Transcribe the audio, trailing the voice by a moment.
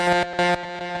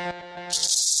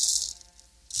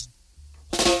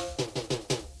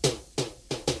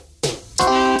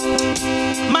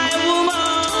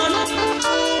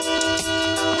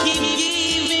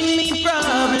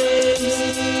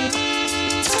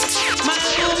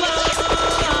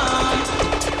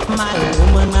my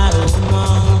woman,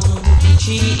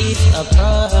 she is a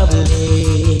problem.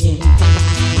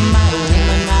 My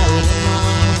woman,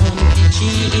 she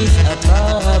is a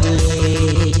problem.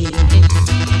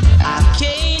 I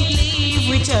can't live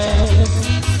with her.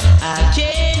 I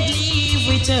can't live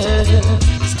with her.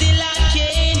 Still I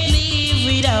can't live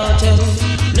without her.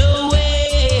 No way,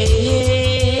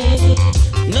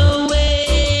 no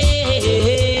way.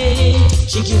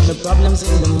 She gives me problems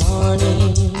in the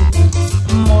morning,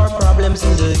 more problems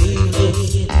in the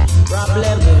evening,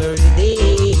 problems every day.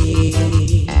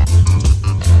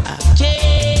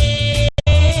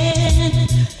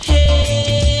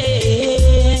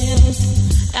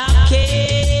 I can't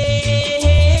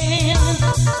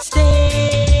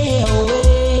stay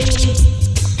away.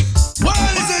 Well,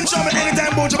 listen, show me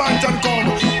anytime Buju Banton come.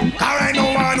 Alright, no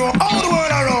one know all the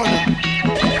world around.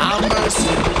 Have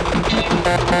mercy.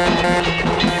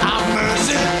 Have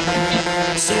mercy.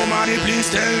 Somebody please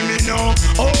tell me no.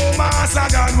 Oh, Master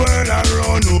God, world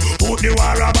around. Put the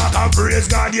war back and praise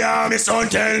God, yeah, me son,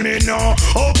 tell me no.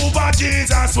 Oh, Papa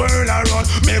Jesus, world around.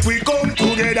 Make we come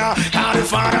together, how the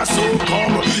Father so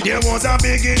come. There was a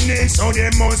beginning, so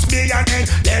there must be an end.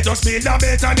 Let us build a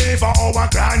better day for our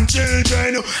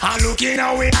grandchildren. And looking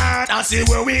how we at and see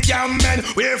where we can mend.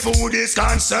 Where food is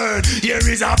concerned, there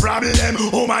is a problem.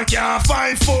 Woman can't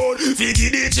find food, feed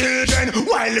the children.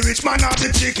 While the rich man have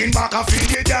the chicken back and feed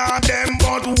the dog them.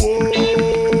 But whoa,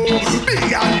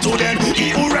 be unto them. He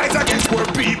who rise against poor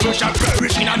people shall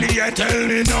perish in the air. Tell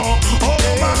me no. Oh,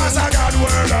 Master God,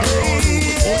 world around.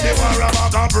 Oh, they were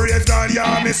back and praise God,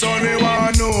 yeah, me son, we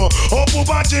want know. Oh,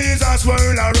 Papa Jesus,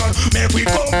 world around. Make we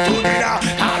come together,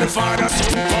 and the Father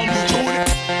soon come through.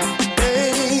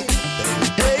 Hey,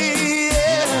 hey,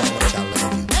 yeah.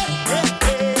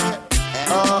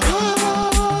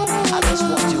 I just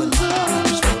want you in my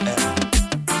arms forever.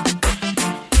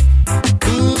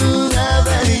 Now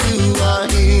that you are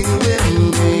here with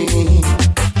me,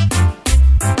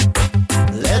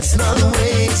 let's not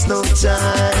waste no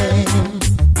time.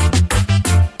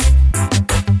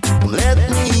 Let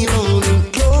me hold you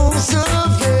close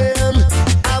again.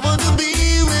 I want to be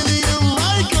with you,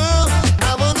 my girl.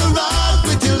 I want to rock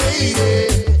with you,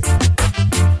 lady.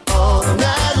 All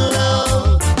night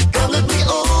long. Come let me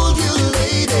hold you,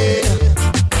 lady.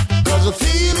 'Cause the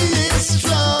feeling is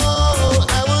strong.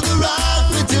 I want to rock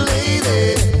with you, lady.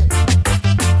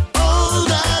 All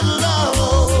night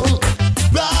long.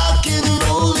 Rockin',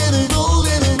 rollin',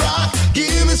 rollin' and rock.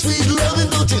 Give me sweet loving,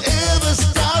 don't you ever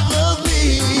stop love me.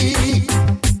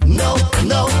 No,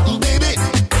 no, baby.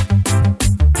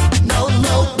 No,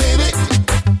 no, baby.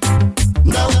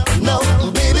 No, no,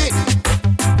 baby.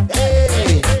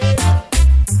 Hey.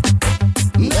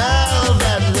 Now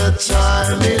that the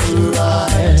time is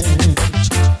right,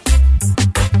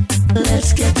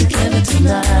 let's get together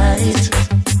tonight.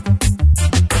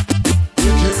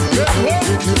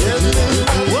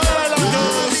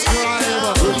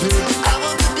 I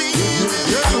want to be with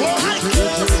you.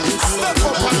 Step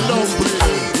up and down,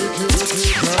 please.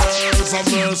 Girls of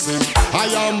mercy, I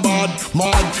am bad,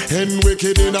 mad, and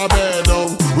wicked in a bed.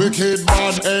 Wicked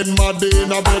bad and mad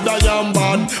in a bed. I am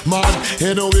bad, mad,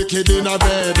 and wicked in a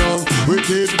bed.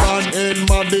 Wicked bad and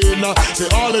mad in a. Say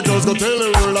all the girls go tell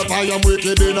the world that I am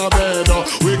wicked in a bed.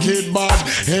 Wicked bad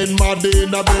and mad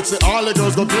in a bed. Say all the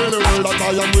girls go tell the world that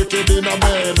I am wicked in a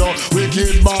bed.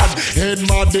 Wicked bad and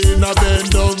mad in a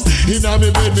bed. In a me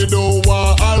bed me don't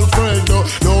want Alfred.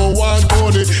 No one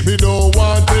Tony, me don't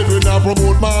want it. We not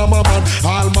promote mama man.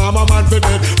 All mama man for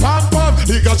dead. Pam pam,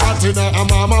 he got shot in a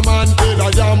mama man head. I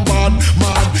am bad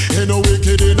man, ain't no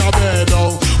wicked in a bed.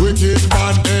 Wicked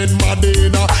man and mad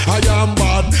in a. I am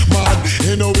bad man,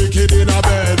 ain't no wicked in a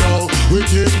bed.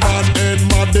 Wicked man and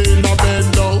mad in a bed.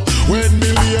 When me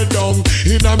lay down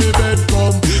in a me bed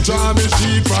come, draw me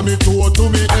sheet from me toe to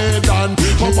me head and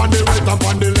up on the right, up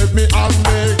on the left, me and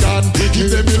Megan. Give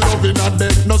them me loving and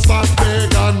them no start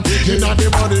pagan. In a the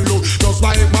money look just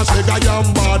like my shake. I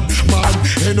am bad man,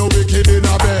 ain't no wicked in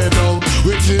a bed.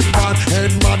 Wicked man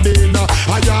and mad in a.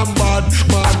 I am bad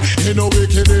man, ain't no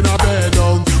wicked in a bed.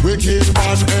 Wicked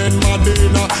man and mad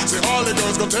in a. Say all the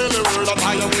girls go tell the world that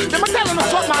I am wicked. Let me tell them to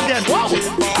fuck my again. Wow.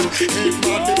 Wicked man and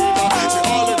mad in a. Say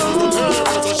all the girls go tell the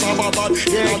world that I'm a bad.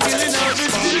 Yeah, killing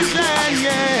everything,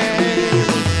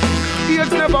 yeah.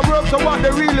 Ears never work, so what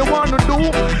they really wanna do.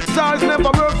 Stars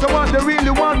never work, so what they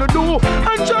really wanna do.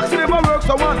 And drugs never work,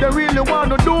 so what they really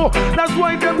wanna do. That's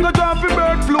why them go down for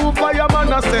bird flu.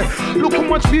 Fireman I say, look how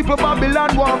much people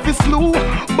Babylon want to slew.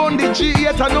 Bun the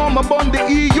G8 and now my bun the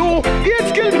EU.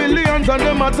 It's kill millions and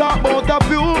them a talk about a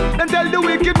few. And tell the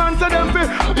wicked man to them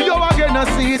yo again I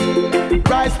see it.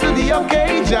 Rise to the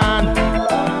occasion.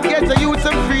 Get the youth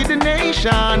and free the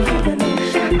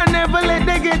nation. I never let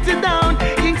they get it down.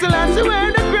 King Selassie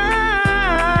wear the crown.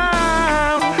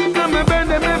 Come and burn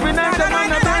them every night, I'm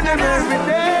gonna burn them every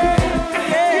day.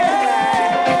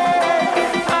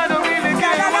 I don't really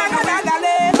care. How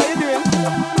you doing?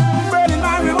 Burning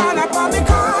marijuana for me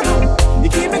corner. You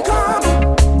keep me calm,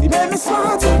 you make me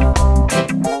smarter.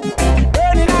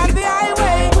 Burning on the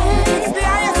highway, it's the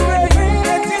highest grade.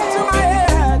 Get into my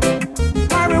head.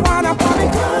 Marijuana for me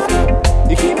corner.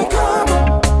 You keep me calm,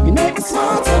 you make me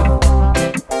smarter.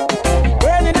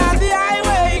 Burning on the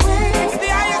highway, it's the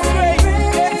highest grade.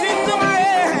 Get into my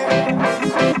head.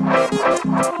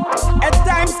 At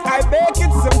times I bake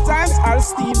it, sometimes I'll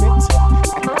steam it.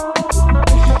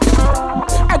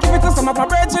 I give it to some of my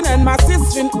brethren and my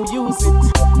sister who use it.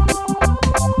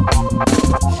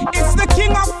 It's the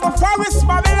king of the forest,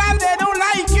 Babylon, they don't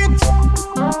like it.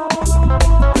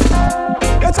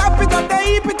 They chop it up, they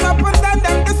heap it up, and then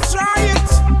them destroy it.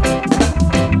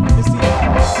 You see,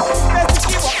 they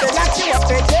stick you up, they lock you up,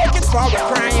 they take it for a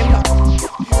crime.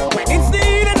 When it's the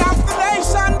healing of the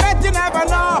nation, bet you never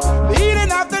know. The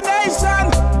healing of the nation.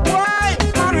 Why?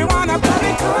 Marijuana,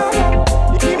 probably calm.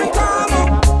 You keep me calm,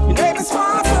 you make me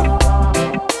smarter.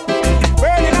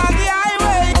 Burning on the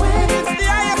highway, it's the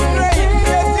highest grade.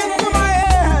 Get into my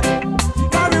head.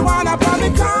 Marijuana,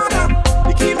 probably calm.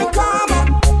 You keep me calm,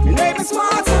 you make me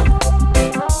smarter.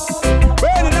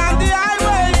 Burning on the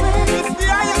highway, it's the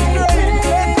highest grade.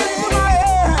 Get into my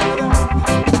head.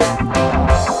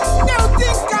 You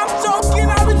think I'm joking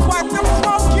or it's what I'm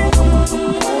smoking?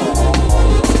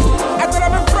 I could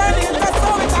have been friendly if I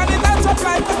saw it and it ends up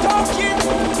like a talking.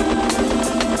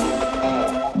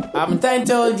 Haven't I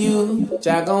told you,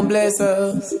 Jah gon' bless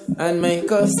us and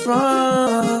make us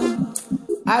strong?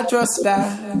 I trust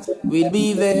that we'll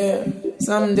be there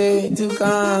someday to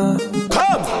come.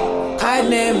 I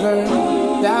never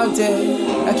doubted,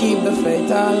 I keep the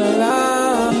faith all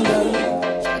along.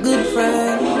 Good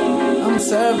friend, I'm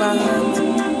servant,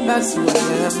 that's who I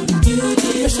am.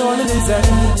 You surely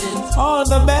deserve all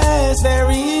the best there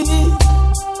is.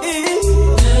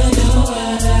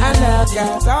 And I've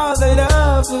got all the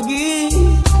love to give.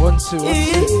 One, two, one,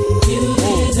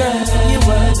 two. You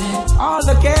worth all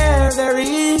the care there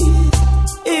is.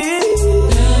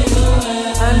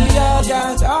 And we all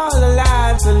got all the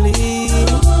life to live.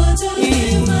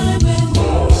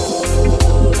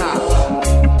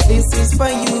 This is for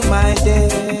you, my dear.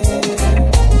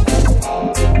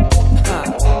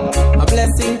 A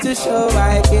blessing to show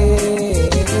I care.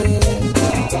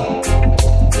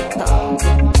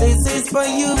 This is for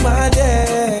you, my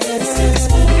dear.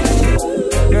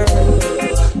 Girl,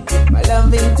 my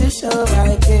loving to show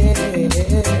I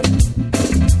care.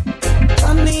 I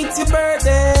need your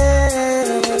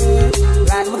birthday,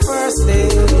 like my first day.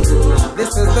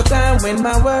 This is the time when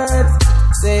my words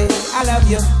say I love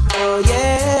you. Oh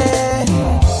yeah.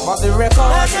 For the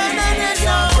record,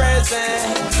 your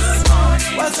presence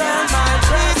was on my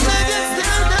presence.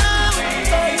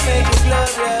 Make it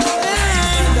glorious.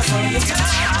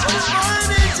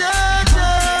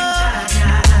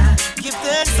 Give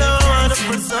thanks to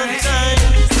wonderful sunshine.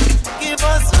 Give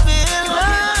us a bit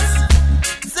lost.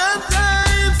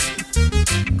 Sometimes.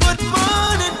 Good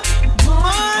morning,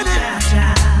 morning,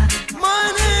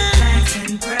 morning. Thanks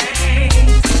and praise.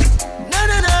 No,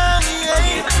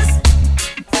 yeah.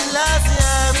 Last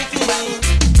year we came.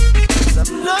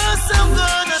 Some lost, some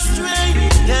gone astray.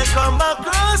 Can't come back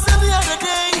close every other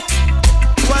day.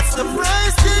 What's the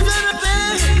price they're gonna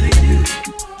pay?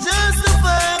 Just to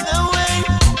find a way.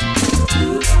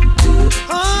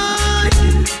 Oh,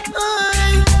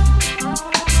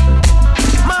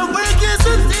 my work is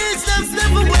to teach them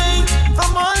step away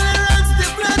from all the runs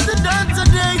they've got to done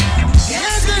today.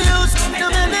 Yes, the use to make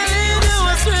them lead you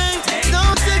astray.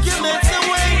 Don't take your meds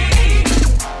away.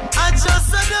 I just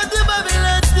said that the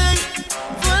Babylon thing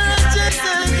for a chance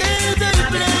to the game they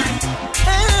play.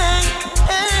 Hey,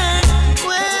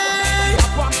 wait.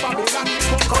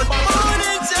 Good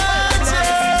morning, Georgia.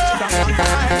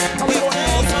 We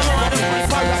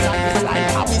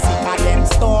sick of them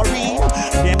story.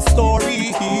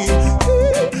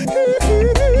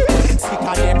 Sick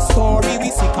of them story, we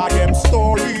sick of them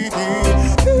story.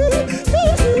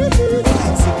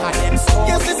 Sick of them story.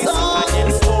 Yes, the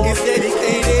song is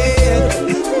dedicated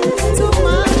to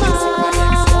mama.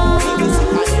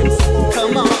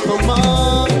 Come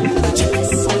on.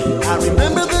 I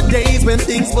remember the days when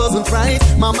things wasn't right.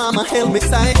 My mama held me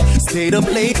tight, stayed up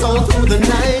late all through the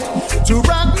night to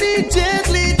rock me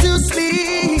gently to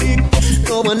sleep.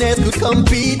 No one else could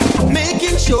compete,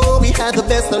 making sure we had the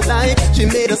best of life. She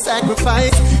made a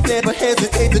sacrifice, never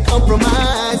hesitate to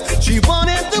compromise. She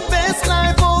wanted the best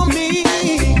life for me.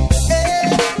 Hey.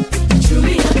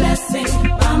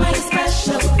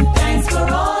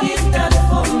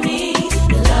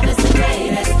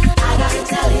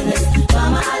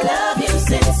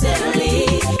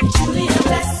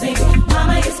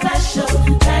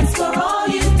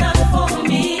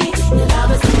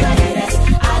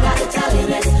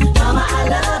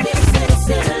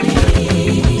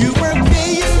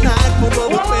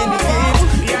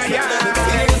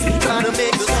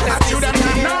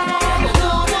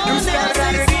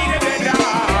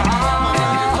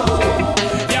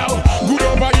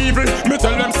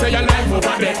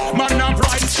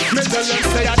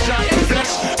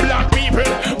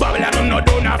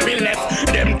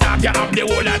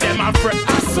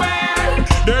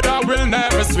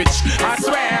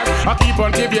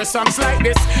 on give you songs like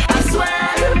this. I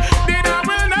swear, the dog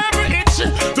will never itch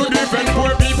to different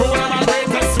poor people when I'm a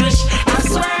greatest wish. I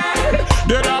swear,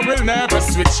 the dog will never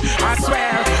switch. I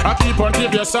swear, I keep on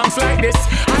give you songs like this.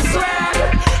 I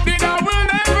swear, the dog will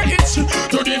never itch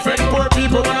to different poor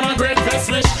people when I'm a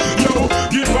greatest wish. Yo,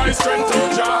 give my strength to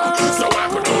Jah, so I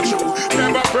could hold you.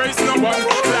 Never praise no one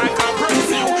like I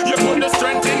praise you. You put the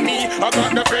strength in me, I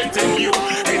got the faith in you.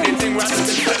 Anything was to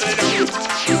tell it out.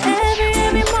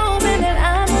 Every moment that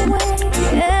I'm away,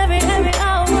 every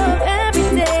hour of every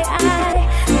day, I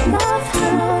love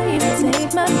how you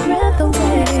take my breath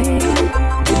away.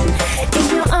 In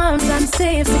your arms I'm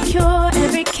safe, secure,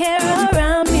 every care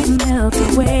around me melts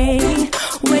away.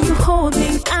 When you hold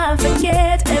me, I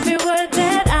forget every word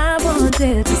that I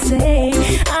wanted to say.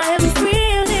 I am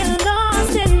really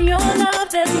lost in your love,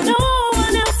 there's no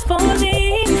one else for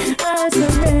me. I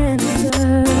surrender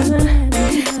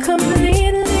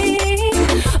completely.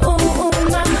 Oh,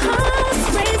 my heart's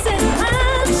racing,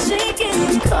 I'm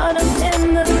shaking, caught up in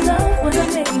the love we're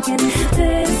making.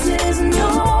 This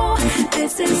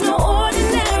is no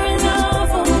ordinary love,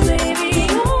 oh baby.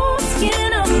 Your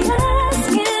skin on my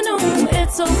skin, oh,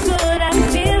 it's so good, I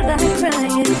feel like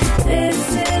crying.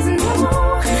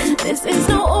 This is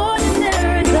no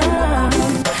ordinary love.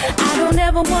 I don't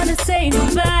ever wanna say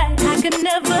goodbye. I could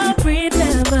never breathe,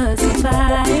 never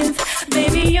survive.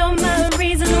 Baby, you're my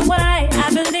reason why I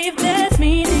believe there's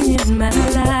meaning in my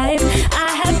life.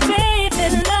 I have faith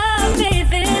in love,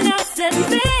 faith in us, and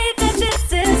faith that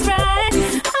this is right.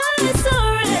 I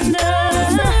surrender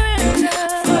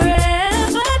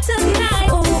forever tonight.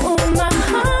 Oh, my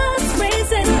heart's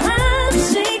racing, I'm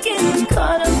shaking,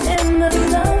 caught up in the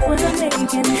love we're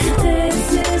making. This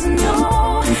is no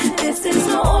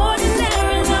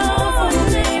ordinary love, oh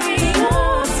baby.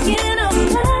 Your skin on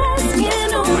my skin,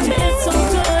 oh, it's so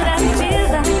good, I feel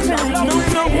like crying. No.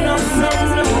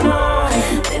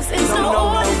 This is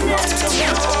no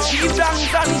ordinary love. Give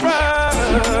thanks and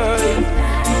praise,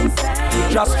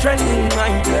 just strengthen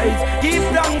my days. Give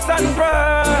thanks and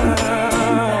praise.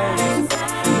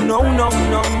 No.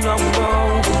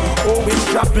 Oh, it's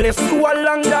just bless you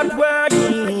along that way.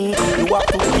 You have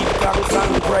to give thanks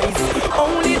and praise.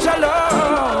 Only your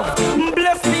love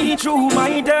bless me through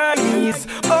my days.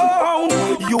 Oh,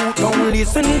 you don't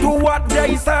listen to what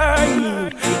they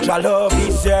say. Your love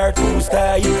is here to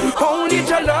stay. Only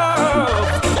your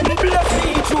love bless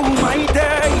me through my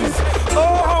days.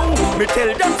 Oh, me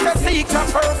tell them to seek the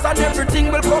first and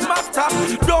everything will come after.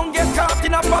 Don't get caught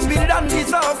in a Babylon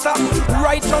disaster.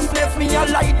 Righteousness me I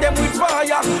light them with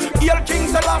fire. Hail King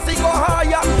Selassie go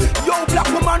higher. Yo black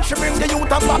woman she bring the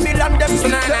youth of Babylon them see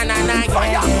them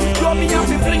fire. Yo me have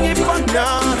to fling it from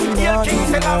down. Hail King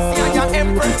Selassie and your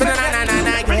empress.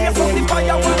 Bring us up the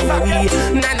fire once again.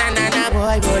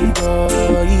 Boy.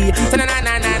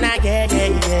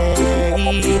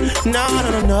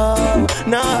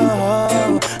 No.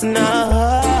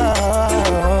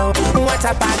 What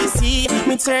a body see,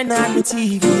 me turn on the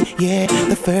TV. Yeah,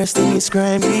 the first thing is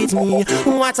crime beats me.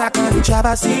 What a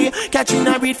controversy, catching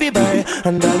a breed fever.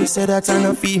 And I said that's an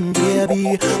a film,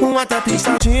 baby. What a piece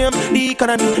of dream, the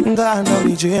economy gone down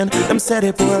the drain. Them said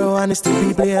the poor one is to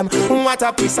be blamed. What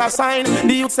a piece of sign,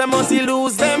 the youths them must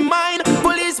lose their mind.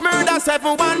 Police murder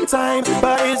 7 one time,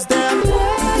 but it's them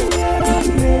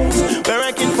where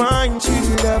I can find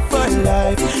true love for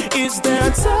life. Is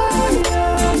there time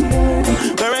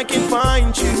where I can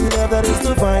find true love that is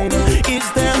divine?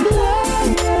 Is there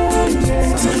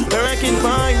where I can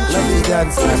find love is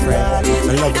dance, my friend,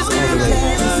 and love is all the way.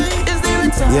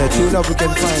 Yeah, true love we can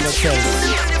find ourselves.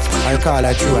 I call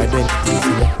that true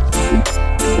identity.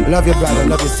 Love your brother,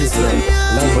 love your sister,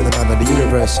 love one another, the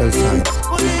universal sign.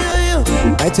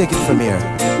 I take it from here.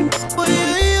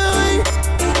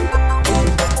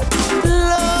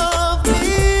 Love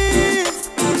is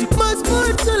much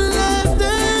more to life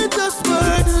than just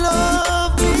words.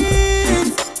 Love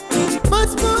is much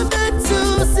more than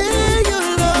to say you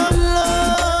love.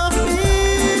 Love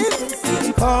is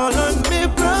call on me,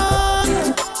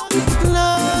 brother.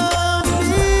 Love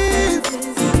is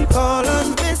call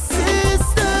on me,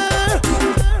 sister.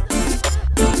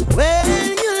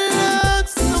 When you love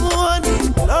someone,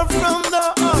 love from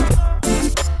the heart.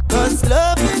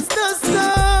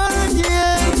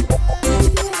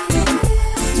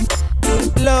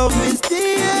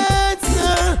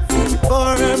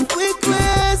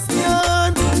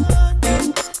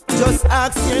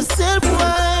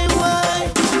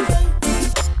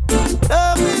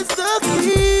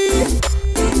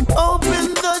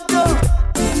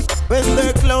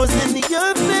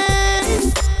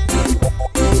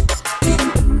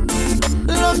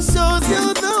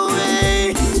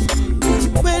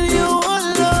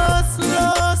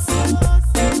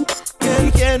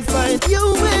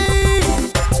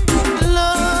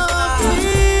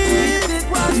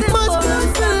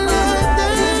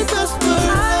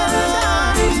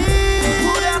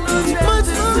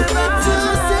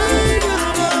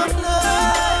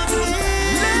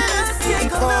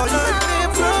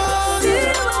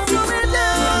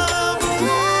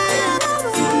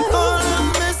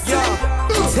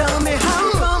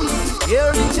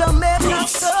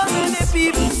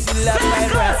 still a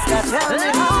fight Rasta. Tell me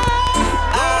how.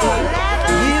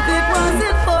 If it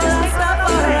wasn't for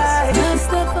Rastafari, I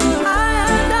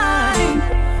and I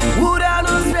would have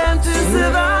no strength to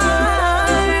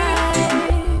survive.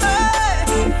 Hey,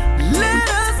 let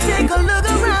us take a look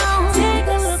around,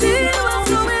 see what's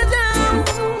going down.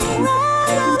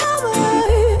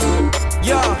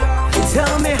 Yo,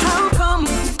 tell me how come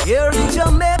here in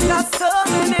Jamaica so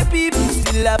many people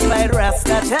still a fight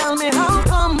Rasta? Tell me how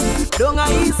come down a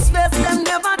East West them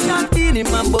never chat in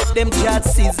him and but them chat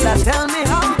sister. Tell me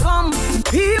how come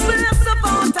people left up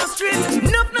out the street,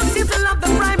 no people love the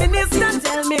Prime Minister.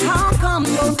 Tell me how come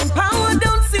those in power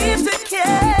don't seem to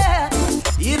care.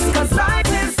 It's cause life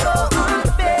is so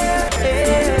unfair.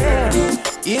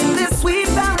 In this sweet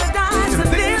paradise, and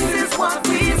this is what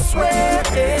we swear.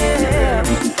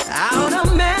 Out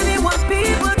of many one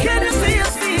people, can you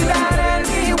see that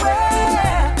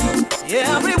anywhere?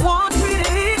 Everyone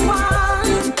treated equal,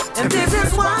 and this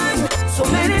is why so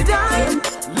many die,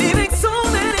 leaving so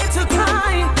many to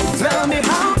cry. Tell me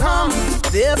how come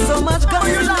there's so much guns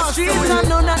in the streets and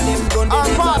none of them gonna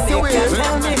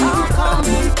tell me how come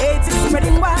AIDS is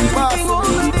spreading wide, taking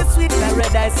over this sweet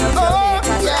paradise of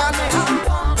Jamaica. Tell me how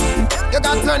come. You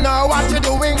got to know what you're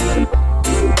doing.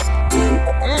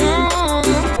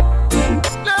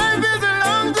 Life is a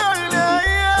long journey.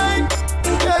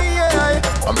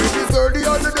 I met this girl the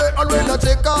other day, and when I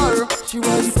check her, she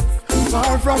was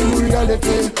far from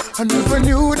reality. I never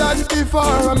knew that before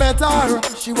I met her.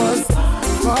 She was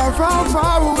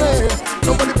far away.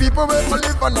 Nobody people will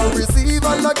live and I receive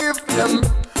and I give them.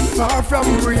 Far from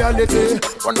reality.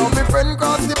 One of my friends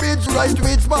crossed the bridge, right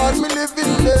which part me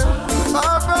living there.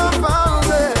 Far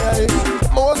away.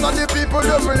 Most of the people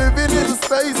them living in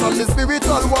space, and the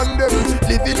spiritual one them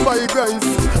living by grace.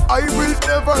 I will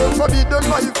never forbid them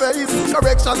my face.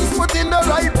 Corrections put in the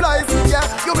right place. Yeah,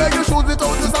 you wear your shoes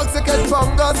without the socks to catch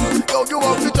fungus. Yo, you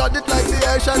have to tread it like the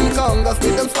Asian Congress.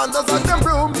 With them standards and them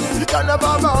brooms, you can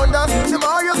never bound us. The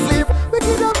more you sleep, we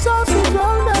get up chance to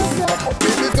drown us.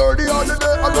 With this girl the other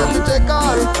day, I'm going to check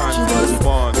her. She was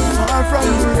far from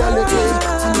reality.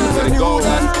 I never knew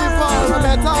that before I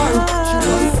met her. She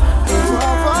was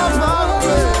far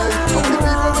away. How many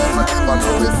people will live and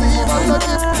not receive and not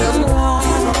give them?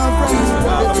 Far from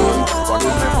reality. One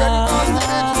of my friends crossed the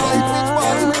bridge, right which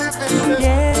part we live in.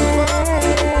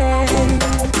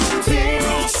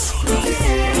 Tears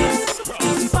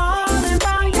falling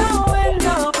by your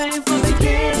window, paying for the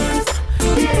years.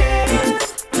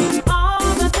 All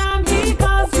the time he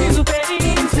caused you to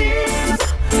pay. Tears.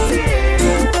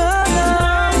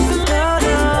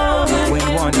 When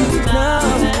one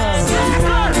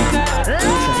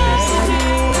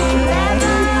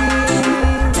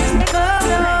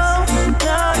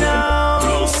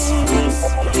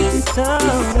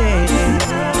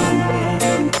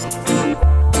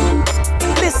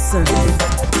listen,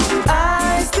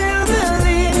 I still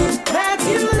believe that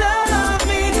you love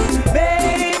me,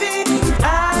 baby.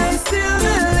 I still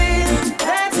believe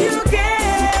that you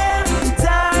care,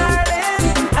 darling.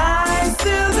 I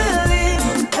still believe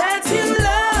that you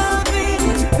love me,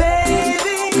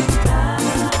 baby.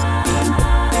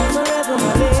 Forever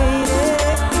my lady.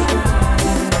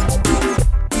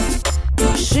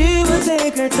 She would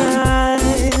take her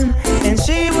time and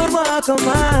she would walk a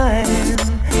mile,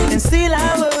 and still I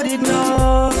would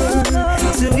ignore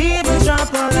to even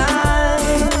drop a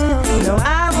line. No,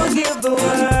 I would give the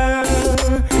world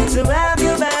to have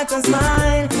you back as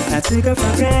mine. I took her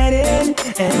for granted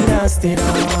and lost it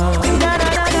all.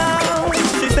 No.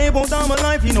 She stay both on my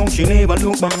life, you know she never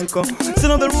look back.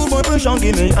 Still on the road, boy, push on,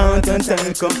 give me heart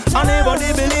attack. I never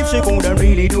did believe she could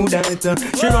really do that.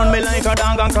 She run me like a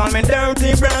dog and call me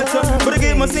dirty brat. But I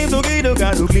give my sleep to get the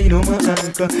guy to clean up my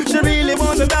act. She really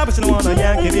wants to die, but she don't want to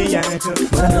yank it, yank.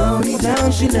 But I know deep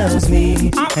down she loves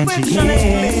me and she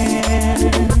cares.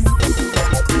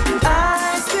 I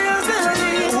still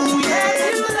believe that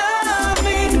you love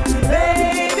me,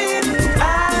 baby. I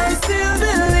still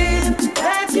believe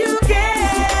that you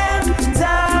care,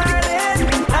 darling.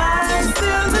 I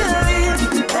still believe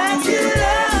that you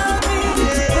love me,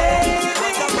 baby.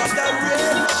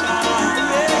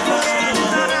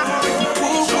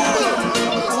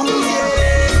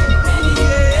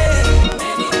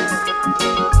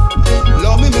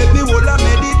 Love me, make me hold a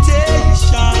meditation.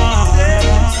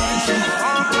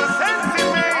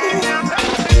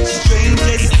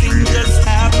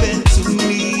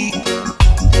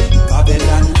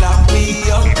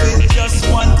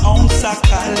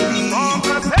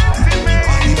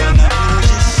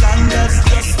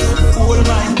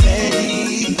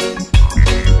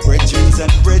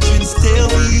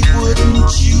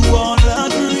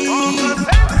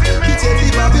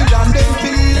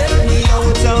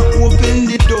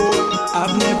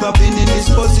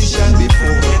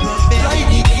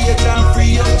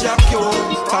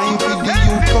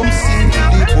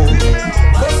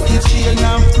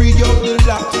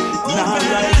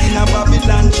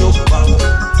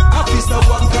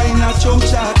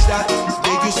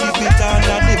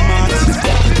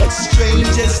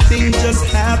 thing just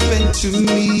happened to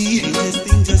me.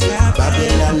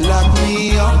 Babylon locked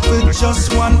me up with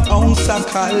just 1 ounce of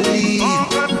Cali.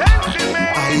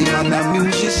 I'm a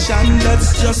musician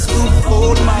that's just to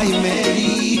hold my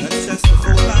melody.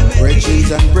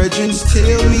 Brethrens and brethren,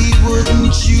 tell me,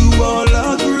 wouldn't you all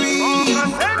agree?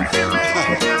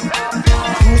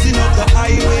 Cruising up the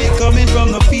highway, coming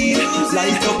from the field,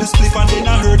 light up the spliff and then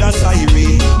I heard a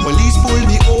siren. Police pulled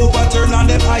me over, turned on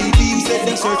them high beams, said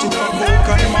they're searching for coke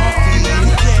and morphine.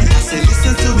 I said,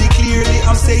 listen to me clearly,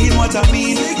 I'm saying what I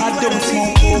mean. I don't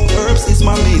smoke coke, herbs is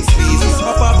my main speed.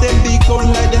 Up off them big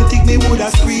gun like them think me woulda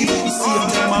scream. Same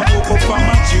time I woke up from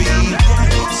my dream.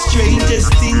 Strangest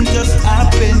thing just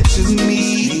happened to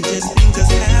me.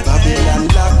 Babylon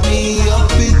locked me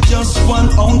up with just 1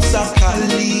 ounce of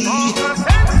Cali.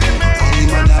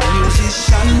 I'm a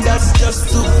musician that's just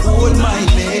to hold my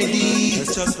melody.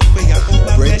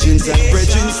 Brethrens and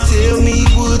brethren, tell me,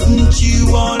 wouldn't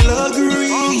you all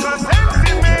agree?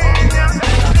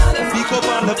 Pick up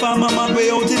on the farmer man way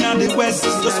out in the west.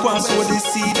 Just want to sow the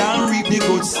seed and reap the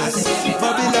good cess.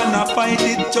 Babylon I find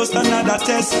it just another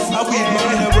test. I weed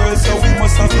man in the world, so we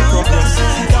must have the progress.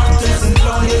 Doctors and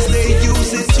lawyers, they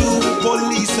use it too.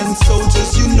 Police and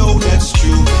soldiers, you know that's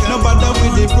true. No matter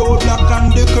with the roadblock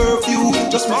and the curfew,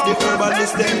 just make the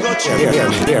herbalist then go through.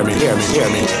 Hear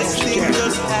me.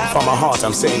 From my heart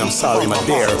I'm saying I'm sorry, my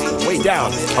dear. Way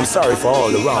down, I'm sorry for all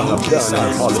the wrong I've done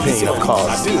and all the pain I've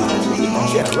caused.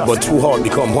 But two hearts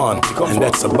become one, and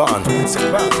that's a bond.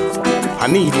 I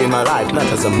need you in my life, not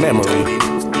as a memory.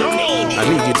 I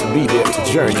need you to be there to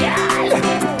journey.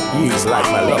 You's like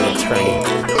my love attorney.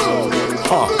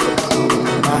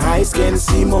 My eyes can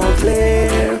see more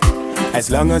clear as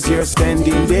long as you're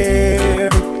standing there.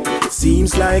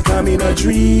 Seems like I'm in a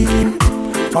dream,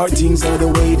 or things are the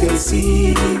way they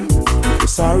seem.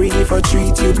 Sorry if I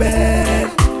treat you bad,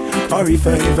 or if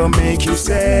I ever make you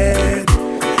sad.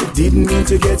 Didn't mean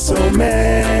to get so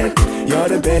mad. You're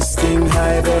the best thing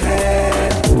I ever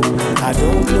had. I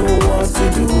don't know what to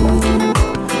do.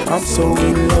 I'm so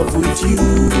in love with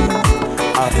you.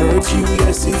 I hurt you,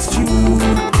 yes it's true,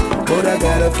 but I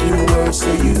got a few words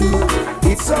for you.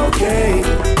 It's okay,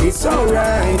 it's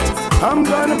alright. I'm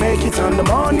gonna make it on the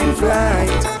morning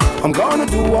flight. I'm gonna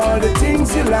do all the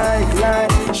things you like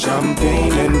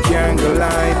champagne and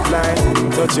candlelight, like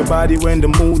touch your body when the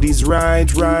mood is right.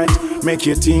 Make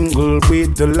you tingle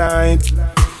with the light.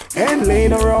 And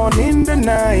later on in the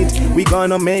night, we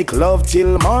gonna make love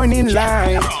till morning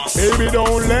light. Baby,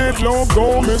 don't let love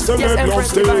go, Mr. Let love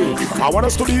stay. I want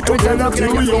us to be together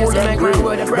till we old and gray.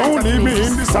 Don't leave me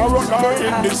in this sorrow or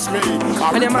in dismay.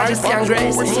 And your majesty and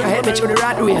grace, you help me through the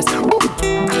rat race.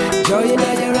 Joy in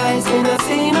your eyes, me not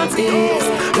see no tears.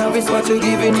 Love is what you're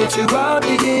giving me throughout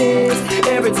the years.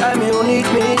 Every time you need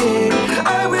me,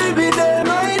 I will be there,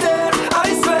 my dear,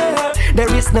 I swear.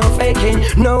 There is no faking,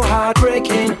 no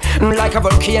heartbreaking. Like a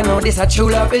volcano, this a true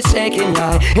love is shaking,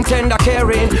 yeah. In tender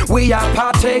caring, we are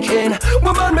partaking.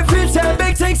 Woman, me feel say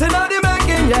big things in all the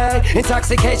making, yeah.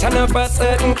 Intoxication of a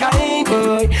certain kind,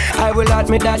 boy. I will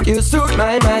admit that you suit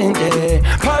my mind,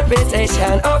 yeah.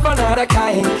 Palpitation of another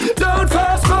kind. Don't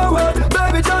fast forward,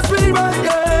 baby, just rewind,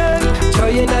 yeah. Joy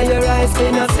in your eyes,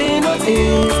 me not see no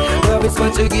tears. Love is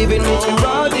what you're giving me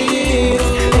throughout the years.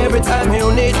 Every time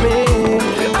you need me,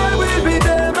 I will be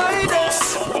there, my dear.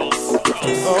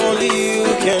 Only you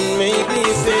can make me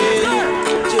feel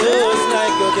just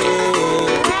like a king.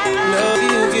 Love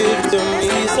you give to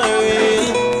me, sorry,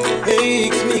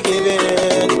 makes me give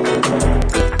in.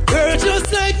 Girl, just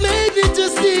like magnet,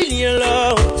 just steal your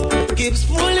love, keeps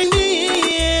pulling me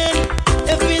in.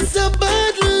 If it's a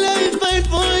battle I fight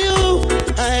for you,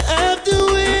 I have to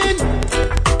win.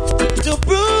 To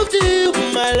prove to you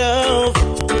my love,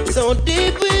 so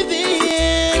deep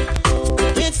within.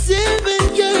 It's even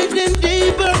getting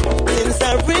deeper since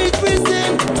I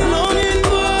represent longing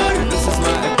for. This is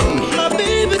my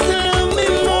baby, tell me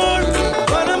more.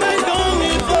 What am I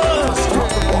coming for?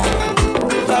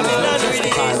 Babylon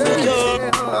really is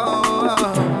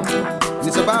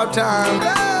It's about time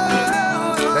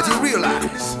that you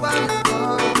realize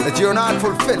that you're not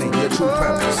fulfilling your true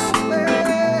purpose.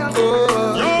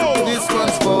 Oh, this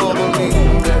one's for me.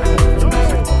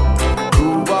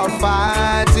 Who are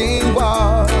fighting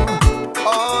war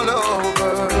all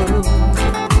over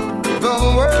the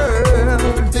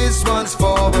world. This one's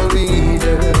for the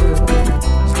leaders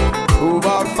who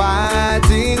are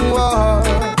fighting war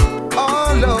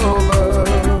all over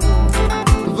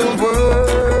the world.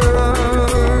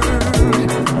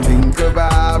 Think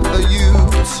about the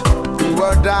youth who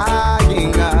are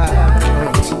dying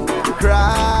out,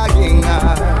 crying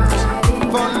out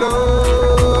for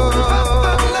love.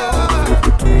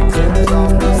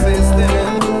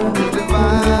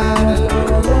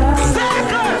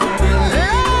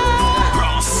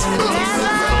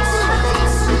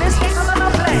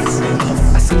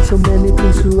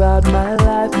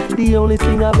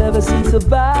 mercy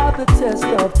survive the test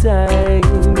of time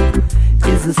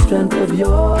is the strength of your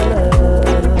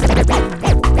love.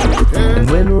 And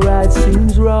when right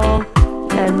seems wrong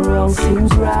and wrong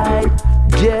seems right,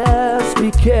 just be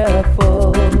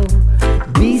careful,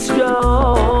 be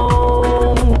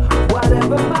strong.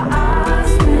 Whatever my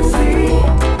eyes can see,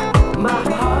 my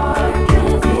heart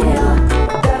can feel.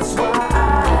 That's why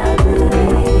I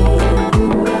believe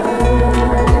in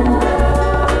love.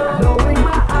 Knowing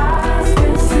my eyes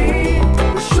can see,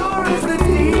 sure as the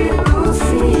deep blue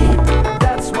sea.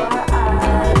 That's why I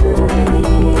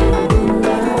believe in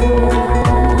love.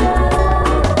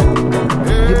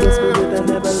 You bless me with an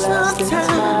everlasting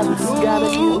smile. Gotta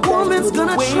give woman's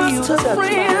gonna trust her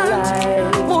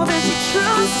friend more than she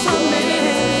trusts a man.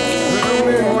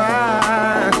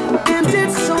 And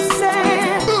it's so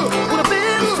sad when a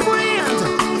best friend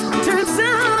turns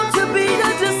out to be a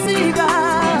deceiver.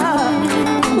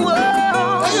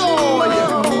 Whoa.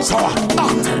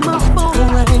 My phone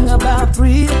rang about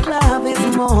 3 o'clock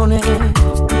this morning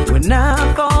when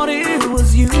I thought it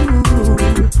was you.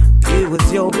 It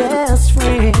was your best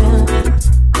friend.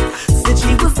 Said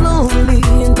she was lonely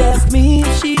and asked me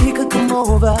if she could come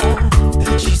over.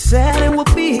 She said it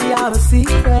would be out of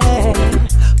secret,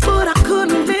 but I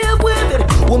couldn't live with it.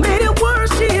 What made it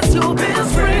worse, she is your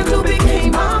best friend who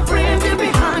became my friend. And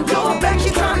behind your back, she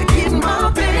tried to get in my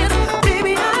bed.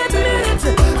 Baby, I admit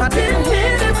it, I didn't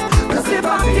hit it. Cause if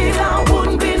I did, I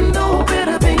wouldn't be no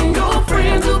better than your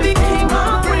friend who became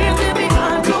my friend. And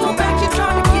behind your back, she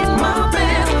tried to get in my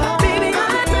bed. Baby, I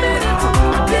admit it,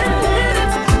 I didn't hit it.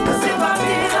 Cause if I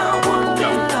did, I wouldn't be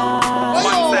no.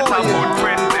 One set of good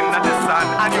friends in the sun,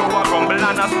 and you were grumbling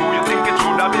and a screw. You think it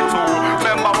should have been two.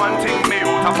 Remember one thing, me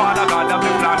out of Father God of the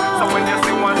plan. So when you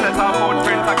see one set of good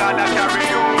friends, I gotta carry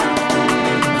you.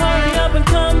 Hurry up and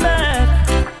come back.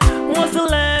 What's the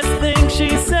last thing she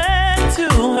said to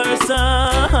her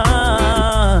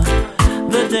son?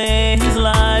 The day his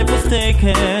life was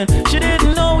taken, she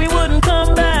didn't know he wouldn't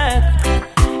come back.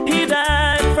 He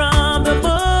died from the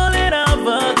bullet of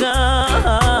a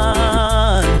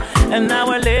gun, and now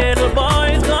her little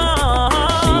boy's gone.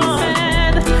 She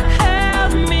said,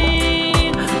 help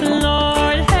me,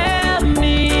 Lord, help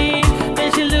me.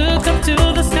 Then she looked up to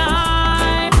the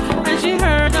sky, and she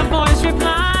heard a voice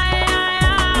reply.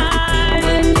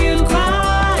 When you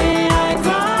cry, I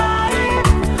cry.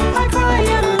 I cry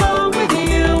along with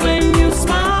you. When you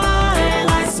smile,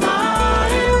 I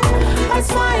smile. I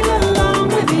smile along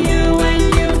with you. When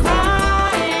you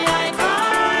cry, I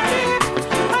cry.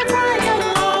 I cry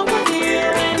along with you.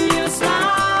 When you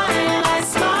smile, I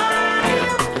smile.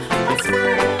 I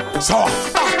smile. So,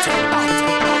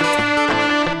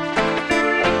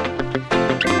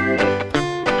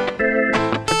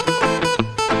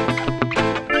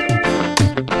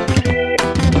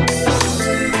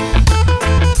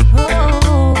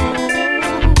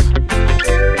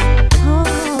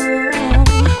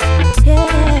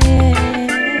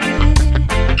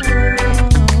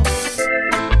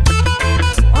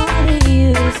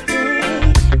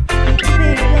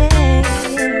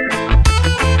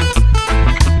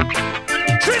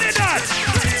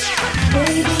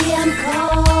 Baby, I'm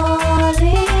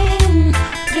calling.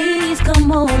 Please come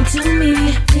home to me.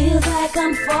 Feels like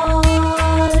I'm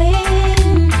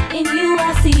falling. In you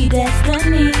I see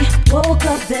destiny. Woke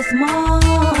up this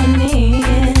morning.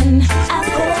 I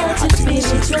felt it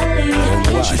spiritually.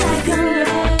 Like I'm ready.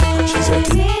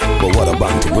 But what a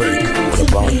bond to break, what a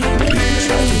bond. People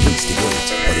try to reach the gate,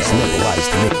 but it's never wise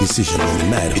to make decisions when you're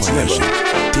mad. It's never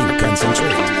think,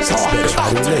 concentrate. It's better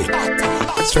out of late.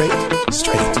 Straight.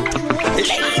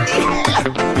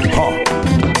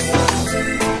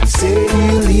 Say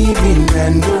you're leaving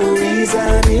and the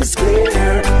reason is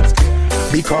clear.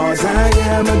 Because I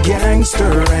am a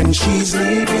gangster and she's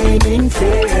living in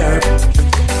fear.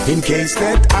 In case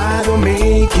that I don't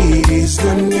make it, is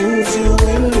the news you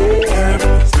will hear.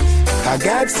 I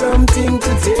got something to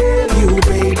tell you,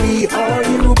 baby, are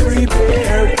you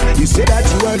prepared? You say that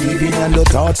you are leaving and the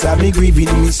thoughts have me grieving.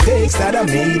 Mistakes that I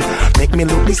made make me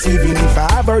look deceiving. If I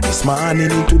ever this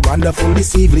morning into wonderful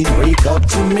this evening, wake up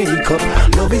to make up,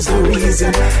 love is the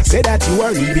reason. Say that you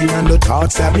are leaving and the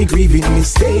thoughts have me grieving.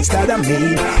 Mistakes that I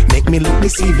made make me look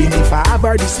deceiving. If I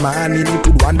ever this morning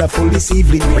into wonderful this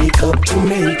evening, wake up to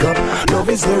make up, love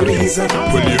is the reason.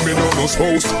 well, you me no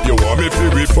spouse. You want me to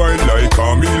refine like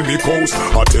a meal me coast.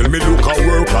 I tell me look I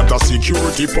work at a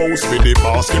security post. For the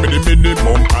boss, give me the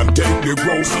minimum and take the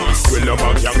gross. Well,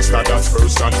 I'm a gangster, that's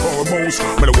first and foremost.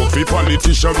 When I work for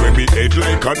politician, when me head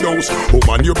like a nose.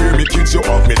 Woman, you bear me kids, you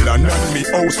have me land and me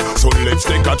house. So let's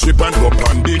take a trip and go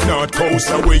on the north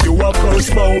coast. Away you are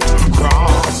first boat.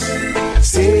 Cross.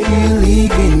 Say you're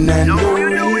leaving and no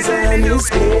reason is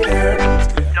clear.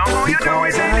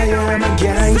 Because I am a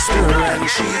gangster and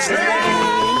she's living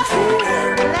in fear.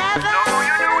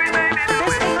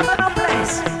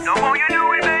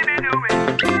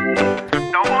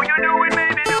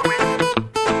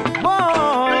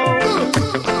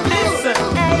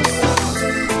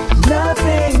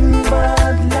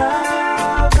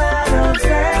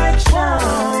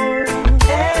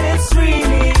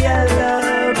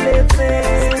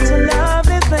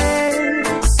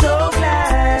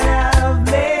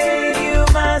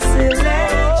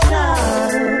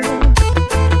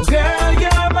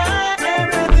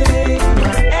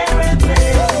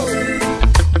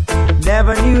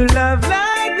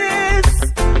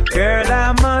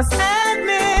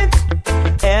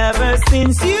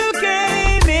 Since you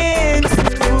came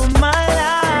into my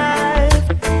life,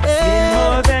 it's been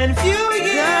more than few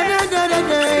years.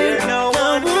 There's no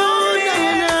one to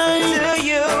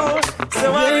you, so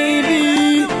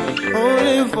baby,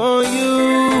 only for you,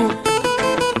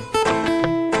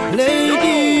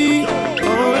 lady,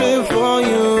 only for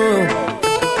you.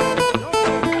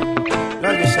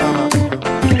 Love you, Shama.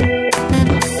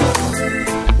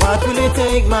 What will it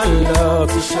take, my love,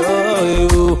 to show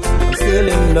you I'm still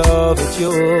in love with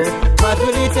you? What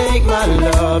will it take, my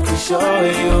love, to show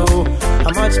you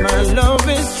how much my love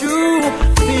is true?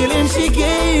 Feeling she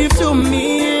gave to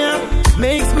me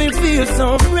makes me feel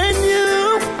so brand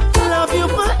new. Love you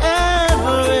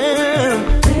forever,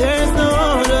 and there's no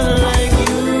other like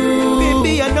you.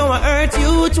 Baby, I know I hurt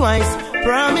you twice.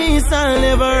 Promise I'll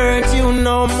never hurt you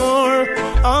no more.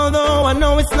 Although I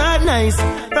know it's not nice,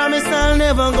 promise I'll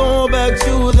never go back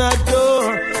to that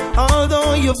door.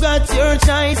 Although you've got your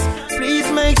choice, please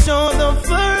make sure the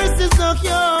first is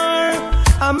secure.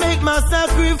 I make my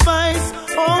sacrifice,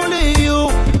 only you,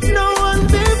 no one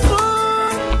before.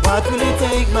 What will it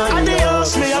take, my love?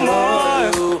 Adios, mi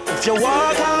amor. If you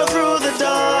walk out through the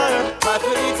door, what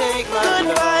will it take, my love?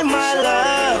 Goodbye, my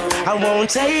love. I won't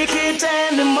take it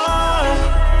anymore.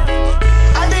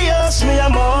 Adios, mi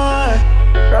amor.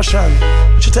 Russian,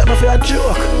 she take me for a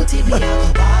joke.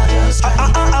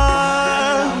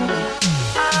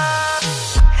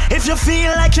 If you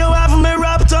feel like you have me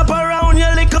wrapped up around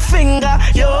your little finger,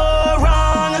 you're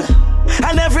wrong.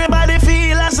 And everybody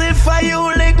feel as if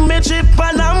you lick me chip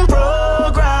and I'm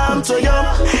programmed to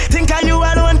you. Think you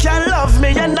alone can love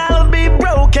me and I'll be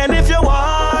broken if you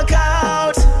walk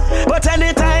out. But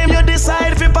anytime you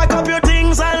decide to pack up your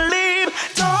things and leave,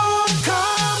 don't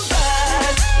come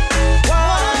back. I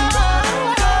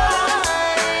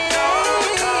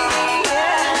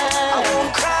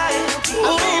won't cry,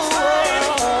 I'll be fine.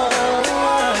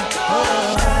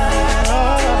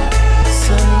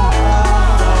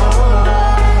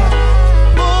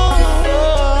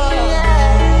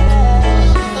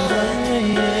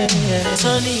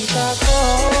 Sonita,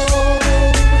 come,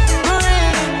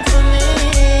 bring for me,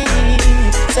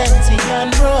 Senti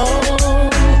and Rome.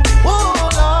 Oh,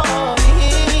 Lord,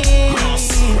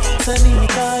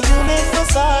 Sonita, you make me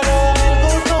sorrow. Go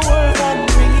to work and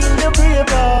bring in the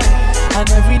paper, and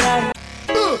every night.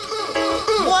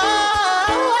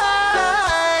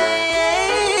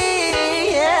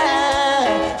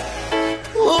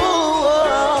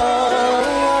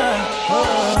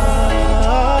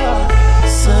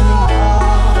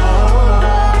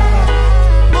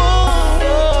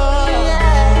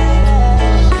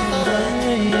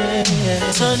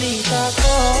 Sonita,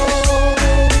 come,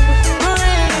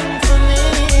 bring for me,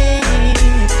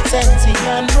 Senti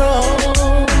and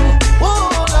Rome. Oh,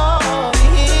 Lord,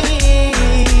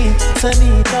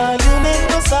 Sonita, you make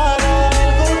me sorrow.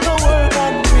 Go to work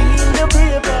and bring in the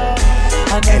paper,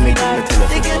 and every night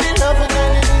they get the love and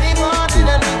in the morning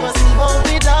and we must see how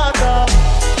we daughter.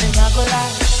 Then I go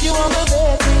like, you are my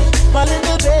baby, my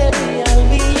little baby, I'll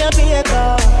be your baby.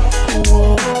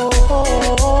 Oh, oh, oh,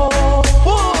 oh,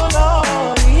 oh, Lord.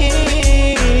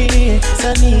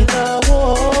 Sonita,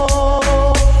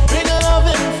 whoa, bring a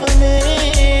loving for me.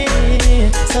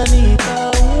 Sonita,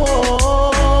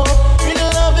 whoa, bring a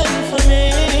loving for me.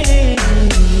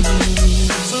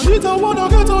 Sonita, wanna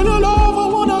get on your love, I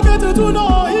wanna get it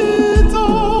tonight.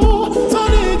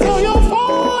 Sonita, you're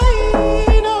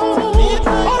fine.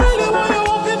 I really want you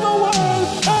up in the world.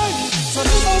 Hey,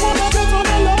 Sonita, wanna get on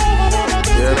your love, I wanna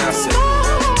get it tonight.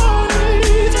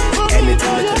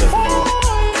 Anything that you love.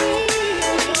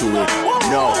 Do it.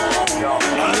 No, you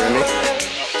hear me?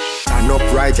 Stand up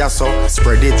right, ya so.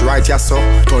 Spread it right, ya so.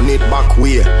 Turn it back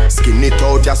way. Skin it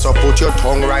out, ya so. Put your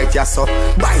tongue right, ya so.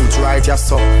 Bite right, ya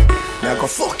so. Me I go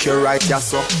fuck you right, yeah,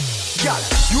 so. Girl,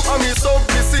 you are me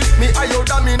submissive, me are your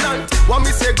dominant. What me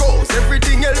say goes,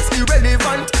 everything else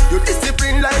irrelevant. You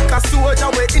discipline like a soldier,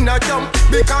 we in a jump.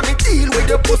 Because me deal with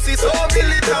the pussy so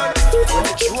militant.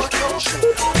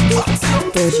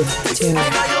 Virgin, Terry,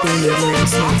 being your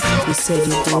innocent. You said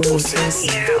you do I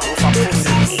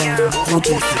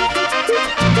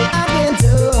will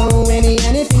do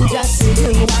anything just to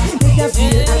you. Make you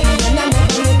feel happy and I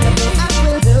never make a bill. I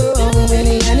will do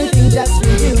anything just for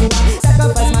you.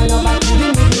 Sacrifice my love and give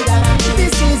me that.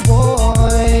 This is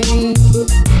boy.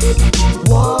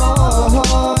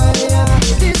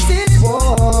 This is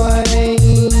boy.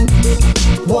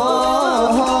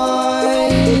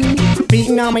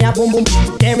 Beating on my boom boom.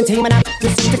 Guarantee man,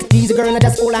 He's a girl and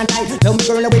just hold on tight. Love me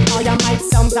girl with all your might.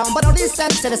 Sometime, but all this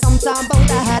time said sometime about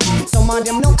that. Some of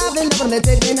them know I've been loving me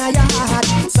dead in your heart.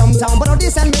 Sometime, but all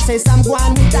this time me say some go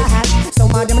on with that.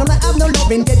 Some of them know I've no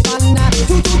loving dead on that.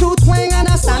 Two twang and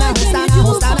a stand.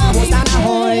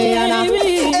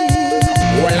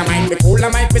 Well, I might be cool, I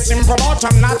might be simple, but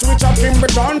I'm not rich up in, but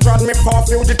don't trot me for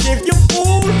fugitive, you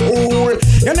fool.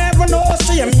 You never know,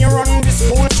 see me run this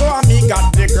fool, so me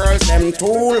got the girls, them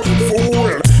tool,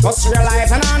 fool. Must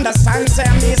realize and understand, say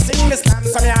me sing this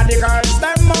dance, so me had the girls,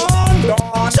 them on,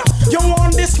 don't. You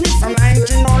want this me from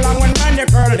 19 all long when man, the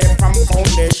girl, they from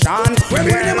foundation. When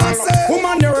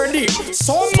woman, you're ready,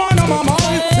 some man, I'm a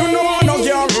man, you know I'm no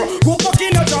girl, go back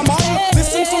in the drum,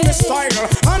 listen to the style,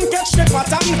 and catch the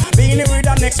pattern, being with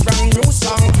the next brand new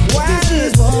song. Well,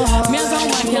 me as a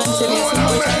one can say me so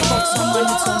much I fuck someone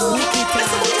with some wicked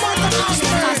time.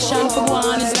 Action for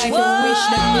one is like a wish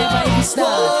that never even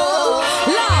start.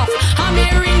 Laugh, I'm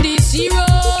hearing these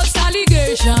serious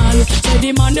allegations. Say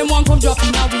the man them want come drop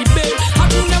in a we bed. I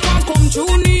do them want come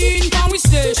tune in from we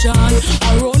station.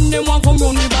 I run them want come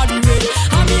run the body red.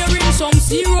 I'm hearing some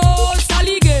serious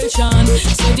allegations.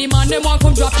 Say the man them want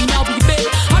come drop in a we bed.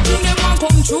 I do them want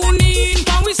come tune in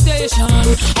from we station.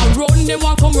 I run them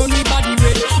want come run the body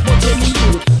red. But tell me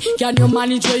you, can you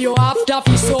manage where you after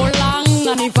for so long?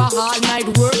 And if a hard night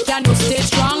work, can you stay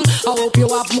strong? I hope you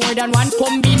have more than one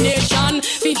combination.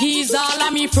 Fit ease all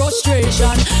of me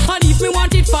frustration. And if me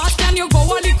want it fast, can you go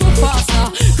a little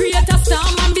faster? Create a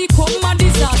storm and become a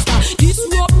disaster.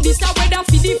 Disrupt this a weather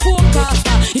for the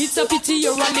forecaster. It's a pity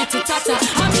you're a little tatter.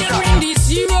 I'm hearing this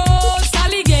serious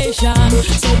allegation.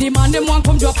 So the man them want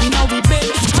come drop in our bed.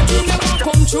 I do them want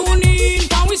come tune in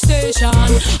from we station.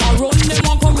 I run them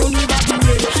want come run me back the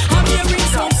way. I'm hearing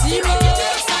some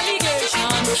serious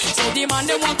allegation. So the man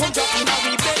them want come drop in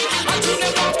our bed. I do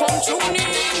them want come tune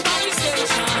in from we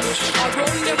station. I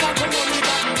run them want come run me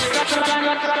back the way.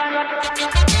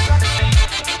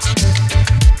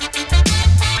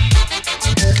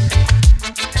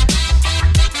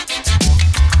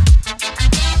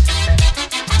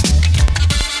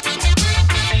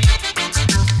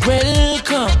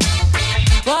 Welcome,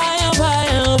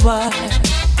 why?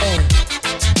 Hey.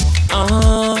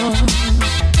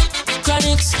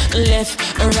 Chronics, left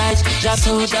and right, just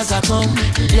soldiers are come,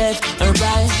 left and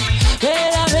right.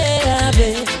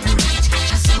 Wait.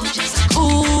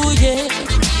 Ooh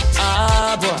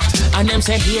yeah, boy. And them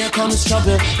say here comes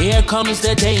trouble, here comes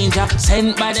the danger.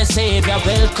 Sent by the Savior,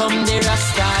 welcome the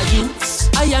Rasta youths.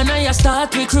 I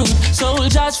start recruit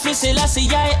soldiers for Selassie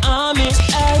army.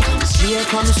 Here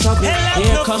comes trouble,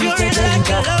 here comes the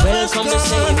danger. Welcome the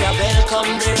Savior,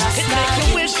 welcome the Rasta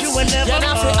youths. You're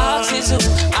not for axes,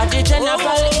 at the general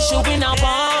issue in a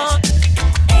bond.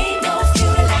 Ain't no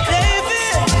fury like a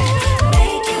lover's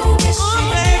make you wish you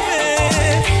never.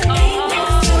 Ain't no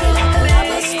fury like a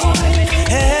lover's you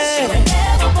were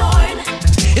never born.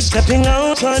 It's stepping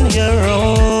out on your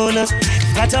own.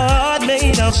 Got a heart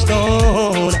made of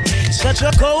stone. Such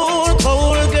a cold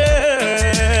girl.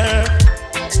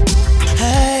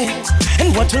 Hey,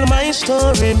 and what will my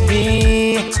story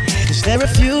be? Is there a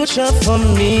future for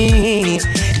me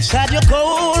inside your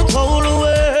cold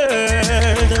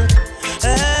world?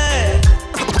 Hey,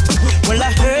 well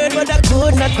I heard but I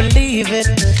could not believe it.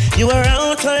 You were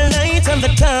out all night on the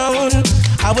town.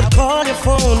 I would call your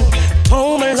phone,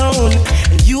 home alone,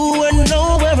 and you were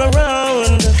nowhere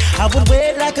around. I would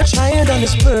wait like a child on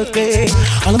his birthday.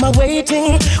 All of my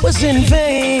waiting was in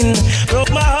vain.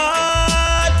 Broke my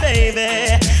heart,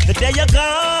 baby, the day you're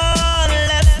gone,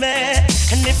 left me.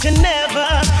 And if you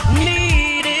never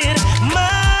needed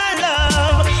my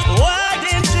love, why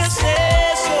didn't you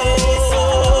say so?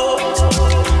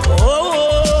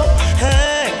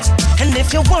 Hey. And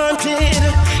if you wanted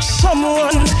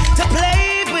someone to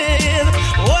play with,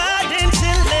 why didn't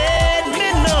you let me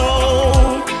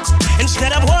know?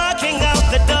 Instead of walking out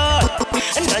the door,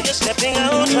 and now you're stepping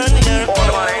out on your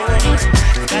own.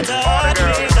 That's all I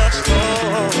need.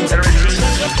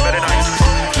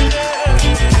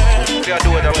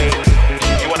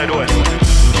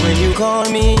 call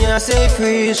me, I say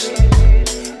freeze.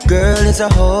 Girl, it's a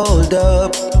hold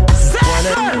up.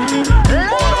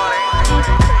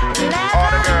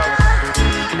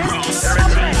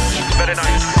 Very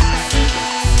nice.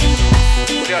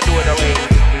 We are doing the way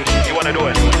you wanna do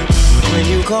it. When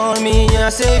you call me, I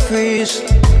say freeze.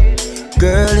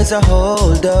 Girl, it's a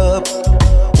hold up.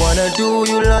 Wanna do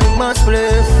you like my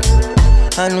spliff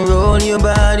and roll your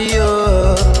body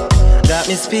up. Got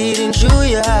me speeding through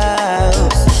your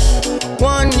house.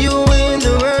 Want you in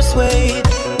the worst way.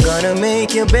 Gonna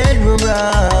make your bedroom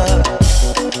rock.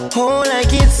 Oh,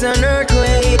 like it's an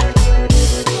earthquake.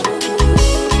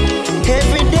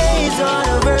 Every day is on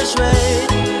a verse rate.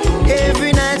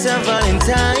 Every night's a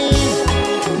Valentine.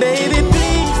 Baby,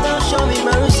 please don't show me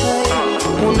mercy.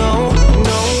 Oh no,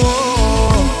 no.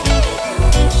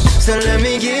 So let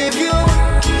me give you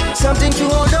something to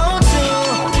hold on to.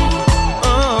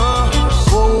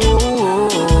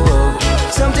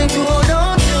 Something to hold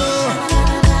on to.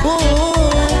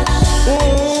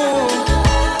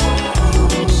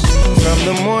 From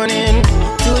the morning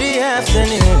to the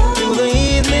afternoon to the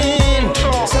evening,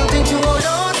 something to hold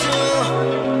on to.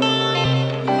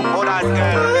 Hold on,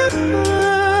 girl.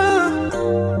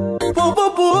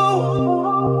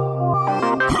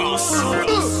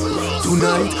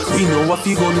 Tonight, we know what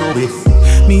we gon' know it.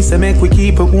 Me say make we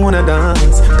keep it wanna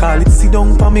dance. Call it sit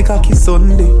down pa me cocky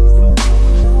Sunday.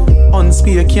 On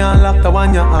speed can't lock the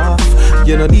one you off.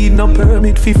 You no need no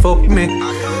permit fi fuck me.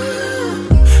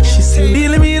 She say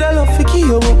deal me the love fi give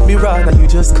you up. Me rather you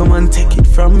just come and take it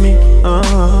from me.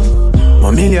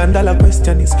 $1 million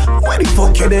question is where the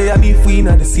fuck you there and if we in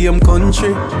the same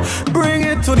country? Bring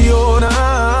it to the owner.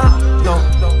 No.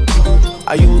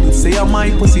 I would say I my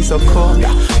pussy so cold.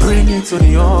 Yeah. Bring it to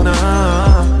the owner.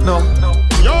 No.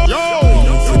 Yo. Bring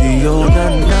it to the owner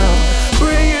now.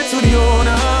 Bring it to the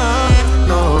owner.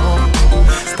 No.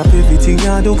 Stop everything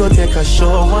you do, go take a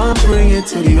shower. Bring it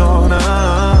to the owner.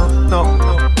 No.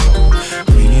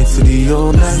 Bring it to the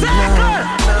owner now.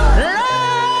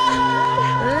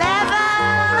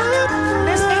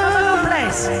 This beautiful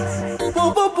place.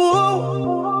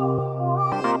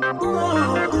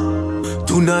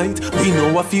 Tonight, we know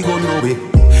what we gon' know it.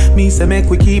 Me say make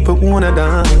we keep it wanna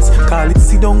dance. Call it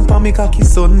sit down pa me cocky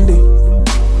Sunday.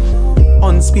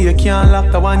 On speed can't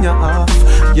lock the one you off.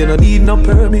 You no need no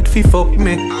permit fi fuck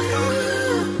me.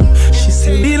 She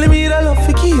say deal me the love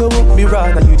fi give you up. Me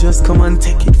rather you just come and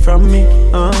take it from me.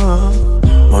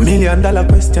 $1 million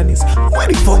question is where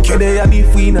the fuck you there and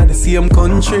if we in the same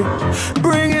country?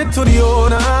 Bring it to the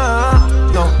owner.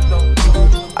 No.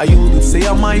 I would say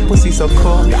I my pussy so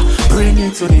cold. Yeah. Bring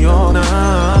it to the owner.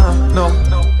 No.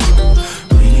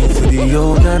 Bring it to the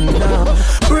owner now.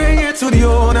 Bring it to the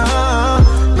owner.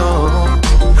 No.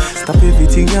 Stop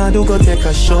everything you do, go take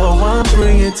a shower.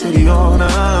 Bring it to the owner.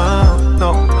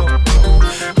 No.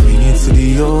 Bring it to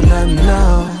the owner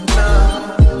now.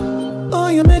 Oh,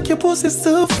 you make your pussy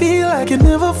still feel like you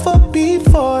never fucked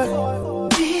before.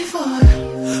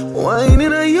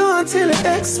 Whining on you until it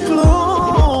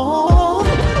explodes.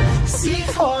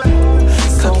 C4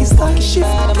 cocky stock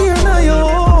shift here now you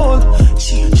hold.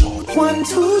 1,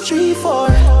 2, 3, 4.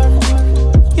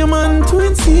 Your man too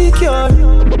insecure.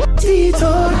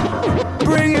 Detour.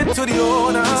 Bring it to the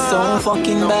owner. So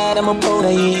fucking bad, I'm a proud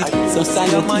of it. So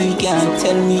silent you can't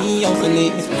tell me how to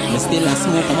live. Me still a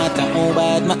smoke no matter how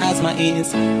bad my asthma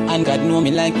is. And God know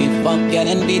me like me fuck girl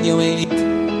and video it.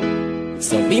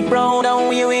 So be proud of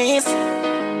who you is.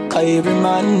 Cause every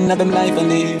man have them life to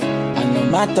live. And no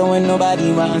matter when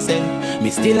nobody wants it, me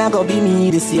still a go be me,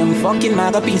 the same fucking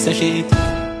maga piece of shit.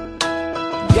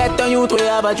 Get on youth, we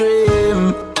have a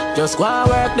dream. Just go and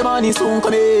work, the money soon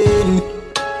come in.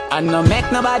 And no make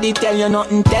nobody tell you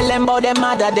nothing. Tell them about them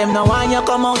mother, them no want you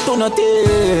come out to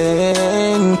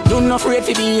nothing. Do not afraid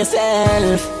to be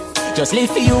yourself. Just live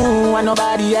for you and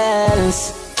nobody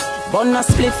else. Burn a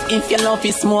spliff if you love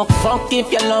it, smoke fuck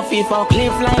if you love it, fuck.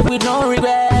 Live life with no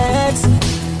regrets.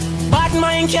 Bad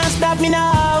mind can't stop me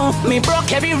now. Me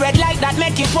broke every red light that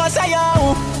make it was a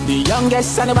yo. The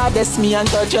youngest and the baddest, me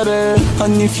untouchable.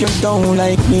 And if you don't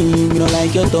like me, you don't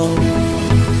like your dog.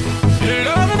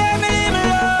 Love them, live my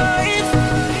life.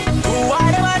 Do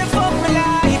whatever the fuck me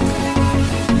like.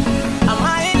 I'm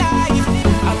my life,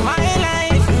 I'm my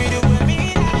life. Me do what me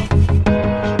like.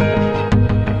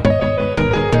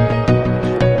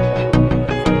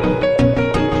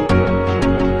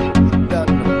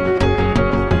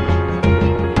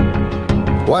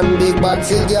 One big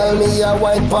bottle girl, me a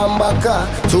white pambaka.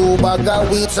 2 bag of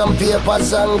weed, some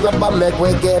papers and grab and make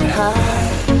we get high.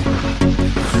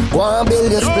 Go and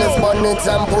build your spliff bonnet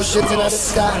and push it in the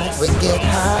sky. We get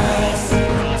high.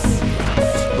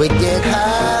 We get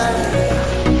high.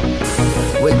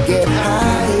 We get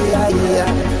high.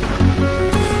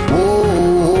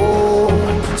 Whoa,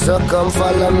 so come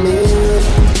follow me.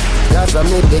 Cause I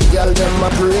make the girl them a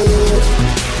pray.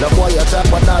 No boy you talk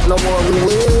about that, no worry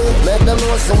way. Make them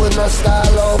know so we no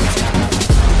stall out.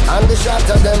 And the shot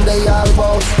of them they all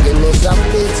bout. Give me some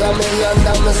pizza, me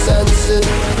under my senses.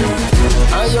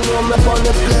 And you know me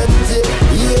bunny plenty.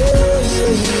 Yeah.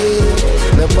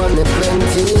 Me bunny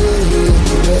plenty.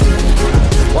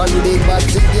 One big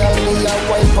batty girl, me a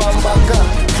wipe on back.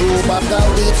 Two back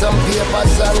with some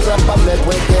papers and grab and make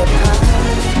we get high.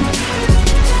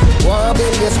 One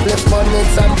build this split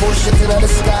bonnets and push it in the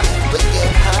sky. We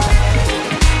get high.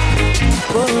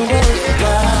 We get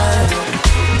high.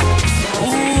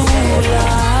 Ooh,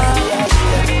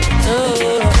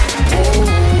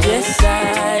 yes I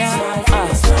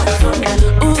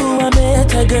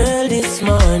met a girl this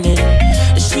morning.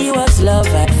 She was love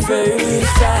at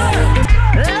first sight.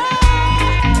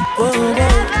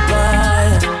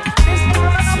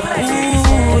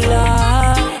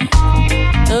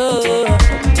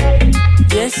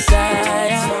 Yes I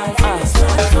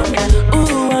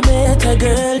met a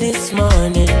girl this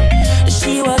morning.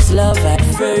 She was love at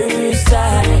first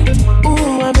sight.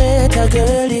 Ooh, I met a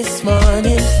girl this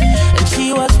morning, and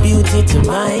she was beauty to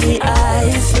my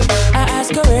eyes. I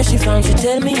asked her where she from, she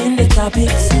tell me in the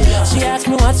tropics. She asked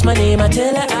me what's my name, I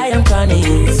tell her I am Connie.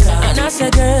 And I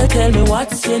said, girl, tell me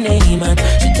what's your name, and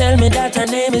she tell me that her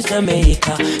name is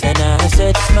Jamaica. And I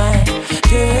said, smile,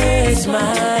 girl,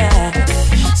 smile.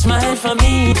 Smile for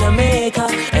me, Jamaica.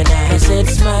 And I said,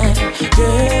 smile,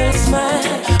 girl, smile.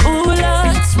 Ooh,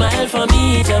 Lord, smile for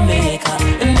me, Jamaica.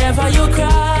 And never you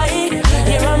cry,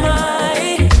 here am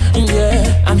I.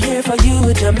 Yeah, I'm here for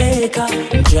you, Jamaica.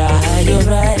 Dry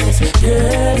your eyes,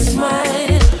 girl,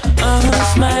 smile.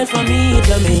 Smile for me,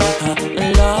 Jamaica.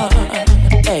 Lord,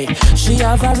 hey, she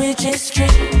have a rich history.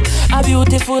 A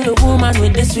beautiful woman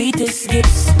with the sweetest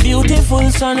gifts. Beautiful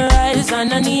sunrise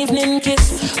and an evening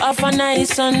kiss. Of a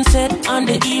nice sunset on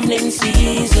the evening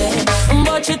season.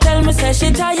 But she tell me, say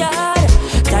she tired.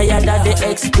 Tired of the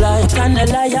exploit and the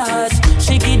liars.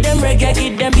 She give them reggae,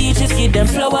 give them beaches, give them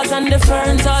flowers and the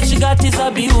ferns. All she got is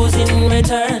abuse in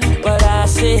return. But I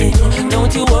say,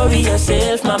 don't you worry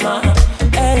yourself, mama.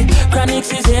 Hey,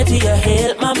 Chronixx is here to your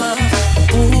help, mama.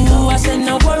 Ooh, I said,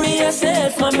 no worry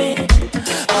yourself, mommy.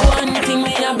 One thing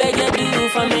me, I beg you do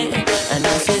for me. And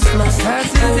I said, smile,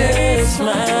 oh,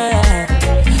 smile.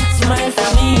 Smile for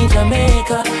me,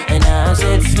 Jamaica. And I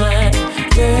said, smile,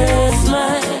 girl,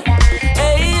 smile.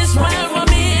 Hey, smile for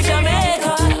me,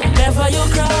 Jamaica. Never you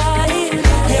cry.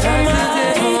 Here am I.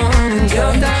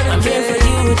 I'm here for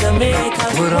you, Jamaica.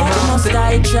 What must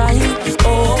I try?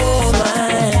 Oh, my.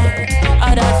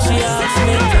 That she asked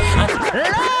me.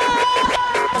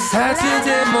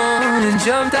 Saturday morning,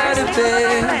 jumped out of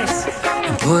bed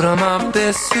and put on my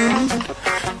best suit.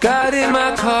 Got in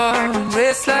my car,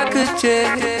 raced like a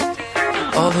jet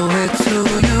all the way to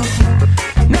you.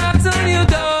 Knocked on your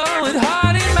door with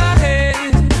heart in my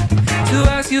head to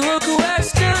ask you a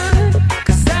question,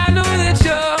 'cause I know that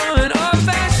you're an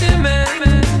old-fashioned man.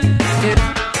 Yeah.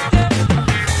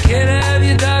 Can I have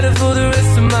your daughter for the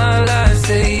rest of my life?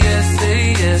 Say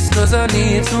yes, 'cause I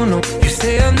need to know. You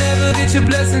say I'll never get your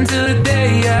blessing till the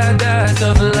day I die.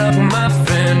 Tough love with my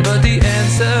friend, but the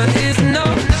answer is no.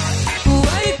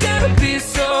 Why you gotta be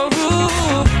so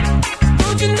rude?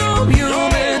 Don't you know I'm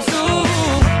human too?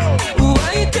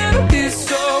 Why you gotta be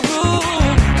so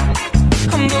rude?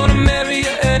 I'm gonna marry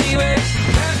you anyway.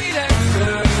 Marry that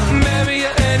girl. Marry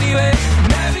you anyway.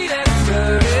 Marry that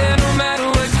girl. Yeah, no matter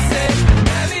what you say.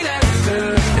 Marry that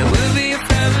girl. And we'll be a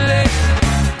family.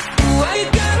 Why you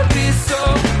gotta be so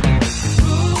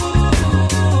rude?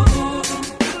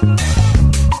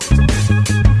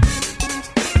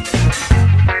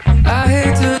 I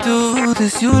hate to do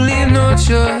this, you leave no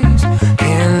choice.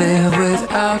 Can't live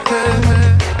without her.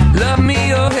 Love me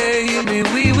or hate me,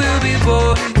 we will be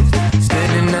boys.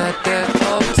 Standing at that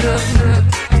altar.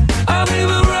 Or we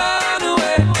will run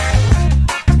away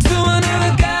to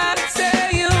another guy to say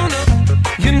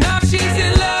you know she's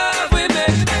in love with me.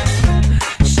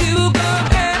 She will go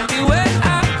anywhere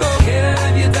I go. Can I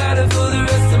have your daughter for the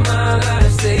rest of my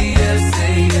life? Say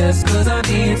yes, 'cause I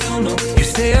need to know. You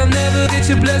say I'll never get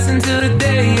your blessing till the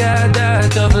day I die.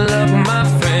 Tough love with my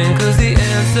friend, 'cause the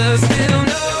answer's still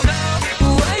no.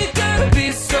 Why you gotta be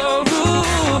so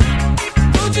rude?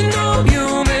 Don't you know I'm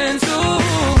human too?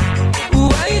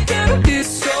 Why you gotta be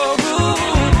so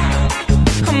rude?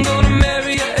 I'm gonna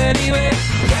marry you anyway.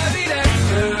 Marry that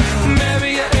girl.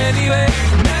 Marry you anyway.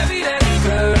 Marry that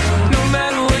girl. No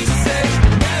matter what you say.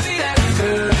 Marry that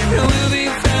girl. And we'll be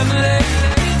a family.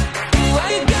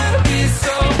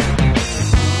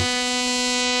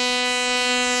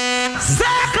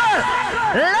 Circle.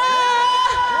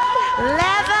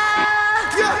 Level.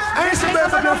 Yeah, I ain't so bad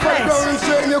for your fight down and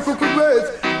straight in your crooked ways.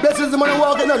 This is the man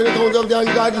walking out in the towns of the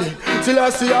ungodly. Till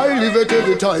I see I live it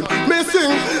every time. Me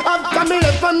sing after me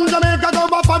left from Jamaica go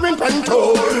up foreign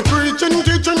Pento. Preaching,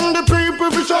 teaching the people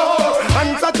for sure.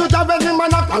 Answer to the very man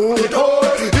up on it all.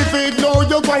 If it know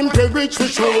you go and pay rich for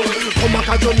sure. Come back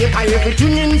to Jamaica,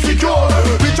 everything insecure.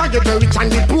 Rich I get rich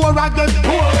and the poor I get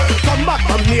poor. Come back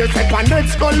from here, say Pandit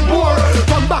skull poor.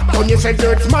 Come back from you say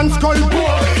Dirt's man skull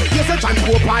poor. You say Chan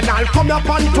Pope and I'll come up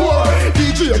on tour.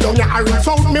 DJ down here, rinse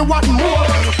out me what more.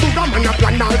 Booga man a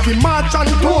plan all fi march and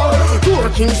tour. Tour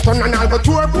Kingston and I'll go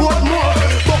tour Portmore.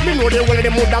 But me know they well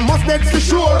them woulda must next for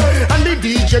sure. And the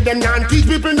DJ them can't teach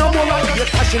people no more. You're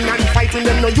clashing and fighting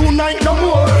them no unite no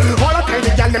more. All the time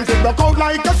the gal them to block out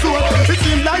like a sword. It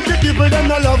seems like the people them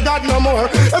no love God no more.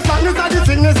 As long as the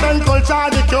sickness and culture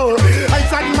the cure. I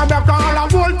sat in my back all I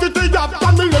want to take up.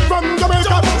 And me live from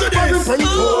Jamaica.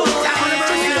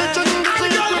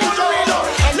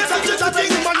 Listen to the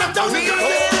thing man up down here.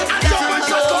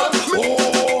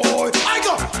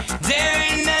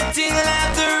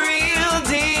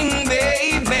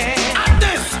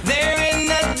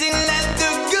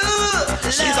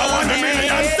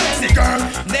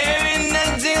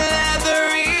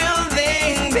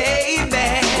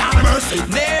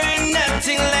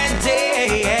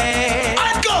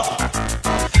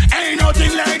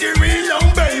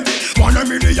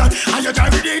 And you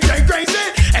drive it like crazy.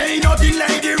 Ain't nothing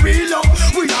like the real love.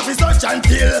 We have it such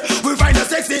until we find a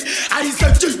sexy. I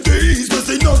said just days, but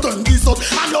see nothing this up.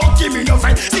 I don't give me no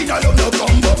fight. See no love no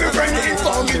come, but my friend ain't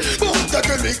for me. Boom, the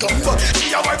girl they come, but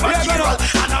she a wife material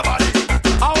and a body.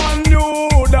 I want new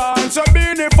dance, a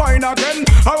beanie fine again.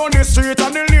 I on the street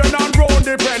and the lane and round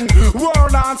the pen.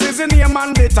 World dance is the name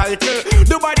and the title.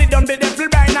 The body done the devil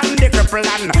blind and the cripple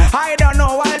and I don't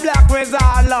know why Black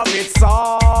Wizard love it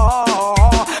so.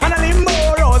 And a limbo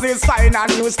roses fine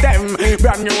and use them.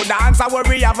 Brand new dance, I will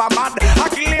we have a mad. I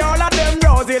kill all of them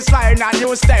roses fine and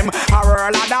use them. A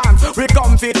world of dance, we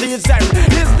come to teach them.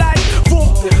 It's like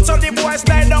boom, so the boys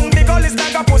slide down the gully. It's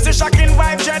like a pussy shocking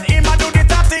vibe. Jet him a do the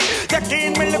tatty.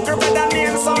 Taking me look better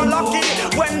than so lucky.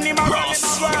 When him a run in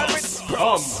the world with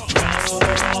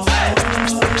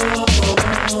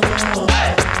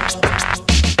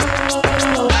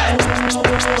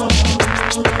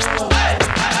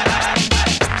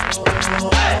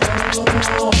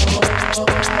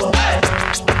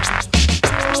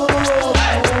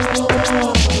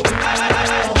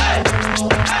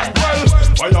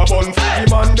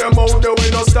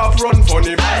stop run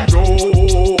funny man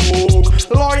joke.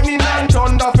 Lightning and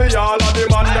thunder for all of the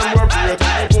man them were pray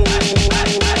to the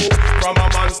from a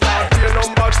man start here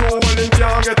number 2, well him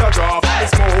can't get a drop of the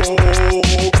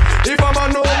smoke. If I'm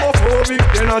a homophobic,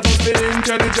 then I just be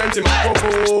intelligent in my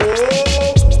propose.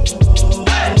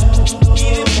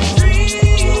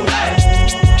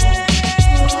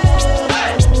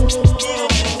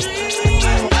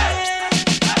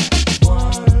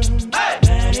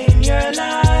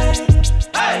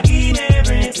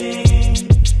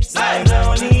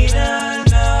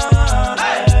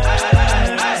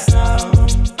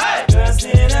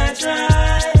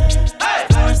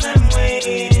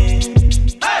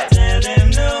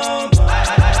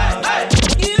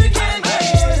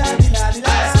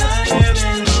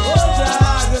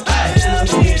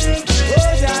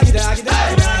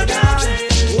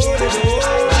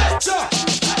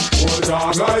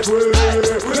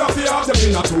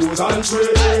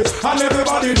 And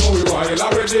everybody know we wild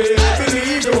already.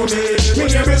 Believe you me, me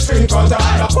name is String Cutter.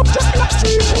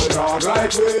 Dog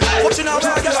like we. Watching out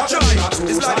where I get a try.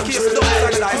 It's like the case of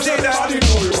the like say that. Everybody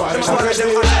know we wild already.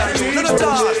 None of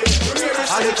that.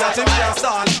 I look at him can't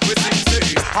stand with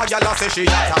sing. A gal a say she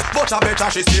hotter, but I better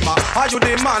she simmer. Are you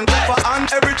the man tougher and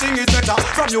everything is better?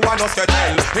 From you and us get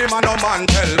tell, him and no man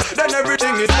tell. Then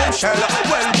everything is bombshell.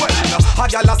 Well, a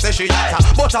gal a say she hotter,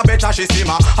 but I better she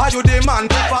simmer. Are you the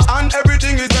man tougher and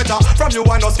everything is better? From you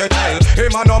and us get tell,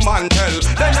 him and no man tell.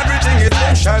 Then everything is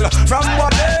bombshell. From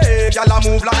what day, gal a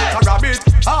move like a rabbit.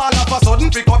 All of a sudden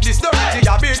pick up this dirty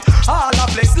habit. All a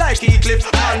flex like Heathcliff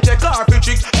and take her for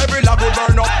chicks. Every lab will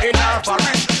burn up in her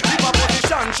Paris. If a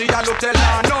position she a look tell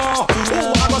her no.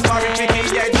 Ooh, I was married Vicky,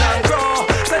 yeah, and grow.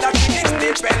 Said that she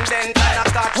independent and I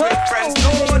start with friends.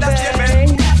 No, that's your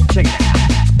man. Check it.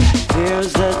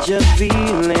 There's such a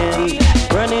feeling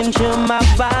running through my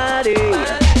body,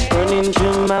 running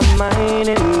through my mind,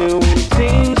 and new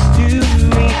things to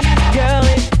me. Girl,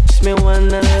 it makes me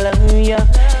wanna love ya.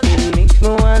 It makes me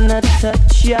wanna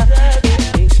touch ya.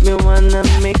 It makes me wanna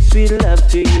make sweet love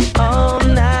to you all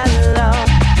night long.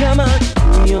 Come on,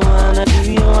 do you wanna,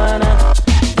 do you wanna,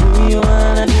 do you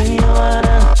wanna, do you wanna?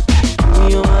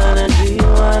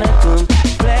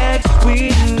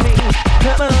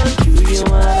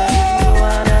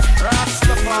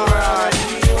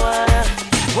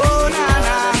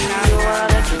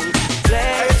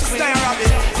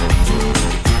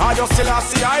 just still I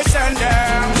see I send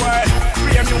them. Well,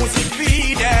 real music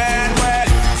feeding. Well,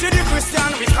 see the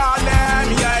Christian we call them,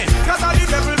 yeah. Cause all the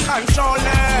devil control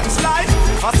them. Slide,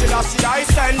 I still I see I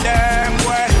send them.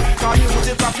 Well, cause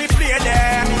music have to play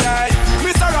them, yeah.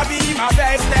 Mr. Robbie, my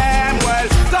best them. Well,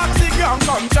 Toxic Young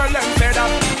come tell them say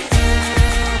that.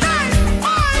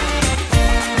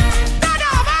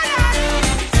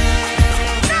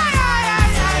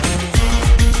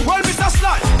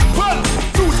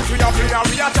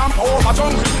 We a jump over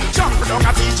jungle, jump down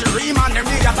a teach Reem and them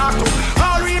we a talk to.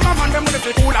 All Reem and them with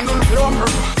the fool and none plumber.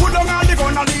 Put down all the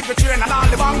gun and leave the train and all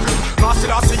the bunker. Cause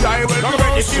it all see I will be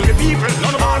ready to the people.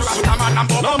 All Rastaman and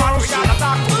Boboman we a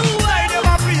talk to. Why them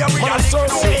a play we a link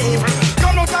no evil.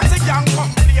 Come no Toxic Young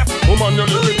come play. Woman you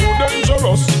living too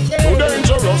dangerous, too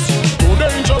dangerous, too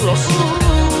dangerous.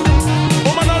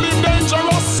 Woman I live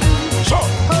dangerous. Sure.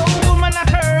 Oh woman I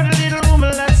heard a little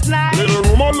rumor last night. Little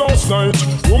rumor last night.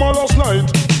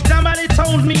 Somebody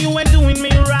told me you were doing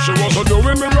me right. She wasn't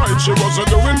doing me right, she wasn't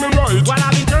doing me right. While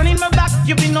I've been turning my back,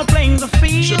 you've been no playing the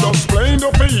field. She just playing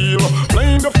the field,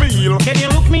 playing the field. Can you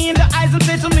look me in the eyes and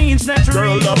say to me it's not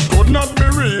girl, real? that could not be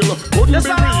real, couldn't That's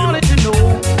be all real. I wanted to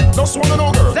know. Just wanna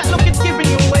know, girl. That look is giving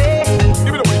you away.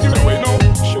 Give it away, no.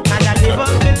 Shit. And I never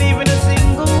believe in a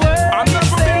single word. I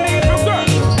never believe in that.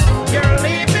 You're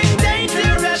living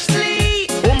dangerously.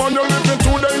 Woman, you're living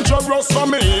too dangerous for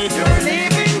me. You're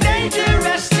living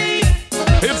dangerously.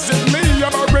 It's just me,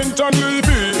 I'm a rent and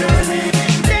living. You're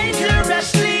living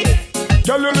dangerously.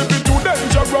 Girl, you're living too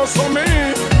dangerous for me.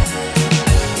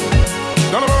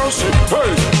 None of mercy,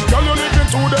 hey. Girl, you're living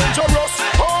too dangerous.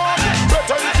 Oh,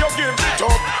 better if you give it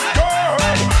up. Girl,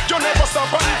 you never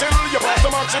stop until you pass the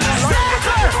maximum line.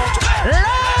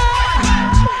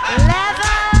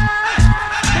 Leather.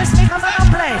 This thing comes out of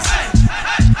place.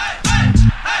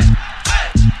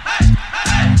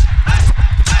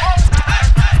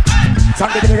 Sang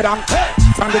digga dang, hey.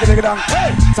 Sang digga dang, hey.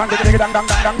 Sang digga dang dang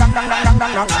dang dang dang dang dang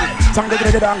dang dang. Sang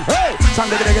digga dang, hey. Sang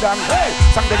digga dang, hey.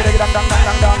 Sang digga dang dang dang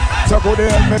dang dang. So good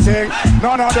they help me sing.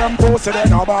 None of them pussy they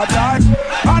no bad life.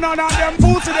 And none of them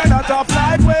pussy they no tough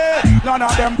life way. None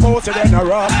of them pussy they no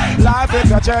rough. Life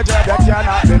is a treasure that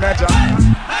cannot be measured.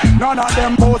 None of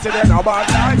them pussy they no bad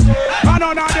life. And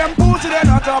none of them pussy they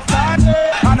no tough life.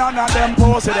 And none of them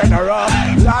pussy they no rough.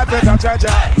 Life is a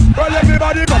treasure. Well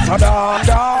everybody go so down,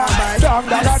 down, down,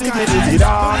 down, down,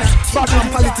 down. But one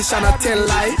politician a tell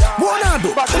lie. What I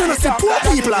do? But you know see poor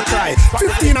people a cry.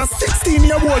 15 and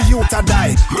 16-year-old youth a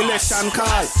die. Election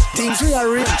call, things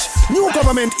rearrange. New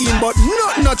government in, but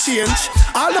nothing no change.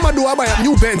 All them a do a buy up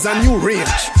new Benz and new range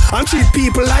and treat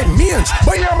people like mange.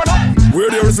 But yeah, man, where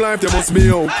there is life, there must be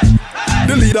hope.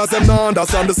 The leaders them not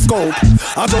understand the scope.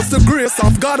 And just the grace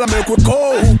of God I make we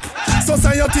cope.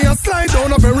 Society a slide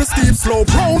down a very steep slope.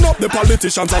 Round up the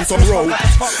politicians on some road.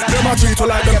 Them a treat you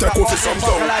like them take off some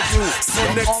dough. So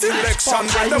next election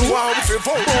when them want to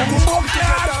vote, come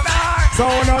together. So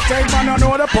no take man, no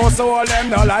know the post, so all them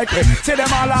no like me. See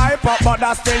them all hype up, but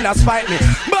that still not spite me.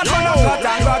 But when I got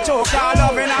and got choke, all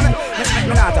loving on me.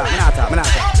 Me not talk.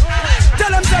 Tell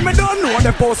them say me don't know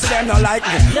the post, them no like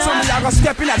me. So me a go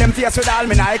step in at them face with all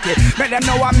me Nike. Make them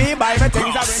know what me buy, me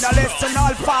things are in the list and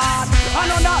all part. I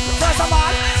know that, first of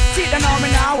all, see them know me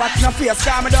now, watch no face,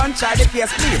 cause me don't try the case,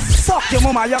 please. Fuck your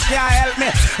mama, you can't help me.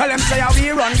 Tell them say how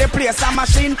we run the place, a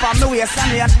machine from the waist,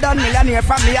 and me a done millionaire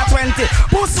from me at 20.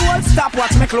 Pussy will stop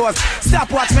watch me close,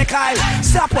 stop watch me Kyle,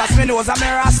 stop watch me nose, I'm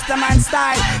a Rasta man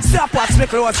style. Stop watch me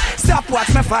close, stop watch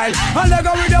me file, and they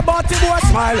go with the body boy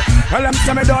smile. Tell them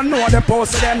say me don't know the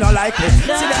post, them no like me.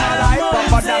 See them all like up,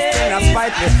 but that still not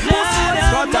spite me. Pussy will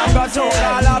cut and got choke,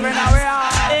 all love in a way.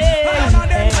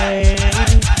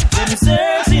 Them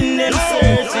searching.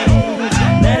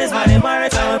 That is why they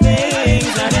barrack our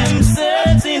things. And them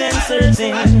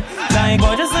searching. Like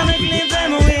gorgeous and make leave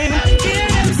them away. Hear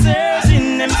them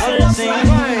searching.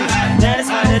 That is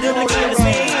why they duplicate the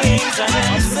things. And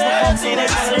them searching.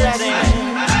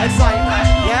 It's like,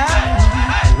 yeah.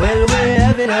 Well, we're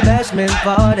having a bashment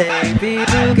party.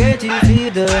 People get you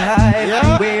feel the hype.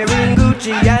 Yeah. Wearing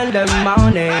Gucci and the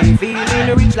money.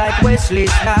 Feeling rich like Wesley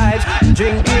Snipes.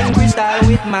 Drinking crystal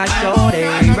with my shorty.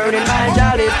 Burning my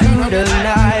jolly through the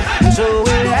night. So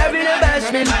we're having a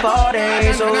bashment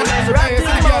party. So let's rock till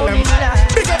morning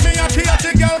light. Pick up me a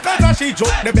creative girl cause she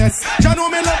joke the best. You know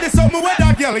me love this something where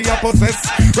that girl you possess.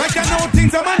 Right you know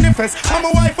things are manifest. I'm a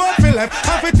wife out for left.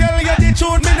 I fi tell you the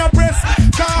truth me no press.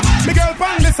 Cause me girl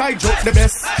pan the side joke the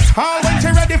best. All when she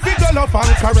ready fi go love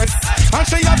and caress. And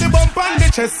she have the bump on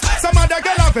the chest. Some other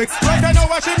girl have vex. Right you know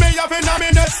what she may have in a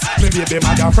minute. Me baby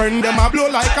mother friend them a blow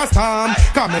like a storm.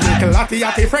 Come me little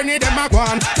atty friendly them a go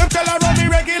on. Them tell her run me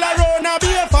regular round a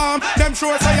be a farm. Them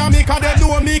sure say I'm me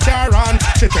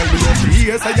She tell me your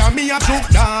fears, say me a took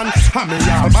down. And me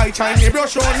all by time me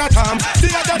brush on a tam. The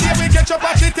other day we catch up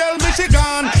and she tell me she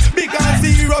gone. Big and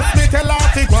serious, me tell her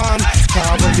to go on.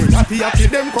 Cause when the hatty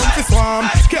them come to swarm.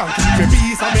 Can't keep me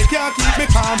peace and me can't keep me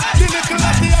calm. The little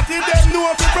hatty them know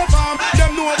how to perform.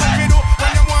 Them know what we do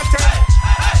when you want to.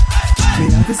 Me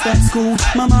had to stop school,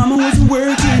 my mama wasn't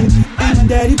working, and my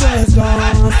daddy was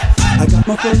gone. I got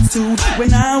my first two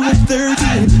when I was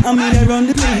 13. I mean I run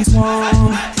the place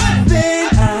warm. Then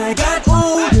I got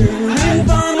older and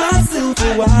found myself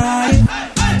a wife,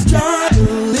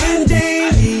 struggling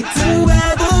daily to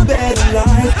have a better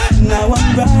life. Now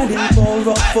I'm riding for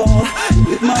a fall,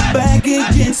 with my back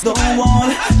against the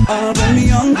wall. When me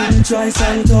hungry, me try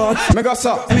some talk. Me go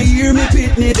so. Me hear me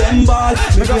pitney them ball.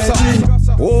 Me go so.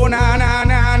 Oh na na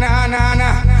na na na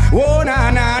na. Oh na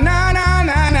na na na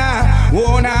na na.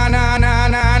 Oh na na na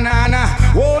na na na.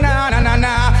 Oh na na na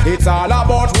na. It's all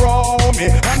about Romy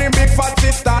and the big fat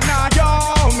sister now yo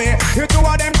me. You two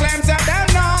of them claims that them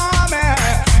know me.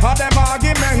 All them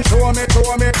arguments show me.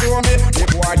 The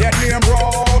boy that name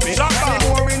Romy. And the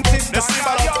boring sister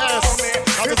now yo me.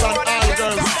 You two of them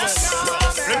claims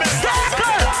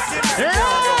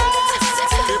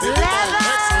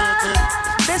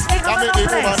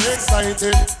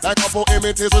excited, like a poem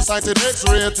it is recited,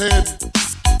 X-rated.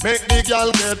 Make the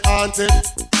girl get haunted.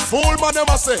 Fool man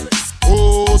never say,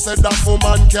 who said that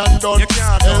woman can done?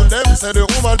 Tell them say the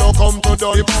woman don't come to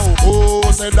done. Who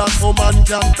said that woman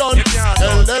can done?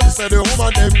 Tell them say the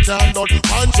woman them can done.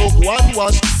 One took one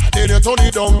wash, then you turn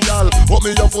it down, gal. Put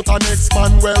me your foot on next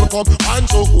man welcome. One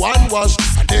took one wash,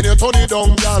 then you turn it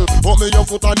down, gal. Put me your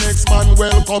foot on next man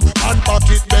welcome. And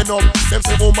pocket bend up, them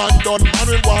say woman done. Man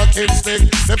with walking stick,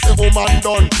 them say woman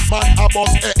done. Man a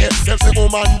boss, them say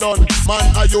woman done. Man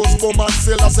a use woman,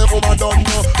 still I say woman done.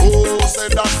 Who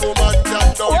said that woman can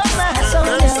done?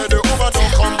 Them say the woman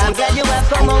don't come to done. I'm glad you have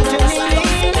come home to me.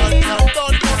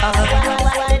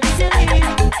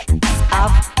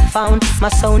 I've found my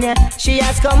Sonia, she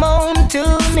has come home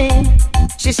to me.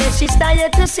 She says she's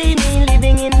tired to see me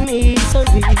living in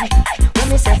misery. When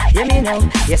me say, hear me now,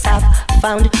 yes I've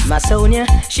found my Sonia,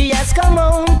 she has come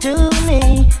home to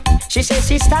me. She says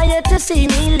she's tired to see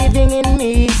me living in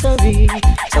misery.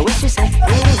 So when she say,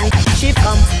 she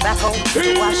come back home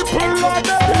to wash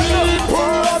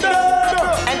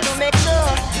and to make sure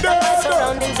that my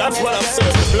surroundings. That's what I'm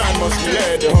saying. The blind must be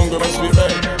led, the hunger must be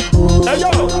fed. Hey yo,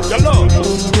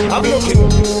 I'm looking.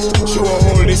 Show a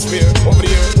Holy Spirit over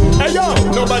there. Hey yo,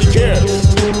 nobody cares.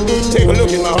 Take a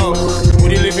look in my house.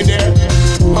 Would you live in there?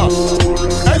 Huh?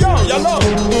 Hey yo,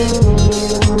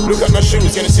 look at my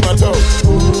shoes, can you see my toes?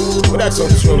 Well, that's on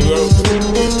the show, girl.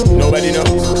 Nobody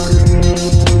knows.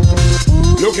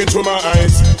 Look into my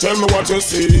eyes, tell me what you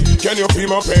see. Can you feel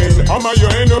my pain? Am I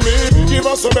your enemy? Give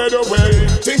us a better way.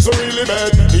 Things are really bad.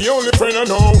 The only friend I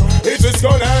know is it's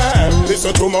gonna end.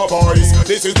 Listen to my voice,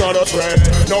 this is not a threat.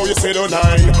 Now you say the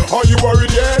nine. Are you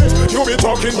worried yet? You be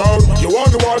talking about you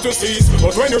want the war to cease,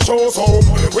 but when you show us hope,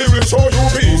 we will show you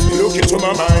peace. Look into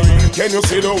my mind, can you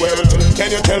see the wealth?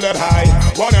 Can you tell that I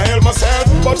wanna help myself?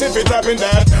 But if it happened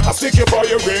that I stick you for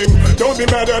your ring, don't be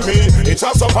mad at me. It's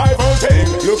a survival thing.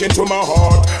 Look into my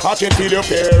heart, I can feel your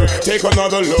fear. Take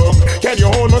another look, can you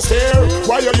hold my stare?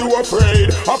 Why are you afraid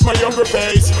of my younger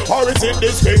face? Or is it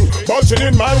this thing bulging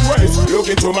in my waist? Look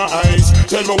into my eyes,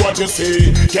 tell me what you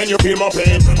see. Can you feel my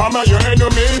pain? Am I your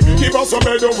enemy? Give us a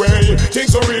better way.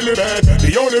 Things are really bad.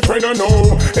 The only friend I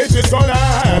know is this gonna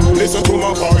happen. Listen to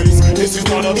my voice, this is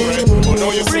not a threat. Oh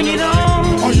no, you bring it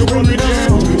on. Are you worried yet?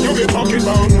 You be talking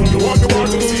about you want the world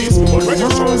to cease, but when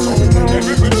you show us home,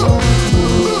 everybody show.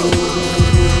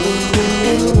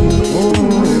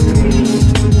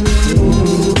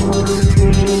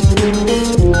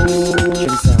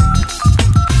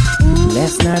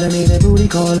 Last night I made a booty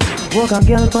call. Walk a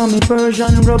girl for me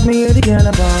Persian, rub me here the girl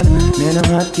about. Man a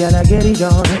hot girl I get it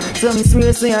on. So me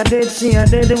swear say I dead, she a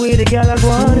dead the way the girl I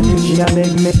want. She a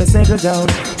beg me for settle down.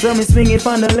 So me swing it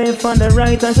from the left, from the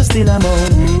right, and she still a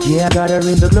moan. Yeah, I got her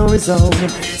in the glory zone.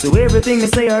 So everything me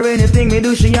say or anything me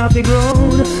do, she have to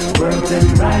grown. Work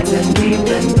them right and keep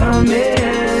them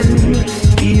coming.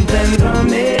 Keep them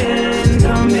coming,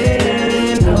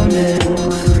 coming, coming.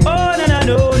 Oh no no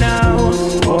no now.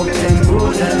 Walk them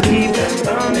good and keep them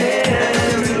coming.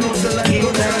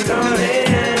 Keep them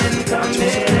coming,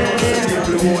 coming.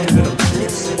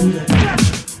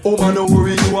 Oh man, no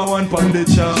worry, you are one pound the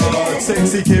chart.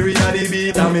 Sexy carry a the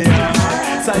beat of me heart.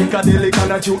 Psychedelic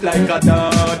and a choke like a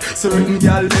dart. Certain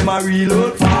gal them a real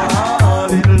look for.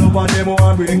 Little love and them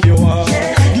want break your heart.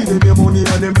 Give them your money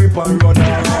and them rip and run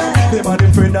out. Them and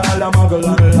them friend all a muggle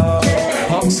and laugh.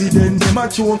 Accident, them a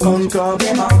choke and cough.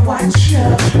 Them a watch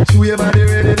you. To your body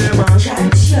ready, them a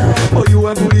catch you. Oh, you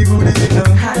a goody goody,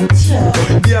 hot you.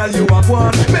 Girl, you a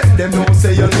one. Make them know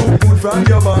say you look good from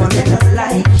your band. They don't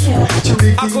like you. To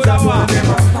the kings of one, them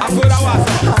a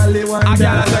all they want. I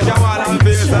can't take your wall and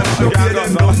face and look at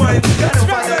them, no mind.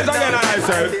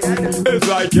 It's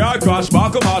like your crush,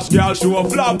 back of mash, girl, show a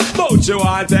flop. Don't you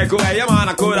want to take away your man,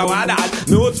 I coulda want that.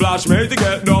 Nude flash, make to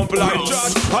get dumped like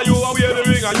trash. Are you a wear the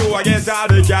ring, are you against all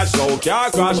the cash? So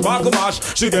can't crash, back of mash,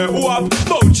 she get whoop.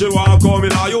 Don't you want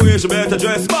coming, are you here, she better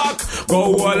dress back.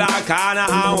 Go all like Hannah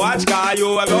and watch car.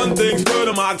 You have done things to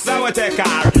the max, I will take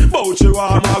car. Don't you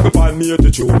want mark upon me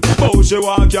to tune. Don't you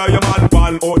want carry your man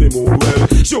pan on the moon. Well,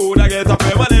 should I get a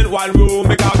permanent one room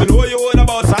because you know you would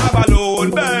about have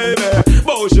alone, baby.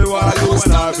 Don't you want you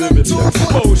and I feel me?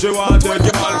 Don't you want take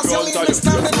your man front of your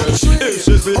face? If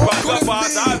she sleep back up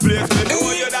at that place, me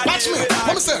know you that. Watch me,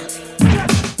 let me say.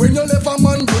 When you left a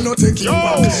man, you no take him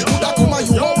back. Coulda come a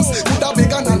you house, coulda beg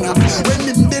a nana. When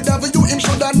him dead have you, him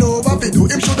shoulda know what to do.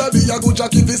 Him shoulda be a good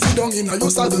jack if he sit down in a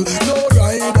your saddle. No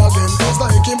ride again, just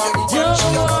like him and she a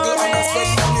bugger and a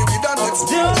spend money with the next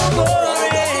man. No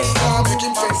ride again, can't make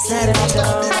him face.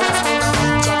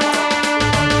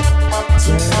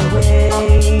 Turn away,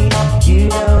 you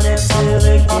don't have to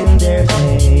look in their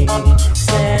face.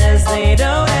 Says they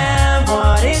don't have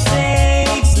what it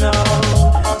takes, no.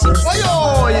 Just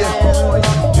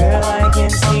girl, I can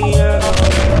see your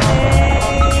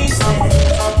faces.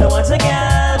 No one's a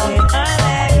gal with a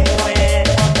leg.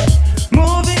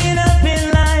 Moving up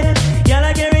in line, y'all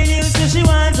are getting used to she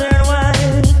wants her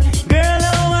wine. Girl,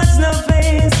 no wants no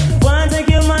face. Want to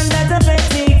kill man that's a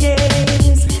petty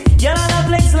case. Y'all are the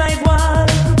flex like wall.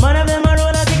 Man of them are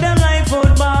roll, I kick them like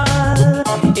football.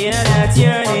 Yeah, that's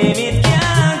your name, it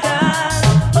can't call.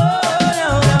 Oh,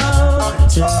 no, no.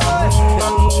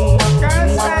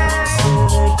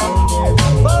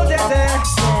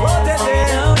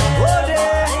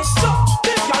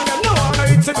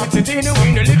 Dino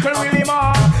in the little Willie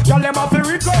man. Y'all them have to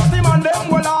request him and them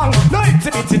go long. No, it's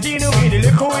a bit Dino in the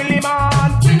little Willie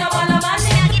man. We no want a man,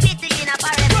 me a give it to you, no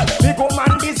parent. Big old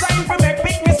man design for make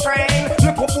pick me strain.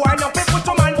 Look up boy, no fit put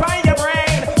a man by your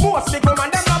brain. Most big man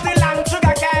them love the long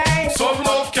sugar cane. Some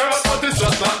love carrot, but it's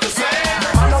just not the same.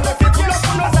 I know the fit look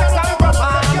from the sex and proper.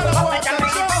 I can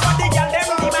make sure what the girl them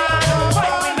demand.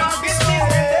 But we not get this,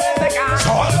 they can't.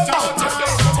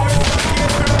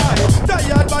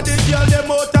 Tired but the girl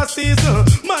them out of season.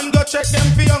 Man go check them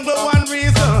for younger one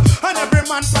reason. And every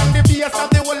man from the base of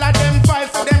the whole of them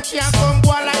files. So them can't come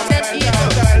go like them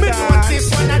either. Me know this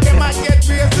one of them might get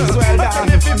racist. But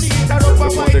then if you beat her up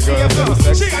a white table,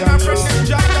 she and her friend them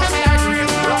jump down like real.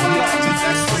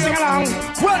 Sing along.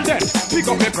 Well then,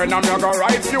 pick up my pen and me go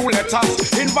write few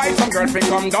letters. Invite some girl to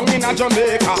come down in a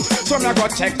Jamaica. So me go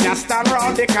check ya stand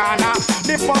round the corner.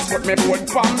 The first foot me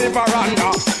put from me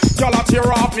veranda. Y'all a tear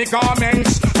off me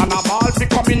garments. And a ball fi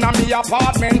come in a me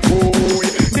apartment. Boy,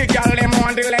 the girl them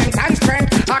want the length and strength.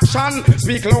 Action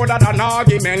speak louder than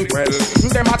argument. Well,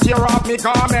 them a tear off me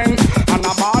garments. And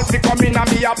a ball fi come in a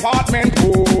me apartment.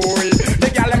 Boy, the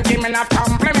girl them give me a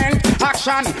compliment.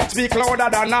 Action speak louder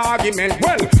than argument.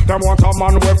 Well, them want a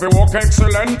man with work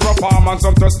excellent. Performance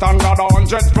up to standard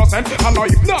 100%. And now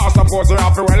if not suppose you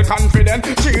have to well confident.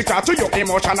 Cheater to your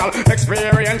emotional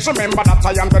experience. Remember that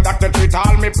I am the doctor treat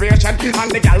all me patient.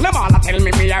 And the girl them all tell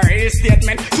me a real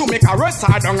statement. To make a rest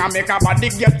hard down and make a body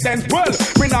get tense. Well,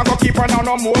 me not go keep on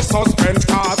no more suspense.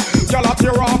 Cause y'all a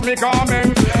tear off me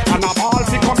garment. And a ball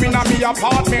fi come in a me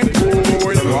apartment.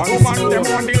 Boy, woman them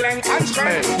on the length and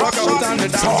strength. Rock out on the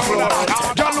dance floor.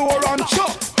 Y'all know run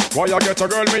chop. Why you get a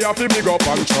girl me a fi big up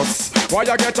and trust? Why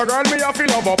you get a girl me a fi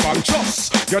love up and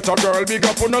trust? Get a girl big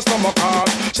up on the stomach heart.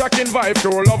 Checking vibe to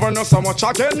love her no so much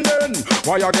again then.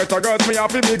 Why you get a girl me a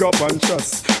fi big up and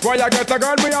trust? Why you get a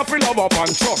girl me a fi love up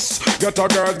and trust? Get a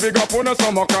girl big up on the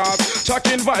stomach heart.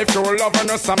 Checking vibe to love her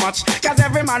no so much. Cause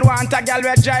every man want a girl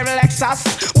with drive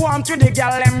Lexus. Want to the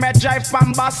girl them with drive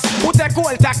Pambas. Who take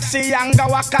old taxi and go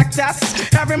a cactus.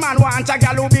 Every man want a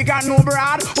girl who big and no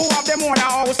broad. Who have them own a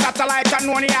house satellite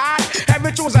and one yard.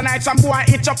 Every Tuesday night some boy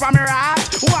itch up on me rat.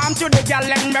 Want to the girl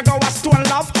them me go a stone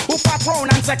love. Who fat round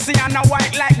and sexy and a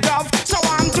white like dove. So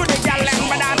want to the girl them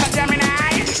me dance a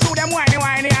Gemini. To them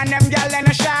whiny and them girl them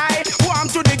shy.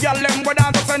 Want to the girl them go down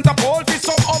to center pole. Fi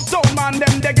some uptown man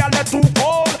them the girl they too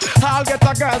cold. I'll get a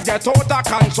girls get out of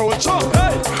control. So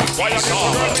hey, why you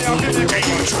call me a big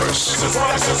dangerous? This is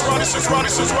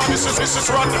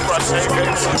Run the press. I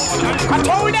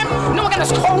told them, no one gonna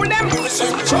scold them. Them leave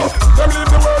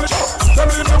the world, them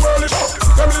leave the world,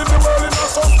 them leave the world in a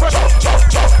some pressure.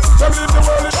 Them leave the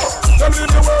world, Them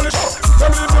leave the world in shock. Them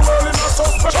leave the world in a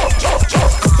suspect.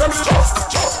 Them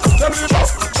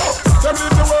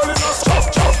leave the world in a suspect.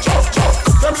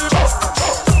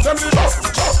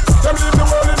 Them leave the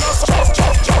world in a suspect.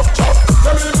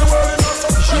 Them leave the world in a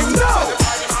suspect. You know,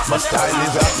 my style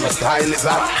is up, my style is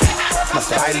up, my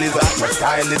style is up, my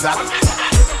style is up.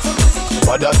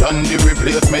 Father done the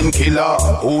replacement killer.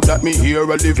 Who that me hear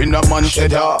a live in a man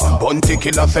cheddar. Bounty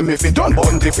killer say me fit on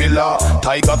bounty filler.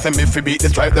 Tiger say me fi beat the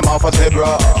stripe them off a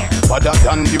zebra. Father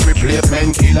done the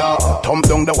replacement killer. Thump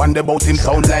down the one that bout him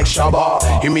sound like Shabba.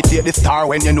 Imitate the star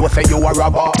when you know say you a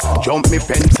robber. Jump me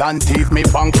fence and thief me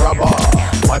bank robber.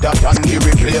 Father done the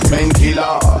replacement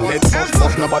killer. Let's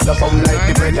fuck nobody sound like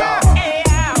the brother.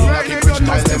 Keep rich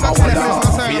ties them a water.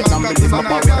 Vietnam me live up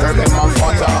with herb them a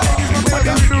water.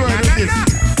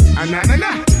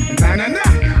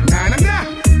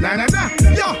 Na-na-na,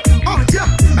 yo, oh yeah,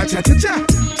 cha-cha-cha,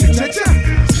 cha-cha-cha.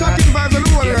 Shocking vibes all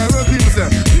over the world, people say.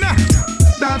 Nah,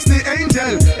 that's the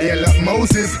angel. Hail up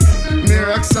Moses,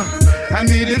 Miraxa, I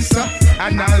need him, sir,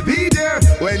 and I'll be there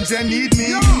when you need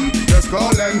me. Just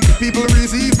call and people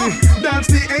receive me. That's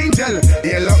the angel.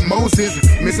 Hail up Moses,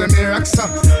 Mr. Miraxa,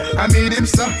 I need him,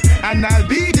 sir, and I'll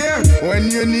be there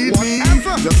when you need me.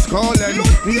 Just call and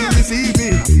people receive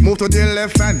me. Move to the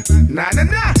left hand,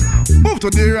 na-na-na. Move to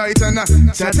the right and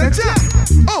cha-cha-cha.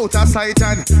 Out of sight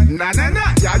and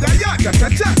na-na-na. Ya-ya-ya,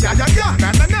 cha-cha-cha, ya-ya-ya,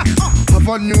 na-na-na. Have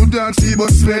a new dance, she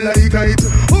but smell like it.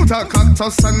 Out of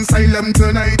cactus and silent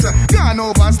tonight. Gone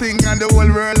over sting and the whole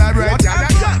world alright.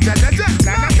 Ya-ya-ya, cha-cha-cha,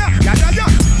 na-na-na, ya-ya-ya.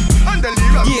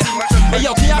 Yeah, hey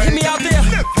yo, can y'all hear me out there?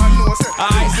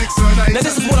 Alright, now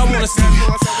this is what I wanna see.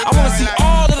 I wanna see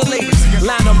all of the ladies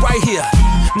line up right here.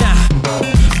 Now,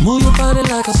 move your body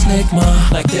like a snake, ma,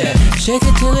 like that. Shake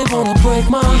it till it wanna break,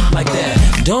 ma, like that.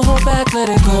 Don't hold back, let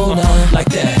it go now, like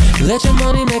that. Let your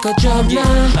money make a jump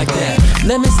now, like that.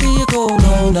 Let me see you go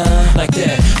low now, like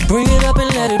that. Bring it up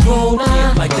and let it roll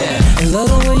now, like that. I love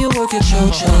the way you work your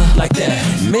chocha, like that.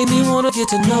 Make me wanna get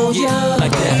to know ya,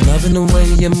 like that. Loving the way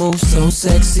you move so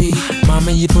sexy.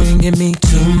 Mama, you bringing me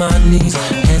to my knees.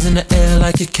 Hands in the air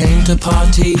like you came to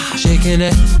party. Shaking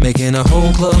it, making a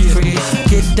whole club freeze.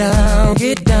 Get down,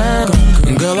 get down.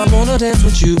 Girl, I wanna dance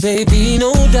with you, baby,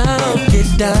 no doubt. Get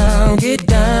down, get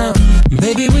down.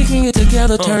 Baby, we can get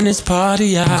together, turn this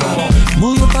party out.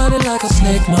 Move your body like a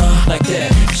snake, ma, like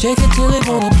that. Shake it till it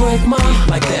wanna break, ma,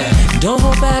 like that. Don't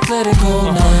hold back, let it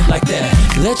go now, like that.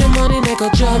 Let your money make a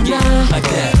jump now, like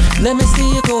that. Let me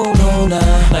see you go low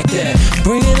now, like that.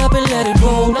 Bring it up and let it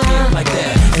roll now, like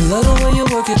that. I love the way you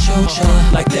work your chocha,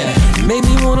 like that. Make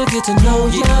me wanna get to know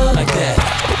ya, like that.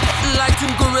 Like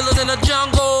two gorillas in a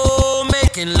jungle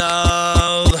making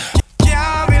love.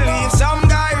 Can't believe some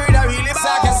guy with a really bad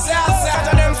Saga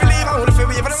to them believe I would feel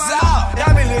for them all.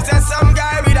 Can't believe that some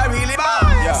guy with a really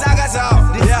bad Saga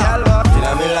sound. This girl walked in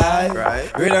my life,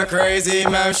 right, with a crazy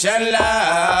motion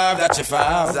love that she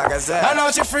found. I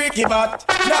know she freaky, but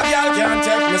no girl can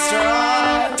take me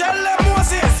strong. Tell them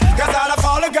Moses, cause all of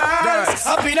all the girls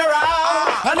I've been around.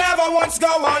 I never once go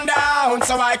on down,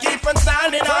 so I keep on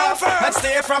standing up and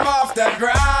stay from off the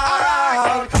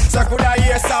ground. So could I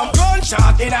hear some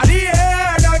gunshot in the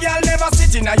air? No girl never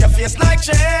sitting on your face like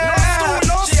chair.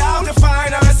 She have to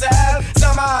find herself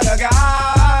some other guy.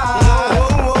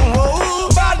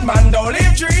 Bad man don't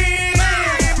live dream.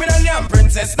 Me no young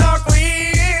princess, no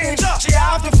queen. She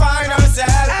have to find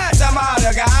herself some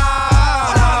other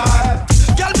guy.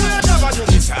 Girl, do your job and you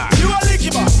this hard. You a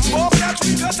licky back, both your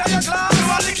twinkles and your claws. You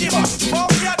a licky back,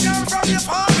 both your come from your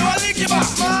farm. You a licky back,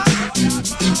 man.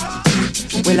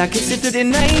 Well, I kiss it to the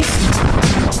night.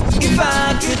 If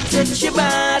I could touch your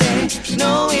body,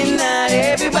 knowing that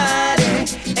everybody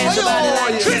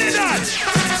like Trinidad.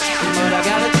 But I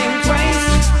gotta think twice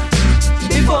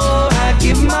before I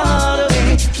give my heart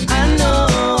away. I know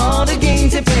all the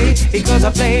games they play because I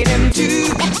play them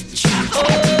too. Oh,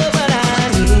 but I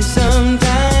need some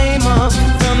time off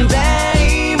from that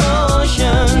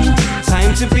emotion.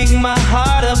 Time to pick my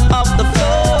heart up off the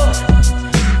floor.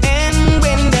 And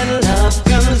when that love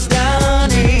comes down,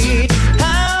 it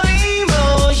how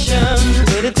emotion.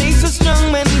 But it takes so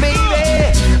strong, man, baby.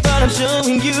 But I'm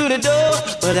showing you the door.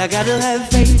 But I gotta have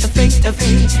faith, faith,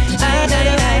 faith. I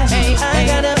gotta have faith, I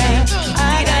gotta have faith.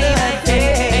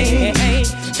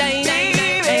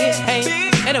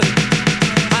 Anyway,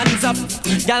 hands up.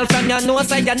 Girl from you know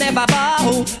say you never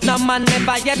bow. No man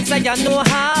never yet say you know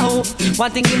how.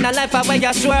 One thing in the life where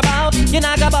you sure about. You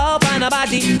not go bow by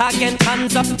nobody. I can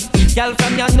hands up. Girl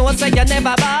from your nose say you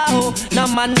never bow. No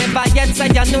man never yet say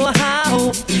you know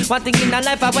how. One thing in a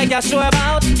life I where you're sure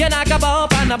about. You knock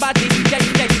about on nobody.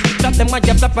 Drop them when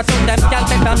you flip it on them. Girl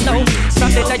let them know.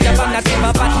 Stop it like you're on the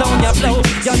table but down your flow.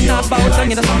 You're not about to,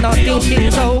 you know, some not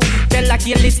thinking so. Tell like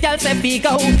you this girl say we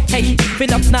go. Hey,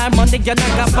 fill up now money you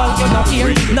knock about. You not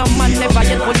here. No man never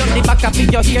yet pull up the back of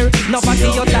your hair. Nobody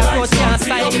out that road can't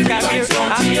style your career.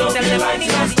 I'm here tell them I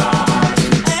need a star.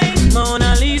 Hey,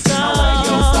 Mona Lisa,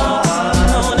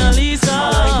 Mona Lisa.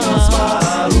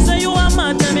 Say you are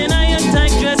mad, tell me now you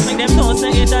tight dress. Make them know say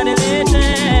it are the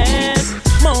latest.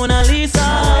 Mona Lisa,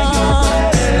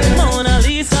 Mona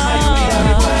Lisa.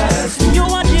 You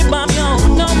want to keep up your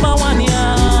number one,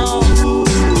 yo.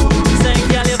 Say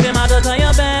girl you feel mad out of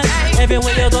your bed.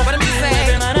 Everywhere you go,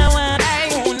 every man I want.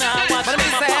 Ooh, now watch me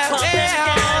pop up.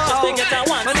 Just to get a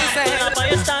one. What do we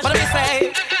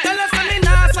say? Tell us when me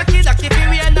nah suck it, I keep it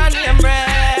real and name bread.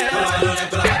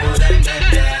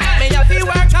 Me have to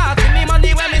work hard to me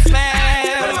money when me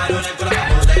spend.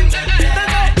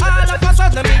 All of a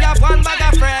sudden me have one bag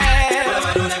of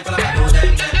friends.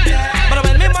 But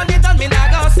when me money done, me nah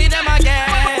go see them again.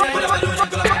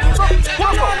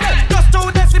 Just to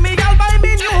this me all buy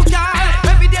me new car.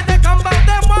 Every day they come back,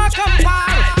 them walk come far.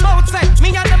 Both say me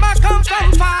and them a come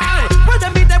from far. Well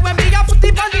them be there when me a put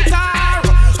it on the car.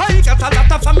 I got a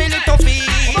lot of family to feed.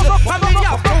 Family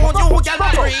have food, you get a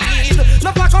breathe. No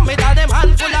fuck come with all them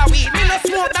handful of weed. Me no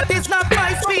smoke, that is not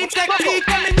my speed technique.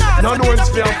 No one's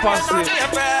feeling passive.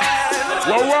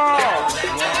 Wow.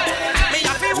 Me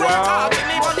have to work hard,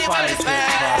 me money when me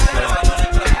spend.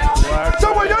 So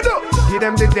what you do? Give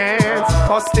them the dance,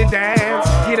 bust the dance.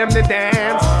 Give them the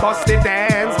dance, bust the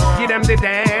dance. Give them the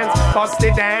dance, bust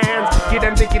the dance. Give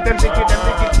them the.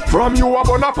 From you up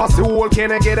on a pussy hole,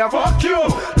 can I get a fuck you?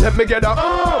 Let me get a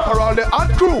for all the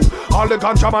hot crew. All the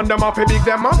contraband them up, big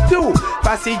them up too.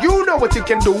 Passy, you know what you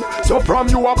can do. So from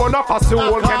you up on a pussy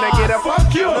hole, can I get a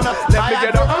fuck you? Let me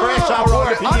get a for all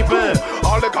the hot crew.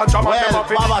 All the contraband them up,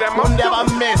 big them up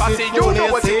too. Passy, you know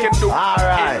what you can do.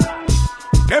 Alright.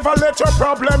 Never let your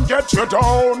problem get you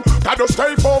down. Gotta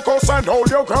stay focused and hold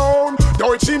your ground.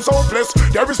 Though it seems hopeless,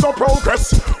 there is no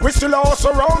progress. We still lost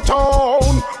around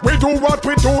town. We do what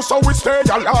we do so we stay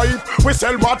alive. We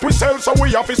sell what we sell so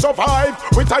we have to survive.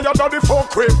 We tired of the folk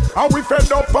crib and we fed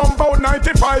up from about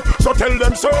 95. So tell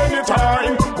them so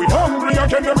anytime. We hungry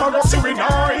again, them a go see we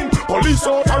nine. Police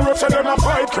out and road say them a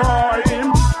fight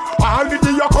crime. All the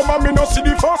day you come and me no see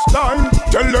the first time.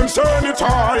 Tell them so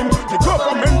anytime. The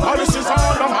government policies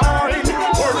are the mine.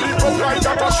 Or people right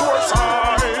at a short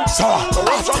side. So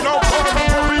what's on now?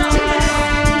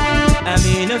 I'm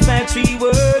in a factory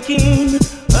working,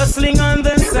 hustling on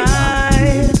the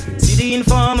side. See the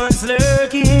informers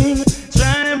lurking,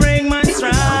 trying to break my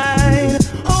stride.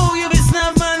 Oh, you be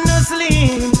snap and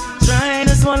hustling, trying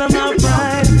to swallow my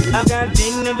pride. I've got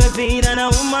dignity and a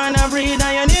woman I breathe,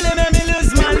 and you nearly made me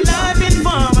lose my life.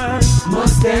 Informer,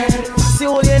 must dead. See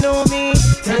all you know me.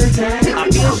 I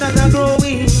feel shot and grow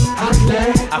weak.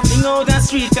 I fling out the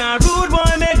street car, rude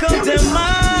boy make up them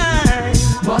mind.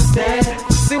 Must dead.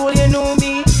 See all you know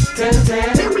me. Feel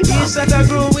shot and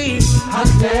grow weak.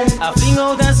 I fling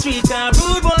out the street car,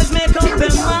 rude boys make up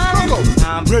them mind.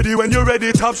 I'm ready when you're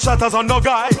ready, top shatters on no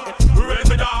guy. We're ready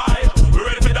to die, we're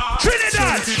ready to die.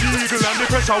 Trinidad! Trinity the eagle and the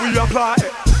pressure we apply.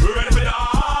 We're ready to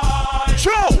die.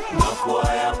 Show! Enough boy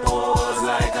I pose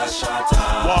like a shatter.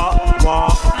 What?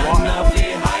 Enough the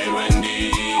high when the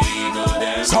eagle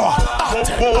them so,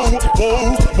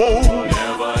 whoa.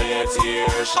 Never yet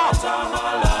hear shatter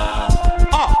holla.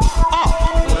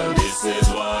 Well, this is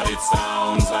what it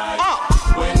sounds like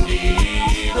when the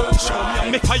eagle try.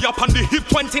 Me fire up on the hip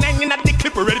 29 in the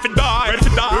clip. We're ready to die.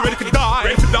 We're ready to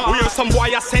die. We are some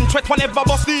wire centric whenever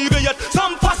bust the eagle yet.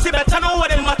 Some fussy better know what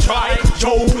them a try.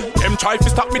 Yo, them try to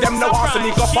stop me, them no want to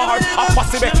me go far. A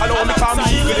fussy better know me from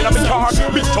eagle in a me car.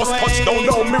 Me just touch down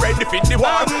now, me ready for the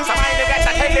war. Somebody get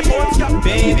a telephone.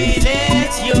 Baby,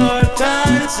 let your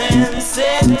conscience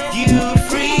set you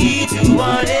free to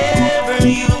whatever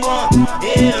you want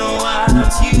and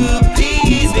what you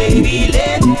please. Baby,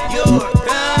 let your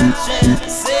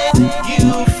conscience set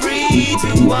you free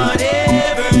to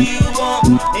whatever you want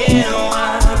and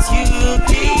what you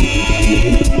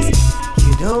please.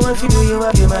 You don't want to do, you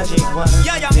have your magic wand.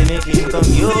 They make it come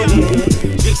your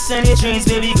way. Tricks and your trains,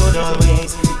 baby, good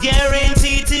always.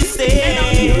 Guaranteed to stay.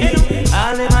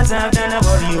 All the matter I've done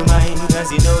about you mind,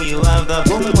 cause you know you have the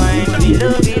boom wine. We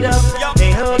love it up,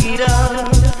 they hug it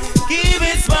up. Keep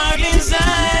it sparkling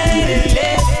inside and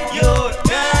let your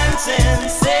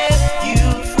conscience set you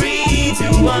free to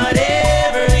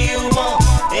whatever you want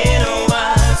and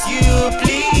what you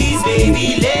please.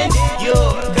 Baby, let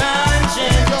your conscience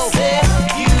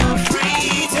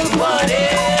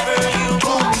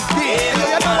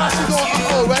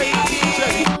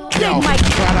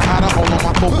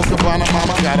Copacabana,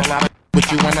 mama. Got a lot of with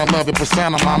you and I love it,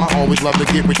 persona, mama. Always love to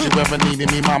get with you, ever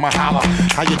needed me, mama. Holla.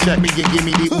 How you check me and give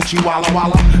me the Uchi Walla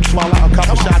Walla. Swallow a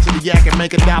couple shots of the yak and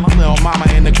make $1. Little mama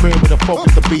in the crib with a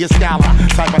focus to be a scholar.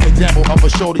 Type of example of a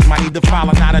shorties might need to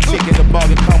follow. Not a ticket to bug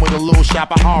and come with a little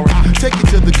shop of horror. Take it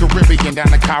to the Caribbean,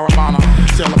 down to Caravana.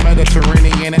 Till the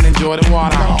Mediterranean and enjoy the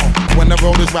water. When the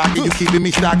road is rocky, you keeping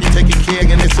me stocky, taking care.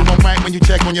 And it's one right when you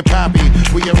check on your poppy.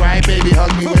 We you right, baby,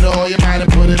 hug me with all your might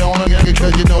and put it on again,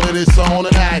 cause you know that it's on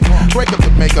tonight. Break up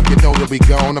the makeup, you know that we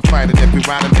gonna fight it. If we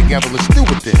riding together, let's do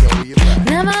it then.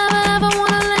 Never ever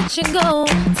wanna let you go.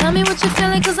 Tell me what you're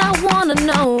feeling, cause I wanna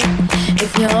know.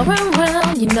 If you're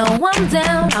around, you know I'm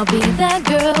down. I'll be that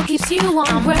girl, keeps you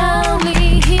on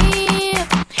roundly here.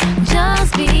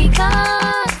 Just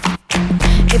because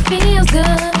it feels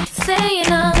good,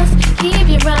 saying us, keep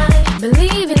you right,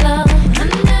 believe in love. I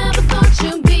never thought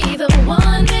you'd be the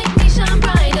one, make me shine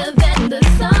brighter than the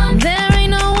sun. There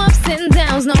ain't no ups and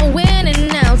downs, no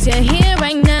winning outs, you're here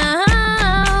right now.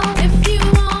 If you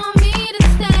want me to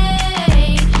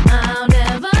stay, I'll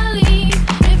never leave.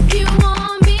 If you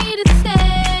want me to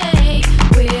stay,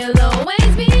 we'll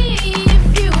always be. If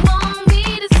you want me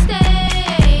to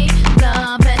stay,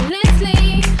 love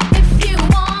endlessly. If you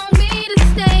want me to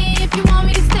stay, if you want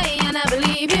me to stay, and I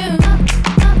believe you.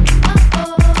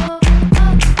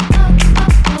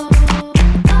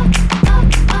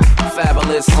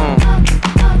 Fabulous,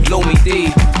 Lumi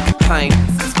D, Pine.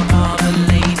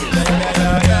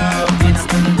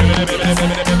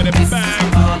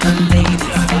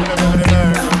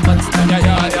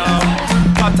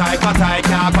 Cut I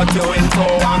can't cut you in two.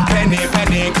 And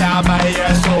penny can't buy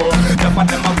your show. The for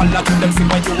them a follow to them, see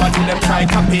what you want to them. Try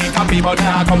copy, but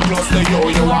now come close to you.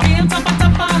 You are game top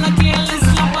on a girl, is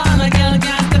slap on a girl,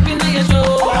 can't step in your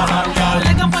show.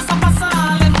 Leg up pasa,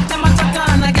 let them a chat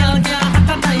on a girl, can't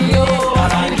hotter than you.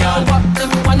 Pop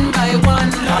them one by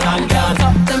one,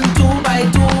 top them 2 by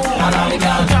 2,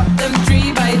 drop them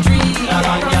 3 by 3.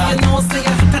 You know say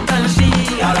you're hotter than she.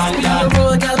 Spin the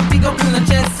road, girl, pick up in the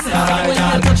chest. When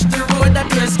you touch the road, that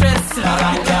you're stressed. You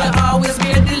always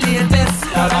wear the latest.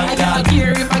 I don't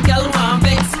care if a girl want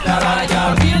vex.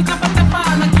 Real top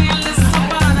on a girl, is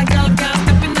up on a girl, can't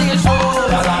step in your show.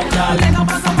 Leg up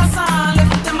pasa,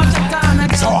 left them a chat on a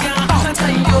girl, can't hotter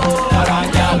than you.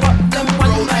 Pop them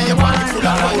one by one.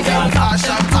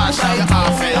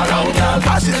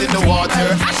 Ashes in the water,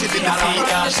 ashes in the sea,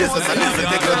 ashes as a lizard,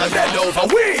 they gonna dead over.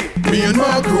 Me and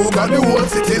my crew got the whole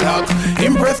city locked.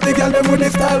 Impress the girl them with the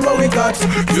style what we got.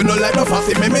 You know like no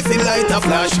fussy, make me see light a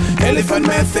flash. Elephant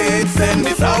message, send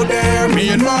this out there. Me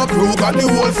and my crew got the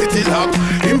whole city locked.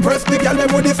 Impress the girl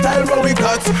them with the style what we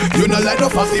got. You know like no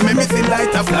fussy, make me see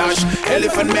light a flash.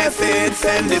 Elephant message,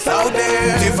 send this out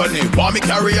there. Tiffany, want me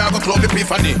carry, I go club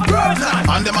Epiphany.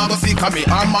 And them a go seek me,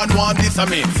 our man want this of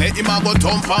me. Say him a go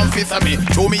thump and fist of me.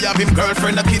 Show me have him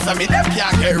girlfriend a kiss of me. Them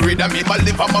can't get rid of me. My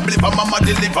liver, my blipper, mama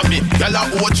deliver me. Girl a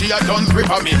OG a done grip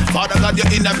of me. Father God you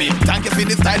in me. Thank you for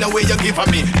the style the way you give of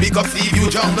me. Big up see you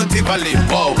jungle Tivoli.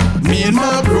 Wow. Me and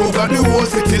my crew got the whole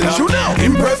city locked.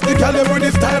 Impress the girl with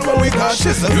the style what we got.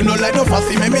 You know like no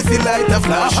fussy, make me see light a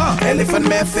flash. Elephant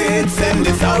message, send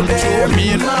this out there. Me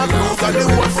and my crew got the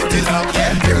whole city locked.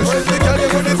 Impress the girl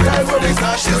with the style what we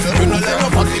got. You know like no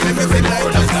fussy, make me see light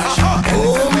a flash.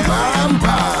 Boom, bam,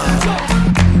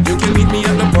 bam. You can meet me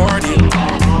at the party.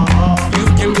 You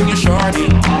can bring your shorty.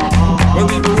 We'll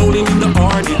be rolling in the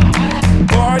party.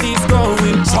 Party's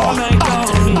going all night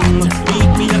long.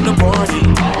 Meet me at the party.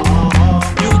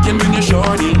 You can bring your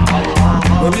shorty.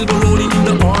 We'll be rolling in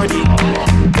the party.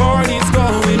 Party's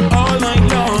going all night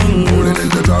long. Rolling in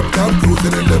the drop top,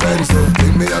 cruising in the Benz.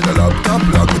 Bring me on the laptop,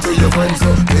 log me to your friends.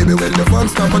 Baby, when the fun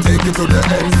stop, I'll take you to the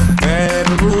end.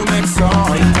 Bedroom extra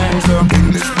intense.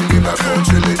 English medium, that's how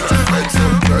chilling and friends.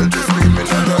 Girl, just screaming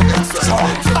at the extra.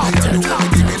 Me and you wanna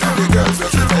give me now the girls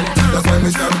resident. That's why me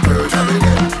stand purge every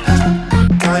day.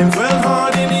 Time's well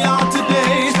hard in the out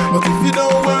today, but if you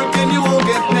don't work then you won't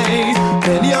get paid.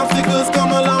 Many obstacles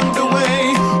come along the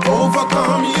way.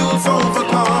 Overcome, you'll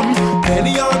overcome.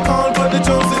 Many are called but the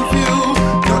chosen few.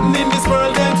 Nothing in this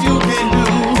world that you can do.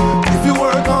 If you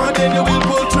work hard then you will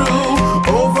pull through.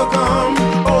 Overcome,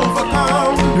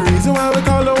 overcome. The reason why we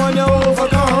call the one you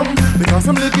overcome, because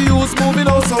some little youths moving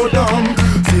oh so dumb.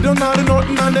 See them not do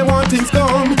nothing and they want things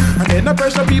come. And then the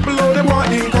pressure people oh they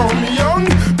want income. Young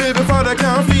baby father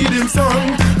can't feed him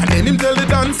son. And then him tell the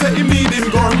dance say him need him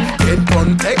gun. Get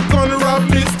gun, take gun, rob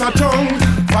Mr. Chung.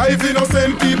 5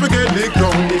 innocent people get licked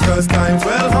down. Because time's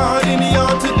well hard in the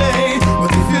yard today,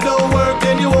 but if you don't work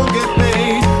then you won't get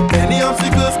paid. Many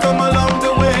obstacles come along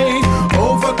the way.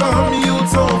 Overcome,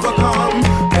 youths overcome.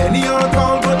 Many are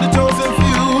called but the chosen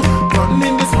few. Nothing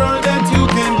in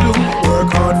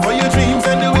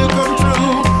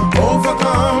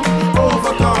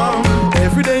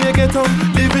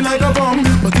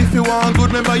want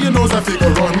good, remember you know the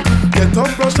figure run. Get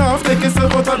up, brush off, take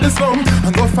yourself out of the slum,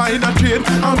 and go find a trade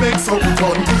and make something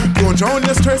fun. Don't drown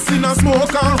your stress in a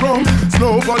smoke and rum.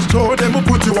 Slow but sure, them will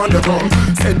put you on the ground.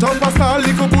 Set up a style,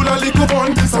 little bull and little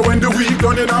bun. So when the week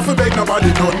done, you don't have to beg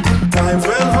nobody done. Times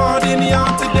well hard in the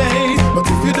yard today, but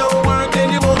if you don't work,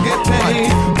 then you won't get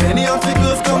paid. Many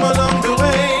obstacles come along the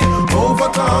way.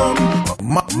 Overcome.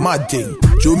 Mad thing.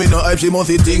 She me no hype, she must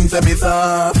think to me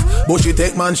soft. But she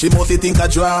take man, she must think a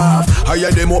draft. Higher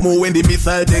them up more when the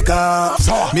missile take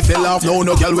off. Me say laugh, no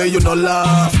girl where you no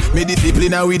laugh. Me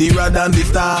discipline her with the rod and the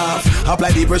staff.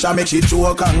 Apply the pressure, make she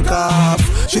choke and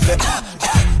cough. She say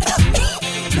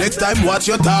next time watch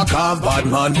your talk of bad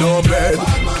man no bed.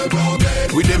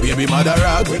 With them baby mother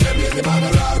rag.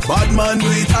 Bad man do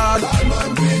it hard.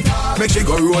 Make she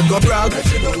go road go brag.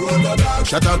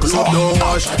 Shut her club don't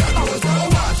wash.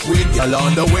 With y'all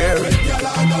underwear.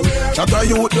 Shut her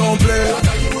you don't play.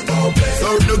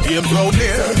 Serve the game round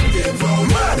there.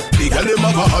 Man, the girl them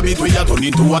have a habit where you turn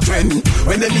into a trend.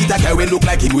 When they meet a guy we look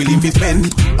like him willing to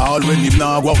spend. All when him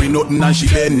now go with nothing and she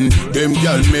bend. Them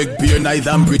girl make beer nice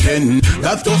and pretend.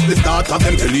 That's just the start of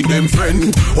them telling them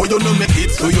friend. Oh you know make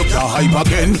it so you can hype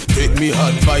again. Take me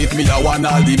advice, me I want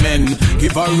all the men.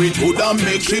 Give her it good and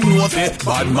make she know say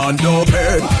bad man don't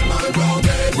bed.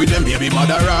 With them baby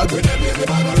mother rag.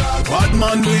 Bad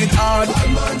man do it hard.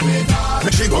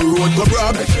 Make she go road go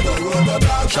brag.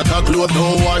 Shut her clothes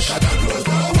don't wash.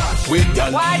 With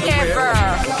y'all whatever.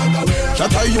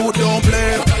 Shut her you don't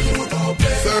play.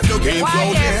 Serve the game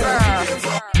round here.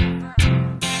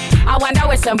 I wonder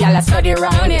where some gyal a study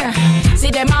round here.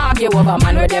 See them argue over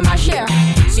man where them a share.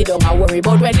 She don't a worry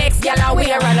about when next gyal a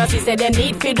wear. And us she say they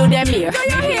need fi do them here. Do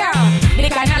you hear? The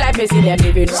kind of life me see them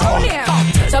living round here.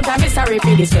 Sometimes it's sorry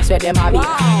for the stress where them a be.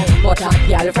 But a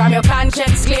gyal from your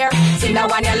conscience clear. See now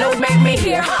one your load make me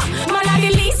hear. Man a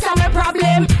the least of my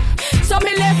problem. So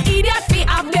me left idiot fi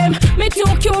have them. Me too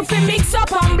cute fi mix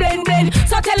up and blend blend.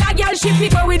 So tell a girl she fi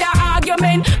go with her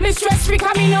argument. Me stress free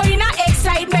cause me know in a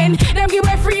excitement. Them give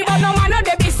me free but no man no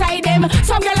dey beside them.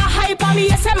 Some girl a hype on me,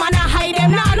 yes a man a hide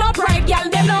them. Nah no pride girl,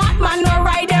 them no hot man no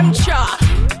ride them. Cha.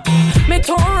 Me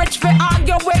too rich fi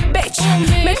argue with bitch.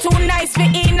 Me too nice fi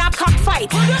in a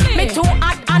cockfight. Me too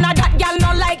hot and a that girl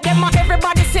no like them.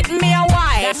 Everybody sitting me a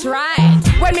while. That's right.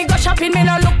 When me go shopping, me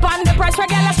no look on the price. For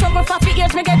girl a struggle for 5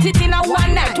 years, me get it in a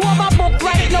one night. Overbook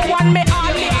right, no one me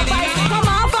all me advice. Come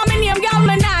on for me name, girl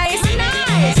me nice.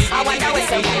 I wonder where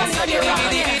some girl a study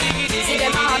around here. See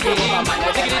them argue over man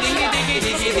with them.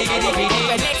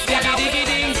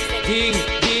 Ding,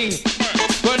 ding.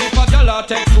 When if a girl a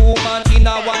take 2 man in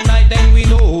a one night, then we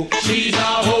know she's a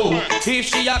hoe. If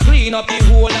she a clean up the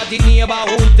whole of the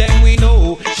neighborhood, then we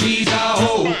know she's a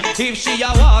hoe. If she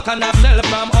a walk and a sell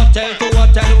from hotel to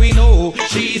hotel, we know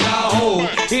she's a hoe.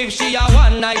 If she a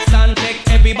one night stand, take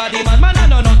everybody man,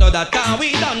 no, that can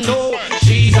we don't know.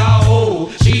 She's a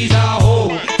hoe, she's a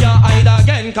hoe. Yeah, hide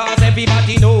again, cause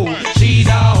everybody know she's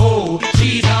a hoe,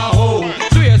 she's a hoe.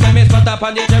 2 years I miss spot up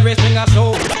on the terrace, bring a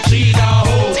show. She's a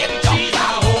hoe, she's a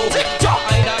hoe.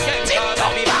 Hide again, cause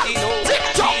everybody know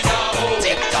she's a hoe,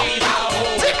 she's a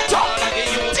hoe. All of the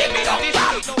youth, them in the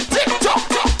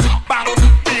bang,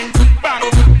 ding, bang,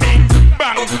 ding,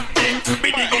 bang, ding,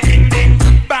 biddy ding, ding,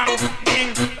 bang, ding,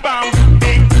 bang,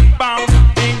 ding, bang,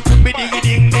 ding, biddy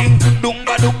ding, ding, dung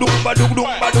ba dung ba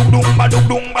dung ba dung ba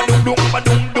dung ba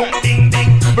dung ding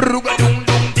ding, bruga dung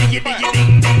diggy diggy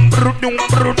ding ding, brudung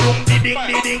ding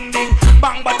ding ding,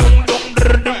 bang ba dung ba dung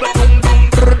ding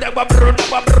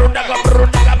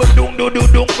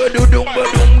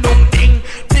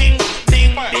ding ding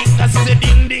ding, that's the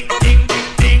ding ding ding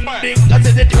ding ding,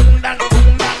 that's the dung dang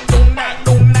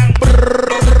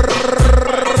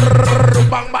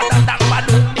bang ba dang ba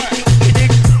dung ding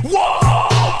ding. Whoa,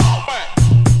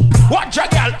 watch a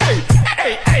girl,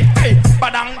 hey,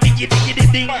 badang diggy diggy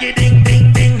ding ding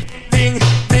ding ding ding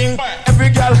ding. Every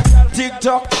girl, tick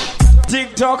tock,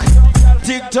 tick tock,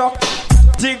 tick tock,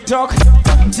 tick tock,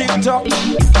 tick tock,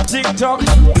 tick tock,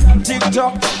 tick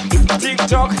tock, tick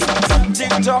tock, tick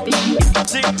tock,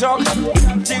 tick tock,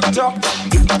 tick tock,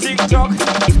 tick tock.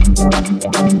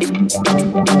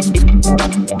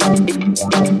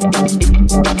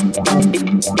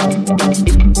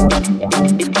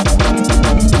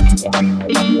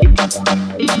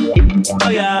 Oh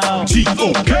yeah.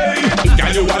 G.O.K.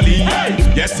 Can you a lead?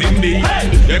 Yes indeed.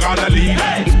 You're gonna lead.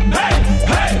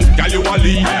 Can you a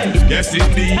lead? Yes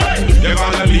indeed. You're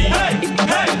gonna lead.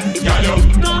 Can you?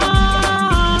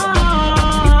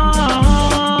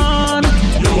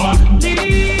 You are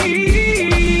lead.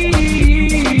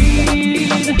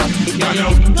 Can you?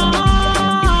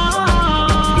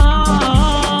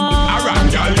 Alright,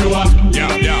 girl, you are.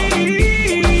 Yeah.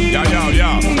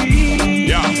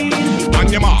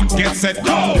 set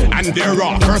go. And they're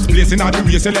off. First place in all the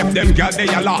race, you left them girl, they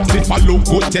are lost. If I look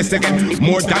good, test again,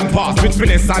 more than pass. With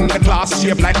finesse and the class,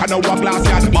 shape like an hourglass,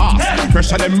 you're the boss.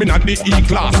 Pressure them in at the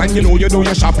E-class, and you know you do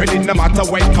your shopping in no matter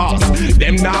what it cost.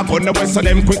 Them now gonna west, so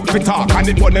them quick to talk, and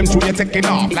it want them through you taking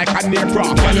off like a near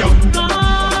prop.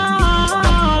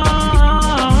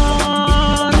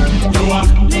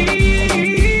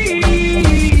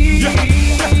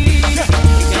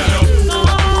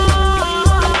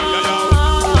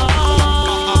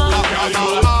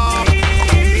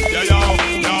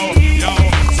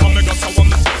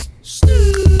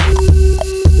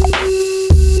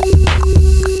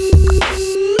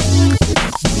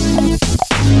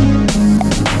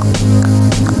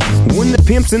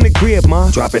 Pimps in the crib, ma.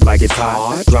 Drop it like it's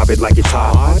hot. Drop it like it's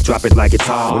hot. Drop it like it's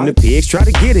hot. When the pigs try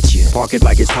to get at you, park it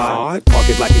like it's hot. Park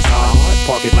it like it's hot.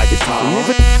 Park it like it's hot.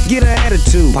 Never get an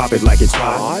attitude. Pop it like it's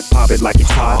hot. Pop it like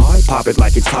it's hot. Pop it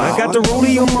like it's hot. I got the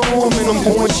rodeo on my arm and I'm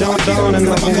pouring Sean down and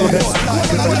I'm all that.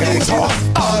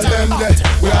 All them there,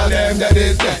 we all them that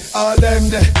is there. All them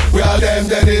there, we all them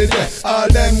that is there. All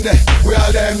them there, we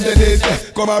all them that is there.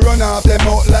 Come and run off them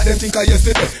out like them think I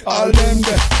yesterday. All them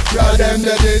there, we all them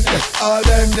that is there. All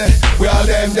them there, we all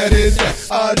them that is there.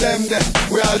 All them there,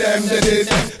 we all them that is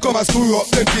there. Come and screw up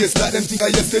them face like them think I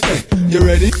yesterday. You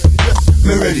ready?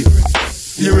 Me ready.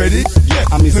 You ready? Yeah,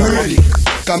 I'm ready.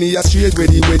 Come here straight,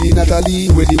 ready, not a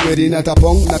lean, ready, not a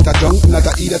pong, not a junk, not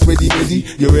a eat, that's ready.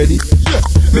 You ready? Yeah,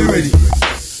 me ready.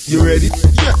 You ready?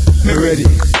 Yeah, me ready.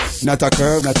 Not a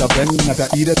curve, not a bend, not a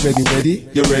eat, that's ready.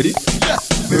 You ready? Yeah,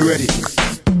 me ready.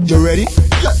 You ready?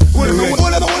 Yeah, me ready.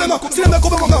 See them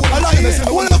come on now. I like them.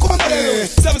 Come on now.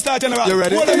 7-star general. You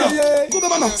ready? Come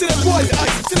on now. See them boys,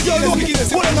 ice. See the girl looking in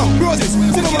this. Hold on now. Roses. See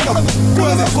them now.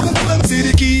 Roses. Come on. See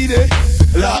the key there.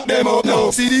 Lock them up now.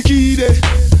 See the key there.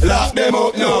 Lock them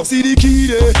up now. See the key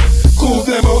there. Cool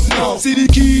them up now. See the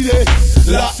key there.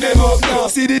 Lock them up now.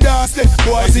 See the dance there.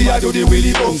 Boy, see I do the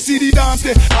willy bum. See the dance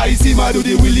there. I see my do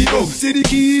the willy bum. See the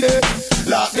key there.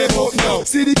 Lock them up now.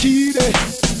 See the key there.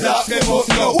 Lock them up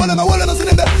now. Hold on, see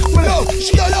them there. Hold on.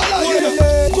 She got all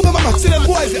here. Come on, mama. See them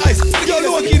boys, the ice. See the girl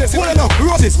looking in this. Hold on now.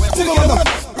 Roses. See them now.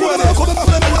 Come on.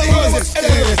 Roses.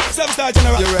 7-star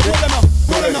general. You ready?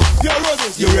 Hold on now. Yo,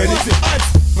 Roses. You ready?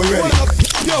 We ready.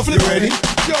 Yo, Flip. You ready?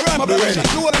 Yo, Ram. You ready?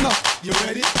 You hold on now. You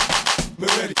ready? We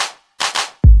ready.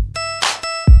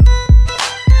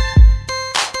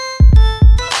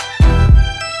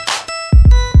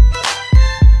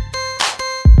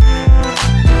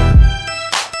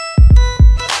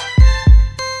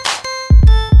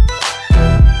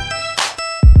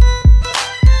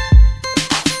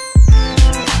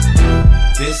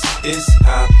 This is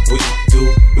how we do.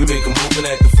 We make a move and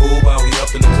act the fool while we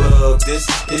up in the club. This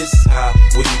is how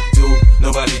we do.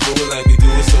 Nobody do it like we do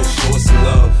it, so show us some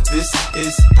love. This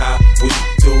is how we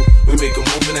do. We make a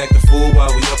move and act the fool while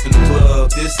we up in the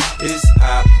club. This is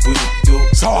how we do.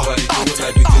 Nobody do it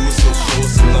like we do it, so show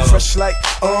us some love. Fresh like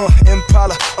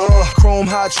Impala, chrome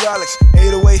hydraulics,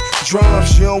 808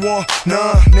 drums. You don't want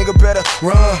none, nigga better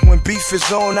run. When beef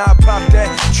is on, I pop that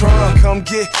trunk. Come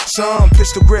get some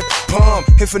pistol grip pump.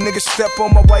 If a nigga step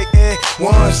on my white air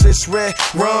ones, it's red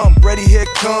rum. Ready, here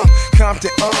come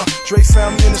Compton, Dre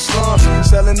found me in the slums,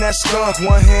 selling that skunk.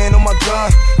 One hand on my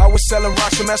gun. I was selling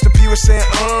rocks and Master P was saying,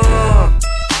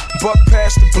 buck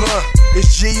past the blunt.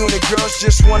 It's G and the girls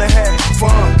just wanna have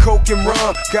fun. Coke and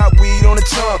rum, got weed on the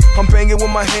tongue. I'm banging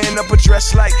with my hand up a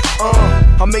dress like,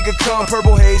 I make it come,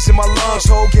 purple haze in my lungs.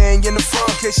 Whole gang in the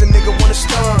front, case a nigga wanna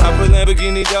stun. I put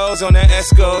Lamborghini doors on that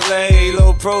Escalade.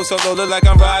 Low pro, so look like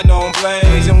I'm riding on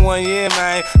blades. In 1 year,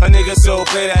 man, a nigga so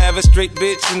paid. I have a straight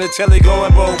bitch in the telly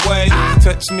going both ways.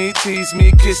 Touch me, tease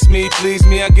me, kiss me, please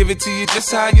me. I give it to you just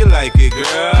how you like it,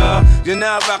 girl. You're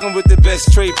now rocking with the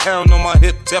best straight pound on my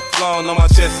hip, Teflon on my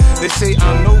chest. They say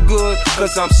I'm no good,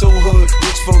 cause I'm so hood.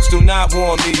 Rich folks do not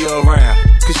want me around.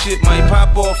 Cause shit might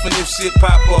pop off, and if shit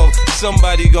pop off,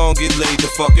 somebody gon' get laid the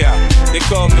fuck out. They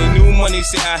call me new money,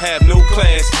 say I have no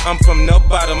class. I'm from the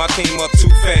bottom, I came up too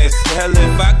fast. The hell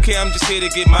if I care, I'm just here to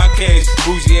get my cash.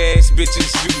 Bougie ass bitches,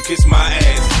 you can kiss my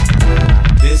ass.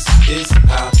 This is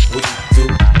how we do.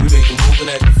 We make a move and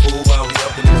act the fool while we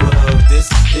up in the club. This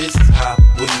is how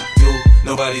we do.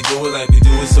 Nobody do it like we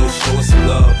do it, so show us some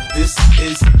love. This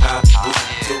is how we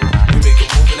do. We make a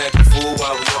move and act the fool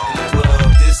while we up in the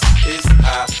club. This is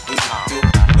how we do.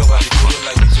 Nobody do it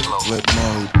like we do. Flip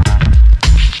mode.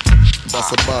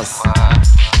 Bust a bus.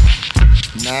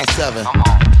 9-7.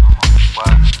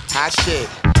 Hot shit.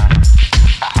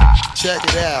 Check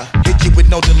it out. Hit you you with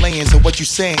no delaying, so what you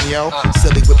saying, yo?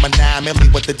 Silly with my 9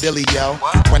 milli with the dilly, yo.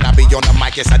 When I be on the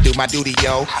mic, yes, I do my duty,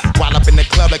 yo. While up in the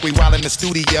club like we while in the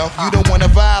studio. You don't wanna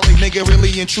violate, nigga,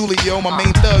 really and truly, yo. My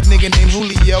main thug nigga named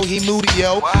Julio, he moody,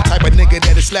 yo. Type of nigga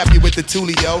that'll slap you with the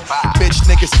tulio. Bitch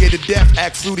nigga scared to death,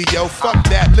 act fruity, yo. Fuck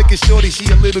that, look at shorty, she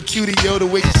a little cutie, yo. The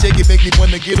way she shake it make me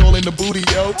wanna get all in the booty,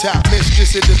 yo. Top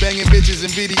mistress at the banging bitches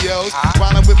and videos.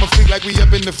 While I'm with my freak like we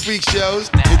up in the freak shows.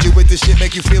 Hit you with the shit,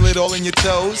 make you feel it all in your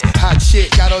toes. Hot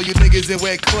shit, got all you niggas in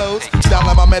wet clothes. Style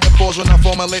like my metaphors when I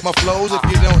formulate my flows. If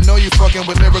you don't know, you fucking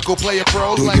with lyrical player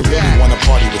pros. Do like you really wanna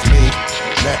party with me?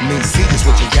 Let me see just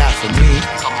what you got for me.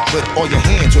 Put all your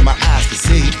hands where my eyes can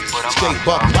see. Straight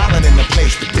buck wildin' in the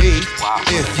place to be.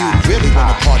 If you really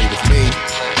wanna party with me,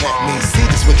 let me see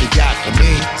just what you got for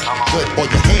me. Put all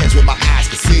your hands where my eyes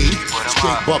can see.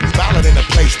 Straight buck wildin' in the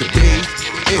place to be.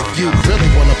 If you really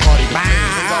wanna party with me,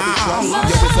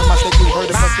 yo, it's so much that you heard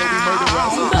of us that we murder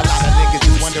us. A lot of niggas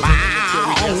is wondering if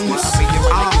it's serious.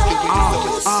 I mean, my niggas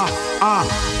do it, so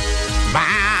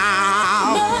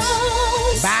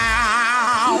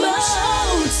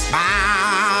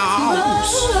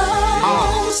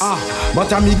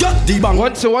But I me got the bang.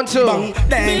 1 2 1 2. Bang.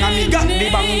 Dang, I me got the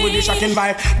bang with the shocking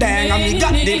vibe. Dang, I me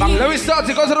got the bang. Let me start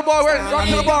to go to the bar. Rock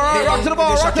to the bar. Rock to the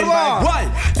bar. Rock to the bar.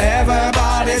 Why?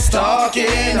 Everybody's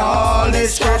talking all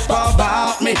this crap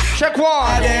about me. Check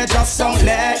one. They just don't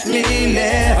let me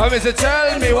live. I mean,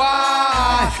 tell me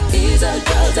why. These are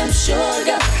girls and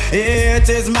sugar. It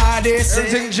is my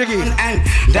decision, and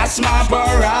that's my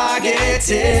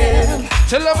prerogative.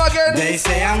 Tell them again. They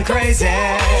say I'm crazy,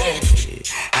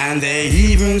 and they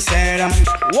even said I'm.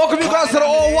 Welcome you guys to the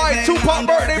all-white Tupac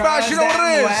birthday bash. You know what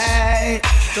it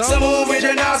is. So move with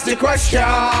your nasty question.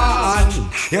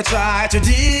 You try to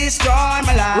destroy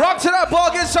my life. Rock to that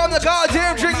ball, get some of the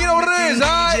goddamn drink. You know what it is,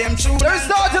 alright? Let me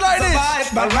start it like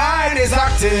this. But mine is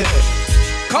active.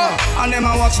 And them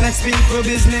I watch next people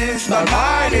business, but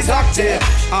mine is active.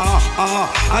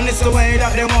 And it's the way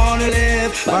that they wanna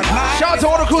live. But mine shout out to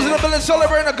all the crews in the building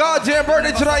celebrating a goddamn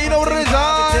birthday tonight. You know what it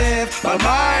is, but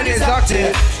mine is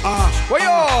active. Where you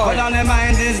all? But on their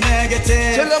mind is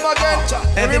negative. Tell them again.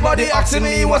 Everybody asking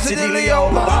me what's the deal,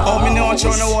 yo. Oh, me no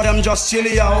show no what I'm just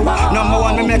chilly, yo. Number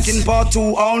one, me making part 2,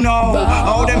 oh no.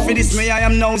 Oh, them for this me, I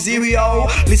am no zero.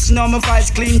 Listen on my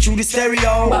voice clean through the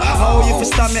stereo. Oh, if you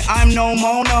stop me, I'm no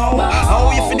more. No. Oh,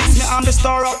 if it is me, I'm the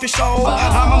star of the show.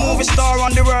 I'm a movie star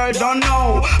on the world, don't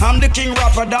know. I'm the king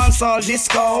rapper, dancehall,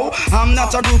 disco. I'm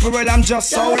not a group, well, I'm just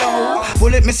solo.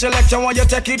 Pull it, me selector, when you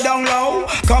take it down low.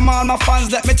 Come on, my fans,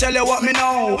 let me tell you what me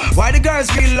know. Why the girls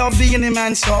really love the Any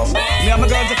Man show? Me and my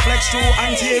girls, the flex through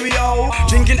Ontario.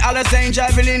 Drinking Alizane,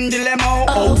 driving in the limo.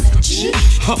 Oh,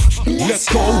 let's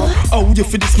go. Oh, you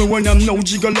for this me when I'm no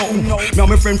gigolo. Me and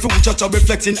my friend Fuchsia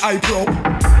reflecting eyebrow.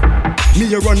 Me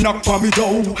a run knock for me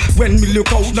door. When me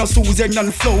look out, now Susan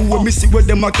and Flow. When me see where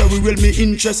them a carry, will me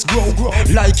interest grow.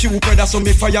 Like you, brother, so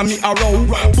me fire me arrow.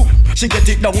 Boom, she get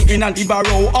it down in an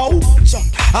barrow. Oh,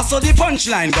 I saw the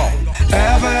punchline go.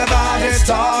 Everybody's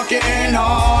talking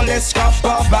all this crap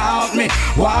about me.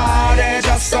 Why they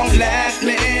just don't let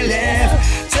me live?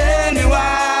 Tell me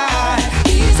why.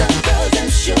 These are girls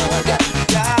and sugar.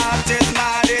 That is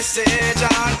my decision,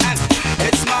 and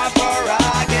it's my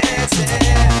prerogative.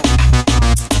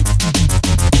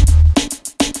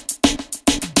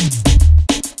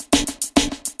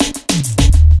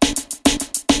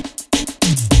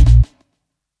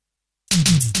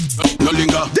 No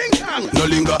linger, ding dong. No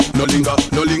linger, no linger,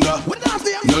 no linger.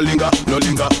 No linger, no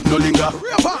linger, no linger.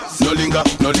 No linger,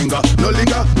 no linger, no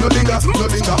linger, no linger, no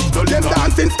linger. Them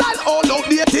dancing style all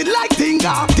outdated like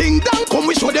tinga. Ding dong, come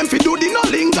we show them fi do the no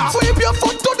linger. Sweep your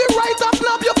foot to the right and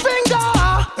snap your finger.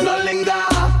 No linger,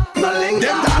 no linger.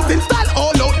 Them dancing style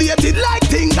all outdated like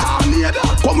tinga.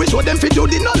 Come we show them fi do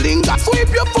the no linger. Sweep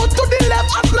your foot to the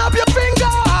left and snap your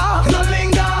finger. No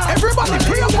linger. Everybody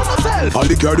pray up on yourself. All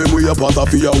the girl them way up out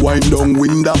of your wind down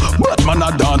window. But man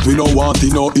a dance we no want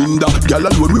it no hinder. Girl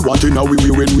alone we want it now we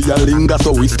when we a linger.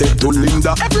 So we step to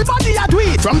Linda. Everybody a do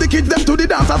it. From the kids them to the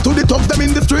dancers to the thugs them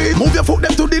in the street. Move your foot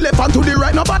them to the left and to the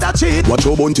right. Nobody cheat. Watch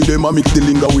your bunty them a mix the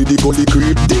linger with the gully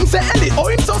creep. Thing say Ellie, oh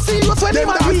him so serious when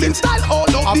them dancing style all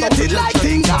outdated like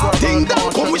tinga. Ding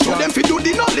dong, come we show them fi do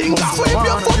the no linger. Sweep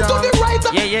your foot to the right.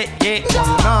 Yeah.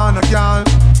 Nah, no girl.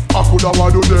 I coulda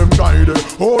want do them guide.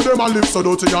 Oh, them a live so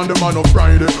dirty and them a no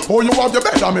Friday. Oh, you have your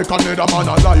bed and make another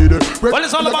man a lie. Well,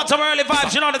 it's all about some early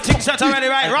vibes. You know the things that already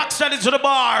right. Rock steady to the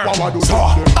bar.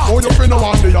 Oh, you feel no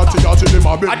one day I tell them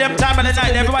a bit. At them time of the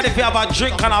night, everybody feel have a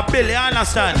drink and a bill. You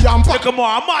understand? Look more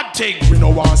a mad thing. We no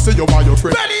want see you by your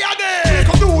friend. Ready again.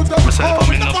 Myself,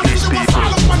 I'm in no place, people.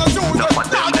 Enough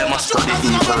of them a study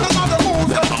evil.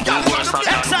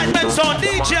 Excitement sound,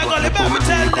 DJ Gully, baby,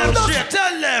 tell them straight,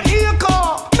 tell them. Here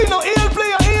car, me no ill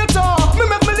player, here talk. Me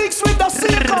make me leaks with the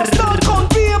seeker, start count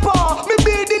paper. Me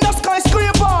beat in the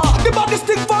skyscraper. The body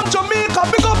stick from Jamaica,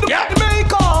 pick up the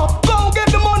maker. Go get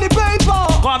the money paper.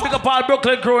 Go and pick up all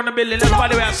Brooklyn crew in the building.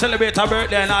 Everybody will celebrate her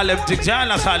birthday and all them things. You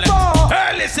understand?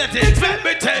 Early settings, let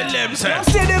me tell them, sir.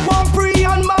 Say they want free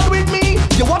and mad with me.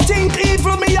 You want think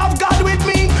evil, me have God with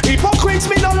me. Hypocrites,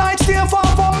 me no like stay far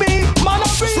from me. Man, I'm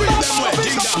free. Swing them way,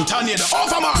 ding dong, tornado,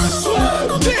 over Mars.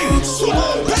 Ding,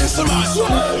 pencil man,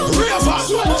 river,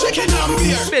 chicken and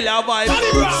beer. Spill our vibe,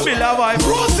 spill our vibe.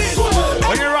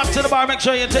 When you rock to the bar, make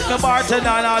sure you take the bartender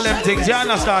and all them things. You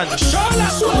understand?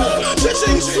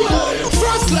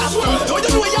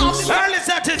 Early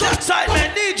settings,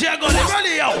 excitement, DJ Gully,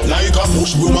 ready out. Like a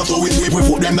push broom, so we sweep, we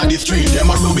put them on the street. Them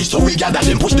a rubbish, so we gather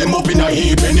them, push them up in a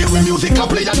heap. Anywhere music a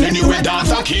play and anywhere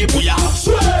dance a keep. We are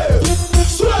sweep,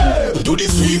 do the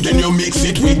sweep, then you mix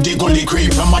it with the gully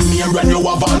creep. From a near and you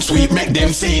have on sweep, make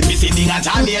them see it. We sitting at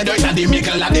a near dirt and the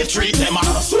mickle at the street. Them a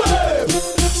sweep.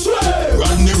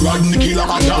 Rodney, killer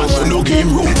and dance, so no game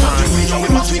room. The way you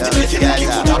with my sweet, the place you kick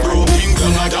to the bro. King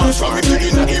Kong a dance from the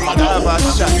beginning, the game a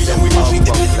dance. Then we my sweet,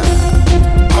 the place.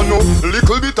 I know,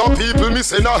 little bit of people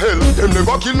miss in a hell. Them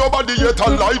never kill nobody yet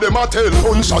and lie them a tell.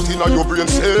 Gunshot in a your brain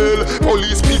cell.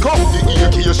 Police pick up the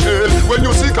AK shell. When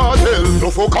you see cartel, no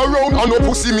fuck around and no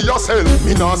pussy me a sell.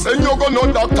 Me nah send you go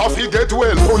no doctor fi get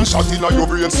well. Gunshot in a your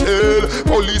brain cell.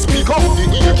 Police pick up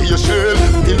the AK shell.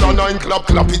 Pill a 9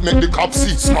 clap it make the cops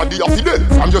see. Smaddy a fi dead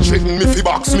from your threaten me fi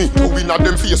box me. To win at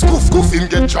them face goof him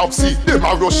get chopsy. Them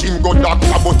a rush him go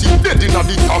doctor but he dead in a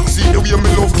the taxi. The way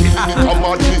me love killing me come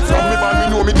on me. From me man me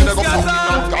know me didn't go fucking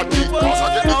and got me. Cause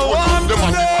I get the total from them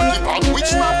and the party park.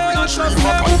 Which man bring tree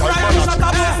back and time.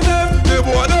 The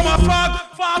boy them a fag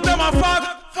them a fag.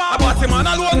 But the man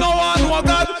alone no one no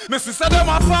God. Me sister them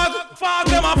a fag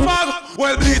them a fag.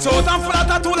 Well bleach out and full of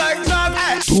tattoo like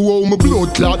that. To how my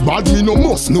blood clot bad me no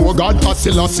must know God. I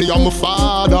say I'm a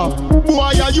father. Boy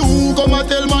are you come and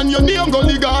tell man your name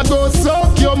gully God go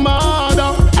suck your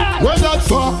mother. Where that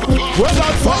for? Where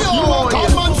that for? You a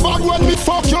come and fag when me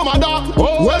fuck your mother.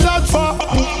 Where that for?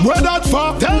 Where that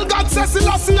for? Tell God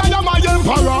Selassie I am my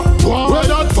emperor. Where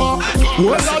that for?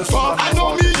 Where that for? I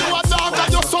know me you a dog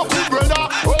and you suck me brother.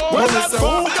 Where that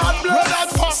for? God bless that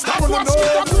for. Stop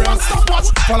watch.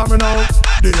 Follow me now.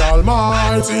 The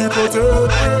Almighty protect me.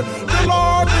 The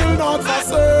Lord will not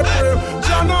forsake me.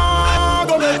 Jana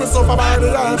don't make me suffer by the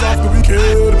hands of the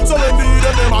wicked. So indeed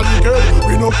if them are wicked,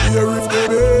 we no care if they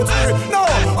beat me. No,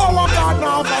 our God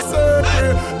not forsake me.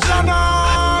 Jana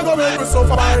don't make me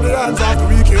suffer by the hands of the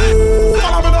wicked.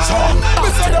 Follow me now. Me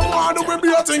say them want to be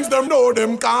things them know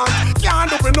them can't. Can't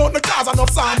do it nothing cause enough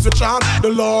psalms we chant. The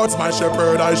Lord's my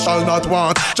shepherd, I shall not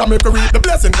want. Jamaica reap the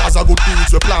blessing cause a good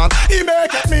deeds we plant. He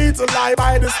maketh me to lie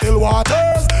by the still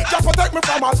waters. Just protect me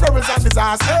from all perils and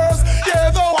disasters.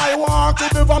 Yeah, though I walk to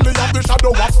the valley of the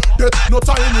shadow of death, no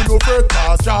time in no fate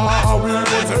cause Jah will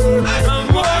protect me.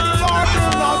 Lord, the Lord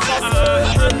will not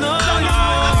forsake me.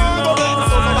 Jah will make me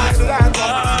suffer by the hands of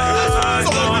the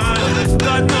wicked.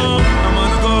 God no,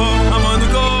 I'm on the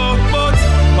go, but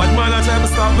bad man I try to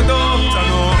stop me though. Jah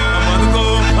know,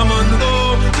 I'm on the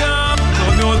go, yeah.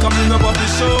 Don't me all coming up off the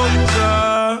show,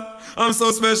 yeah. I'm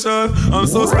so special,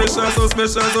 so special.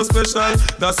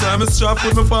 That's why I'm strapped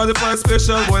with my 45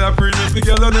 special. Boy, I bring me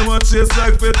together and them a chase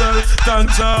like petal.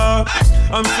 Thank ya.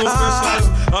 I'm so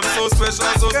special.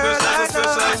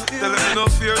 Tell them me no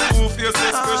fear, two-faced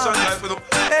expression. Life with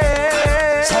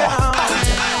It's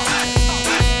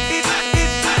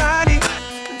funny.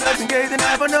 Just in case you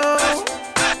never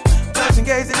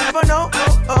know.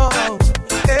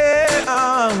 Hey,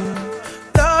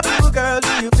 love you, girl, do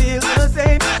you feel the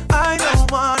same? I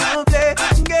don't wanna play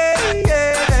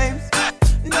games.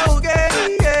 No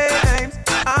games.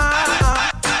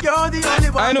 You're the only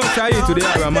one. I know Tayi today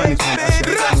our man is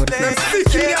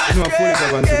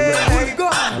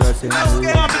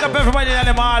Pick up everybody in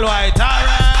the mall white.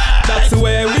 That's the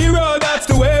way we roll.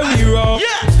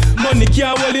 Yeah. Money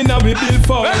can't hold in we bill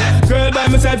for. Girl by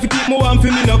my side to keep my one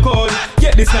for me no call.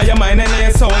 Get this now your mind and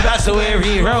your soul. That's the way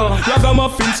we roll.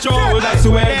 Ragamuffin stroll. That's the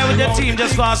way. Yeah, with the team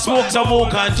just gonna smoke some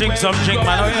hookah and drink some drink,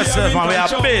 man. On yourself, man. We are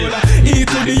bill. Eat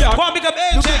to the yard. Come on, pick up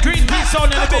AJ Greenpeace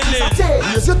sound in the building.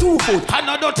 Here's your 2 foot. And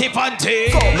a dirty panty.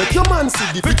 Come, make your man see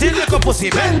the pretty little pussy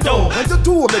bend down. And the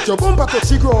 2 make your bumper touch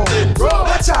the ground.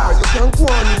 Watch out, you can't go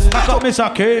on. Back up,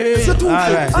 Mr. K. Here's your 2 foot.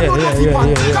 Yeah.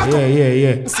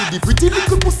 See the pretty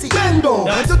little pussy bend down.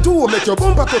 And the 2 make your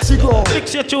bumper touch the ground.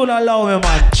 Fix your tune and allow me,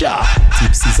 man. Cha.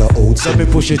 tips is a out. So me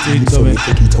push it in, so me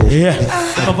take it out. Yeah,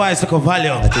 the voice like a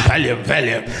volume.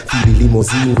 Feel the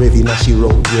limousine revving as she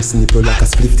roll. Dress nipple like a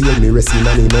split tail, me resting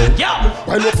on it now. Yeah.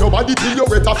 Wind up your body till you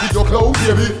wet up with your clothes,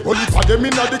 baby. Only for them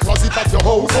in the closet at your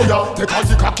house. Oh yeah, take out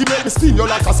the cocky, make me spin you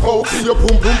like a spouse. In your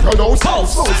pum pum pronounce.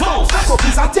 Cock up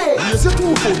is a tail. Raise your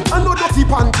 2 foot. And no dirty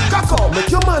panty. Cock up, make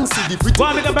your man see the pretty. Go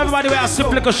and pick up everybody with a sip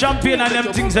like a champagne and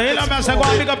them things. You know what I'm saying? Go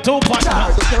and pick up 2 pots.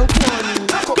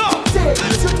 Go.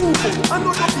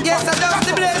 Yes, I love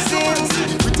the blessings.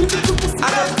 I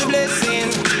love the blessing.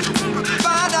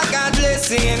 Father God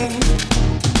blessing.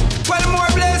 One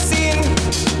more blessing.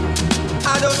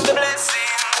 I love the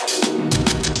blessing.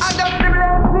 I love the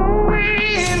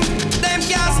blessing. Them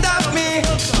can't stop me.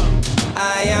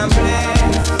 I am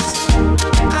blessed.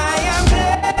 I am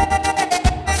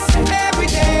blessed. Every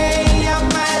day of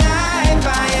my life I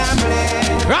am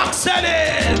blessed. Rocksteady.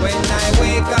 When I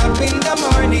wake up in the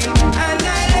morning and I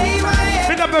lay my head.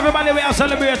 Pick up everybody, we are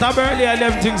celebrating our birthday and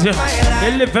them things here.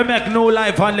 They live to make no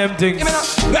life on them things.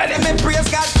 Ready? Me praise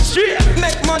God. Shit.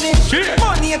 Make money. Shit.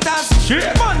 Money it has. Shit.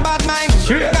 Fun bad mind.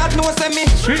 Shit. God knows me.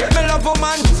 Shit. Me love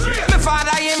woman. Me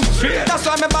father him. Shit. That's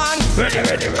why me born.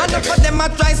 Ready. And if them a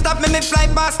try stop me, me fly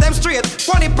past them straight.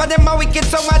 One if them a wicked,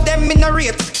 some of them in a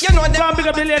rate. You know them. Go and pick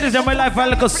up the ladies in my life. I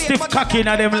like a stiff cocky in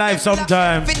them life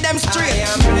sometimes. Fit them straight. I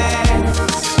am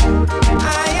blessed.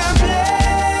 I am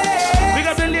blessed. Pick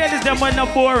up the ladies, them when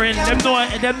they're boring.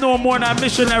 Them know more than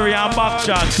missionary and back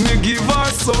shot. Me give her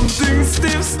something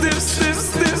stiff.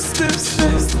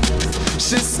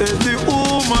 She said the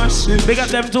woman she. Big up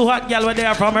them 2 hot gal when they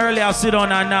are from earlier, sit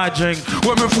down and not drink.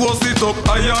 When me force it up,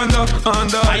 Ayanda.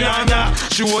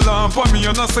 She hold on for me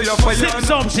and I say a fire. Sip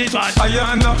something, man.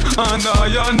 Ayanda.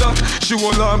 She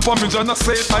hold on for me and I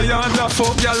say Ayanda.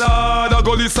 Fuck y'all hard, I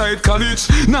go inside college.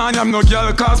 Nah, I'm no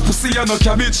girl, cause pussy and no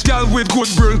cabbage. Girl with good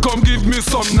brain, come give me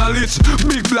some knowledge.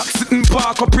 Big black sitting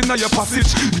park up in your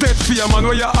passage. Dead fear man,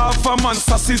 where you half a man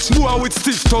sausage. Boy with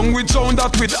stiff tongue, we drown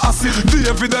that with acid.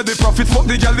 Every day the profit, fuck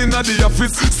the girl in the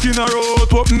office. Skin her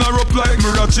out, open her up like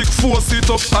Mirachic. Force it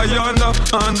up, Ayanda.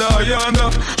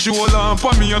 She hold on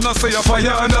for me and I say a fire.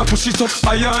 Push it up,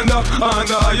 Ayanda.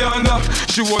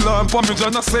 She hold on for me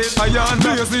and I say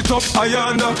Ayanda. Raise it up,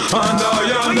 Ayanda.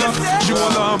 She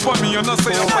hold on for me and I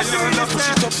say a fire. Push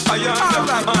it up,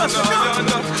 Ayanda.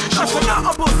 That's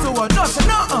enough, that's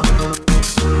enough.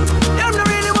 Them no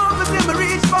really want to see me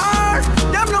reach far.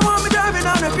 Them no want me driving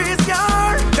on a grease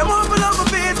car. Them want to love my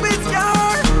face with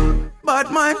scar.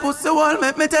 But my pussy wall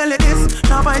make me tell you this.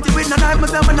 Now fight it with no knife,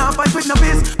 myself and now fight with no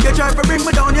fist. You try to bring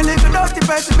me down, you live without the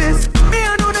pessimist. Me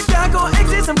I know that can't go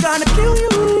exist, I'm gonna kill you.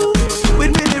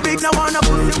 With me lyrics, I want a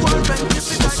pussy wall. When you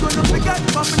see that, gonna forget.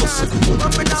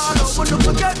 Bumping all over, don't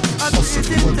forget. I'm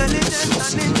intelligent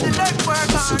and intellect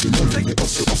work hard.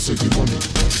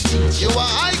 You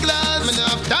are high class, me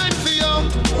not have time for you.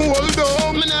 Hold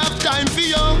on, me not have time for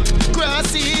you.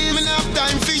 Crossy, me not have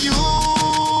time for you.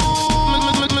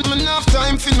 Me not have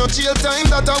time for no jail time,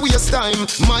 that a waste time.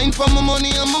 Mine for my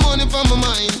money and my money for my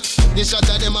mind. They shot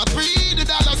at them a free the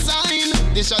dollar sign.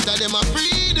 They shot at them a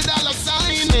free the dollar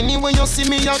sign. Anyway you see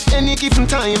me at any given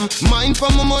time. Mine for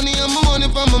my money and my money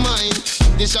for my mind.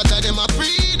 They shot at them a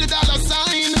free the dollar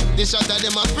sign. They shot at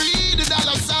them a free the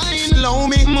dollar sign. Low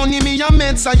me, money me a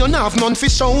meds, I don't have none fi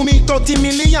show me. 30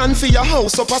 million for your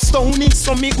house up a stony.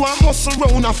 So me go a hustle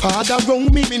round a father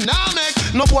round me. Me nah make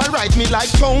no boy ride me like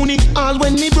pony. All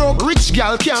when me broke, rich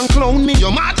gal can't clone me.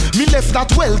 You mad? Me left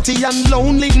that wealthy and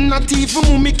lonely. Not even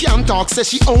mommy can talk, say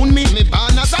she own me. Me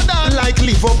born as a dad, like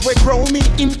live up where grow me.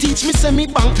 Him teach me say me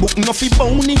bank book no fi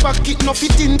bony. Pocket no fi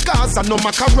tin cars and no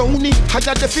macaroni.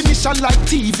 Higher definition like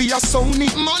TV or Sony.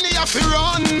 Money a fi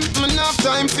run. Me not have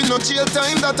time fi no jail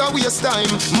time, that a waste time.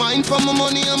 Mine for my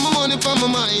money and my money for my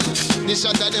mind. They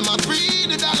shot at them a free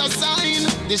the dollar sign.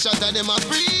 They shot at them a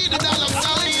free the dollar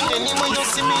sign. Anyway you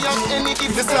see me at any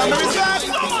given The summer is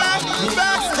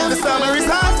back. The summer is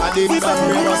hot. Hey,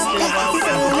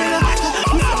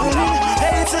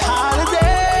 it's a holiday.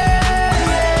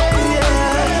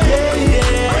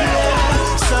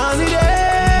 Sunny day.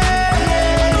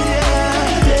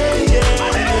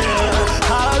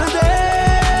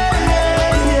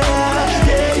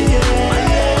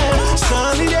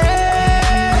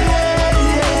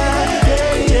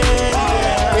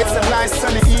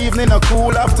 In a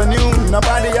cool afternoon,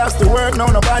 nobody has to work, no,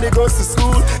 nobody goes to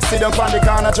school. Sit down on the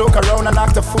corner, joke around and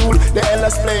act a fool. The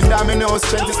Ella's playing dominoes,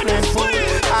 Trent is playing pool.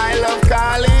 I love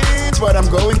college, but I'm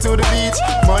going to the beach.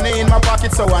 Money in my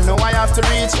pocket, so I know I have to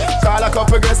reach. Call a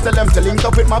couple girls, tell them to link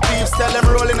up with my peeps. Tell them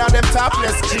rolling on them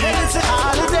topless jeans. It's a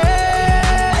holiday.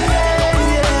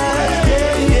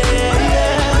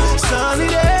 Sunny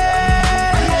day.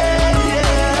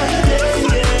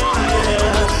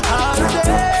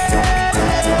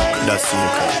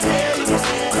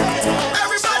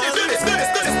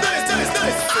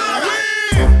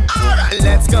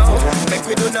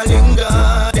 we do no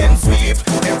linger, then sweep.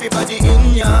 Everybody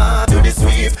in ya, do the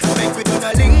sweep. Make we do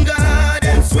no linger,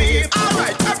 then sweep.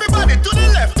 Alright, everybody to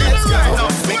the left, to the right. Now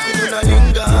make we do no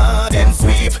linger, then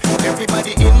sweep.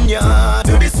 Everybody in ya,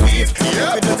 do the sweep.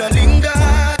 Make we do no linger,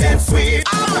 then sweep.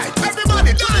 Alright,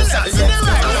 everybody to the left, to the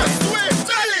right. Sweep,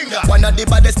 no linger. One of the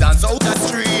baddest dance out the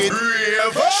street.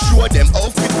 Show them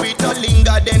outfit with no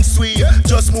linger, then sweep.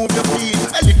 Just move your feet,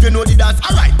 and if you know the dance,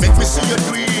 alright, make me see you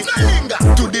do it. No linger.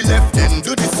 To the left, then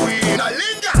do the sweep. No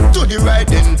linger. To the right,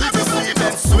 then do the sweep.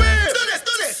 Then sweep. Do this,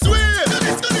 sweep.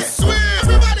 Do this, sweep.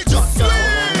 Everybody just sweep.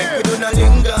 Make we do no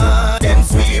linger, then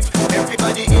sweep.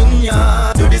 Everybody in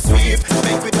ya, do the sweep.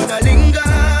 Make we do no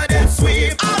linger, then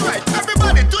sweep. Alright,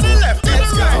 everybody to the left, to the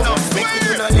right. Now make we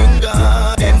do no linger,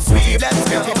 then sweep. Let's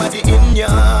go. Everybody in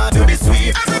ya, do the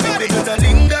sweep. Everybody do no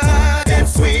linger, then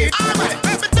sweep. Alright,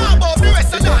 let me talk about the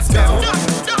rest of that girl.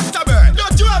 Dr. Bird,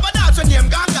 don't you ever dance when name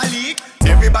Ganga League?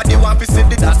 Everybody want to see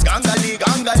the dance Ganga League,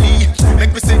 Ganga League.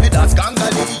 Make me see the dance Ganga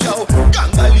League, yo.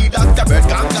 Ganga League, Dr. Bird,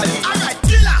 Ganga League. Alright,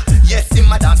 killer. Yes,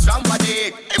 him a dance from my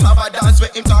day. Him have a dance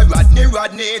with him called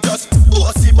Rodney. Just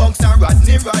bossy bunks and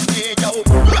Rodney, yo.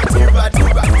 Rodney. Alright,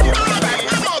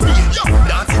 yo.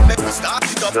 Dancing make me start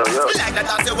it up. We like that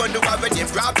dance when the one when you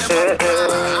grab them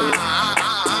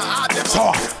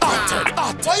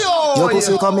Your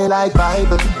pussy coming like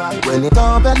Bible. When it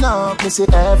open up, me see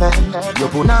heaven. You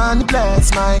put on the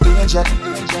bless, my angel.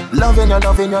 Loving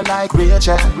you like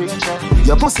Rachel.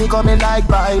 Your pussy coming like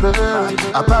Bible.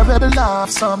 A parable of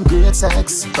some great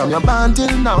sex. From your band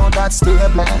till now, that stay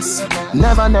blessed.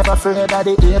 Never afraid of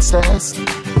the 8 steps.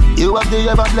 You have the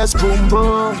ever blessed boom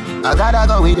boom. I gotta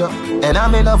go with you, and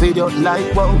I'm in love with you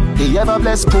like wow. The ever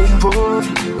blessed boom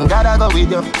boom. Gotta go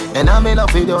with you, and I'm in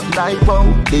love with you like wow.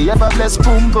 The ever blessed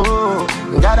boom boom.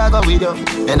 Gotta go with you,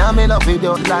 and I'm in love with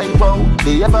you like wow.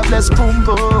 The ever blessed boom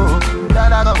boom.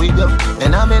 Gotta go with you,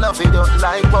 and I'm in love with you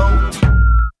like wow.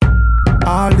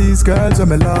 All these girls are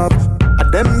me love,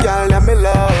 them girls are me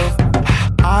love.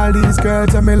 All these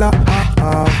girls are me love,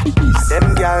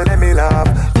 them girls are me love.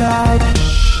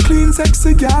 Clean,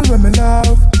 sexy gal when me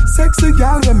love. Sexy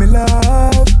gal when me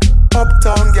love.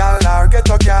 Uptown gal or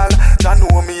ghetto gal. Ya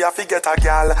know me I fi get a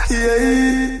gal.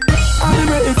 Yeah. I've been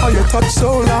waiting for your touch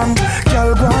so long.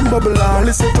 Gal go and bubble and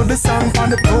listen to the song on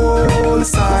the pole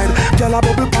side. Gal a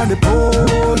bubble on the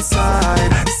pole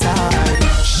side.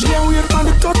 She a wait on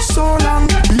the touch so long.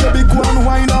 Baby go and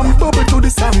wine and bubble to the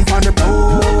song on the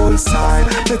pole side.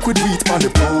 Make we do it on the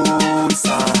pole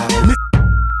side.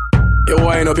 You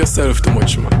wind up yourself too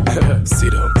much, man.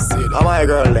 Sit down. How my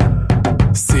girl then?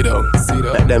 Sit down.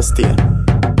 Let them stay.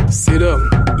 Sit down.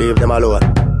 Leave them alone.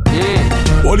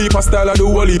 Whole heap of style I do,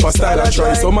 whole heap of style I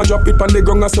try. Some a drop it on the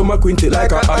ground and some a quint it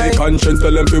like a high conscience.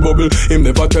 Tell them fi bubble, him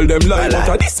never tell them lie. But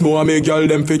a this more make y'all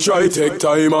them fi try. Take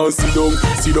time and sit down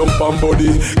pan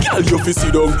body. Girl you fi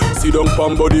sit down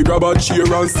pan body. Grab a chair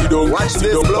and sit down. Watch sit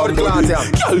this down blood clot here.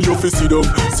 Girl you fi sit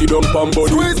down pan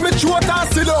body. Squeeze me throat and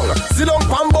sit down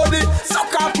pan body.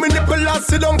 Suck off me nipple and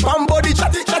sit down pan body.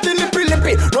 Chatty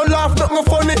lippy. No laugh, nothing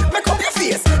funny. Make up your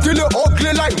face till you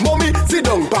ugly like mommy. Sit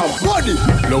down pan body.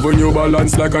 Love when you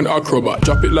balance like an acrobat.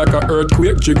 Drop it like an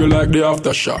earthquake, jiggle like the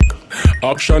aftershock.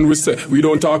 Action we say, we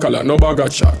don't talk a lot, no bag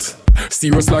of chat.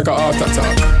 Serious like a heart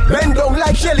attack. Bend down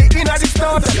like Shelly in a the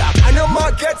starter lock. And your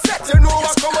mark get set, you know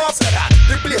what come after that.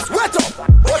 The place wet up,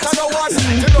 water no water.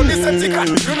 You know this a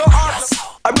ticket, you know art.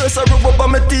 I brush her rub up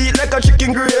on my teeth like a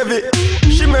chicken gravy.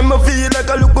 She make me feel like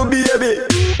a little baby.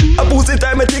 A pussy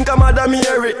time I think I'm Madam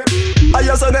Mary. I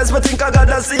just honest me think I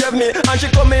gotta save me. And she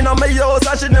come in on my house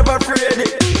and she never afraid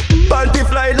it. Panty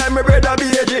fly like my brother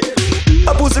baby.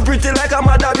 A pussy pretty like a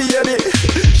mother baby.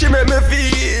 She make me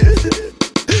feel.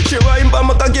 She rhyme pa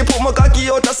my cocky, put my cocky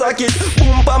out a socket.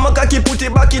 Boom pa my cocky, put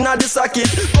it back in the socket.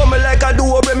 Come like a do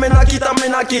when me knock it and me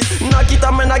knock it. Knock it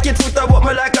and me knock it, foot up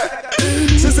me like a.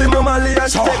 She see me Molly and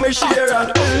she take me share.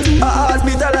 A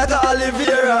heartbeat like a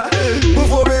Oliveira.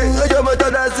 Before me, you me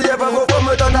turn a saver. Before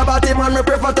me turn a body man, me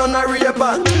prefer turn a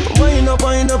raper. Wind up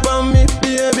on me,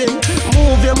 baby.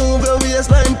 Move your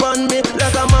waistline pon me.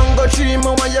 Like a mango tree,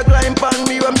 man, when you climb pon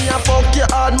me. When me a fuck you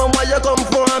hard, man, when you come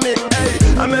for me. Hey,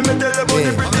 I make me tell you about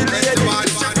the pretty lady.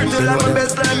 She pretty like my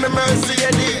best like my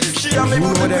Mercedes. She and me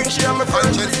queen, she and my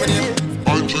friend lady.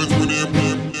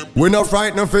 We not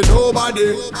frightened for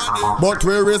nobody, but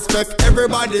we respect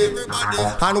everybody,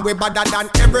 and we better than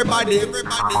everybody.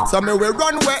 So me we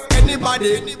run where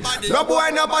anybody. No boy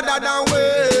no better than we.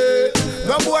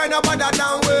 No boy no better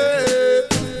than we.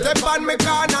 Step on me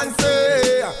can and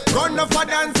say, run up for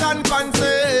dance and fancy.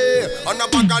 On a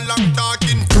bag of long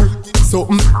talking. Do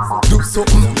something, do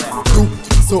something, do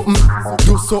something,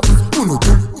 do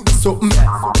something. something,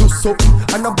 do something.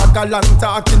 And a bag of long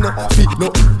talking, feed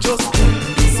no, just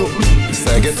something.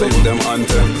 Say get to you them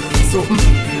anthem. Something,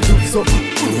 do something,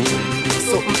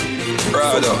 something.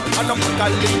 Brother. And a bag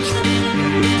of lynch.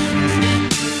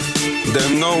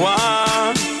 Them no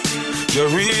one, you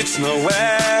reach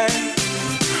nowhere.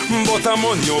 But I'm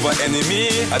on you over enemy,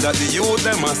 and that the youth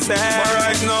them a say. But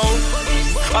right now,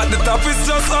 at the top it's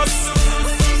just us.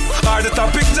 Or the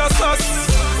topic just us.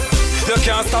 You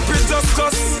can't stop it just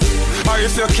us. Or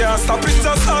if you can't stop it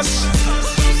just us.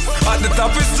 At the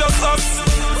top it's just us.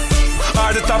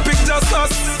 Or the topic just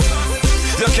us.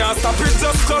 You can't stop it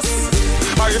just us.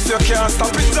 Or if you can't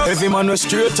stop it just. Every man was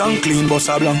straight and clean,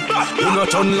 bossa blanc. You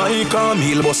not unlike a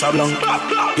meal, bossa blanc.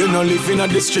 You no living at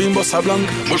the stream, bossa blanc.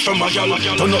 But from a gal,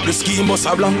 turn up the scheme,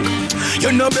 bossa blanc.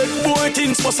 You no big boy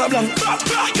things, bossa blanc.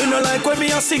 You no like when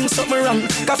me a sing something wrong.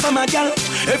 Cause I'm a gal,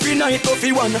 every night of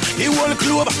the one. The whole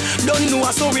club, don't know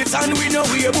so it's and we know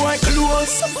we a boy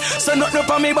close. So nothing up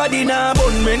on me body now,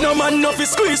 bun me. No man no fi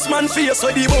squeeze man face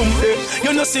with the bum.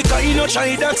 You no sick and you no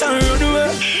try that and run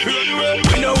away.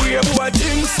 We know we a boy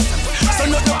things. So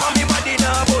nothing up on me body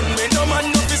now, bun me. No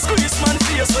man no fi squeeze man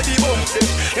face with the bum.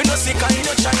 You no sick and you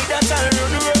no try that and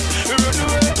run away. Run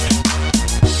away.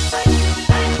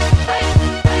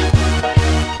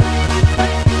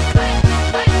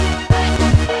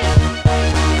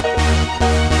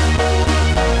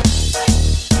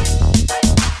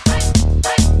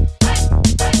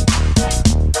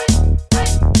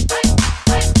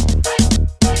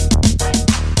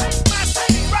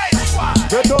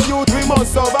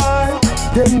 Survive.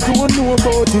 Them don't know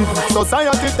about it.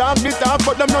 Society talk the talk,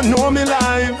 but them don't know me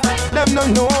life. Them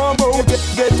don't know about it.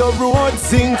 Get a road,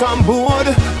 zinc and board.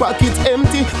 Pockets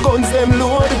empty, guns them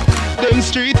load. Them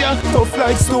street yeah, tough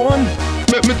like stone.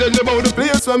 Let me tell you about the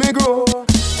place where me grow.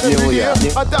 Every day,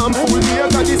 a damn fool here,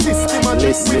 got the system and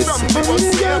check me from the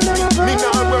bus here. Me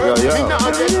nah work, me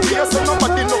nah get here, so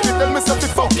nobody know me tell me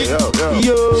something fuck it.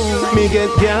 Yo, me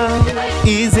get down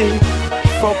easy.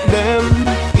 Fuck them,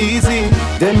 easy.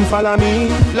 Them follow me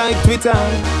like Twitter.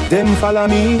 Them follow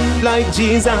me like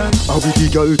Jesus. I with the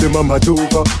girl, them a mad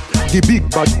over. The big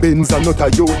bad Benz are not a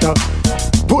Toyota.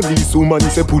 Police woman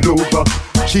say pull over.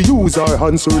 She use her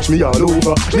hand search me all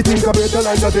over. Me think I better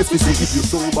like a test to see if you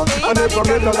sober. I never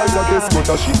better like a test, but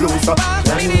she closer.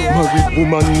 Married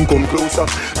woman come closer.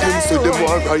 Them say them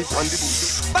are right on the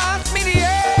bush. Pass me the air.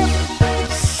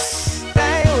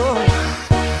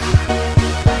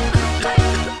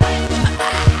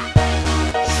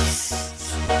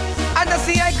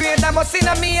 I bust in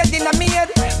a maid, in a maid.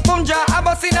 Boomja, I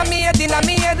bust in a maid, in a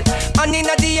maid. And in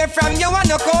a the air from you and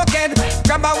no cokehead.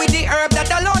 Grab her with the herb that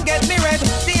alone get me red.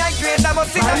 The high grade, I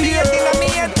bust in a maid, in a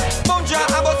maid. Boomja,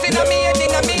 I bust in a maid,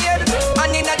 in a maid.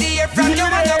 And in a the air from you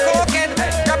and no cokehead.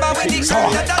 Grab her with the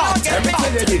herb that alone get me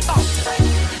red.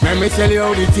 Let me tell you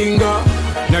how the thing go.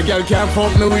 No girl can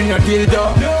fuck me with no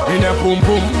dildo. In a pum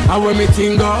pum, I wear me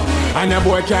thing go. And a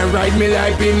boy can ride me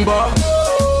like bimbo.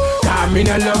 Me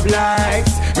no love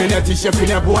likes. Me no t-shirt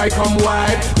fin a boy come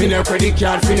wipe. Me no credit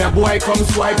card fin a boy come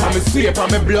swipe. I'm a sweep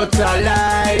and me blood to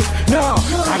life. No,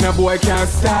 and a boy can't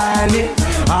stand it.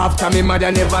 After me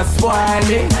mother never spoil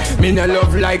me. Me no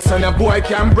love likes and a boy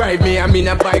can bribe me. And me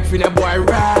no bike fin a boy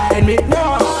ride me.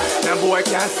 No, no boy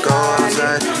can't stand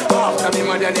it. After me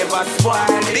mother never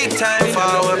spoil me. Big time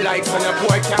forward. Me no love likes and a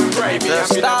boy can bribe me. And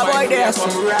me no bike fin a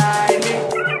come ride me.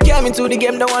 Came into the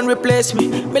game, no one replace me.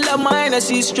 Me love my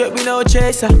Hennessy straight, me no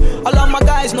chaser. All of my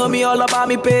guys know me all about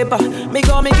me paper. Me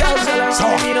got me girls all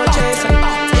around me, no chaser.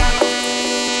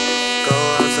 Go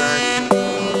outside.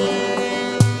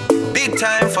 Big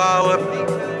time forward.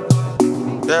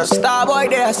 Yeah. Starboy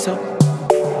there, so.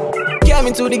 Came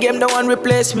into the game, no one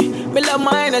replace me. Me love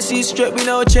my Hennessy straight, me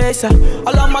no chaser.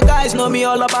 All of my guys know me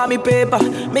all about me paper.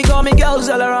 Me got me girls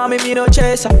all around me, me no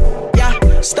chaser. Yeah,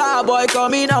 Starboy call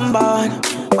me number one.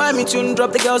 When me tune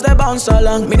drop, the girls they bounce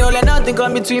along. Me no let nothing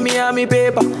come between me and me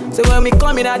paper. So when me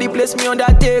come in at the place, me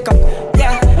undertaker.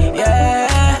 Yeah,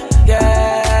 yeah,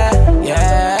 yeah,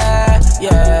 yeah,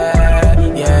 yeah,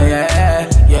 yeah, yeah,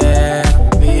 yeah.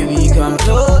 Baby, come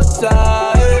closer.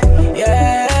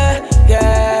 Yeah,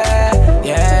 yeah,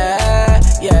 yeah,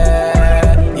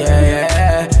 yeah,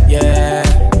 yeah, yeah.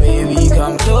 Baby,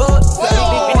 come closer.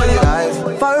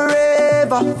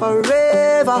 Forever,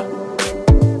 forever,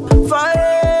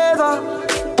 forever.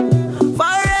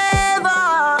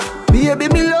 Baby,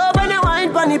 me love when you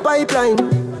wine pon the pipeline.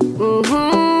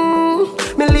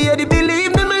 Me lady,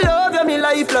 believe me, me love you, me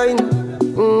lifeline.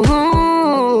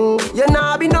 You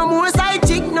nah be no more side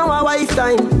chick, no a wife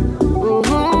time.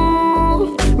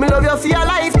 Me love you for your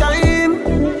lifetime.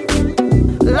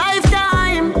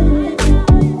 Lifetime.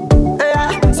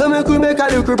 Yeah. So me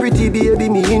pretty baby,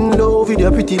 me in love with your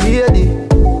pretty lady.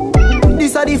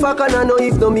 This a the fuck and I know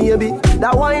if no maybe.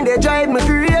 That wine they drive me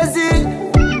crazy.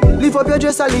 Lift up your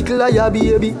dress a little like your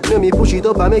baby. Let me push it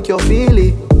up and make you feel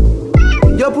it.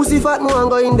 Your pussy fat, no I'm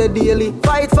going the daily.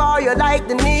 Fight for you like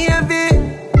the Navy.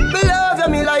 Me love you,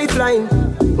 me lifeline.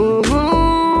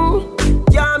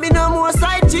 Yeah, me no more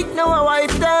side chick, now a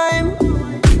wife time.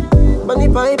 Bunny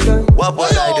pipeline. What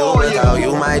would I do without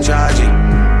you, my Georgie?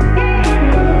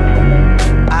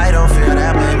 I don't feel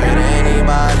that way with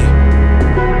anybody.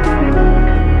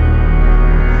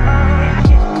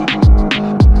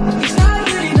 It's not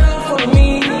good enough for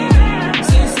me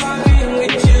since I've been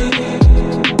with you.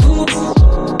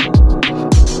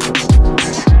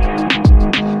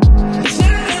 It's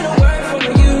not gonna work for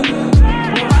you.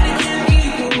 Nobody can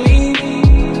equal me.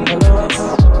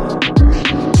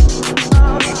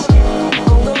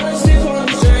 I'm gonna sip on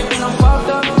the drink when I'm fucked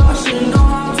up. I should know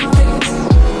how to take it.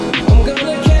 I'm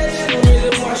gonna catch the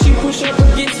rhythm while she push up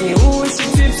against me. Ooh, it's so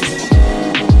tipsy.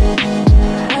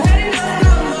 I had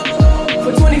enough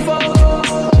for 24.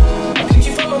 I picked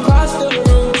you from across the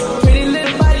room. Pretty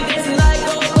little body dancing like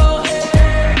go-go.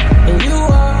 And you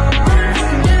are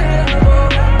unforgettable.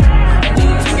 I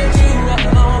need to get you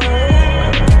alone.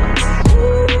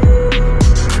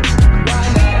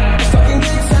 Fucking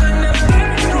good time now.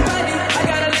 Nobody. I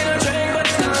got a little drink, but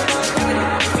it's not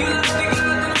much. If you like the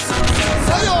good,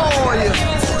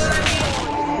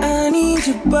 I need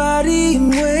your body in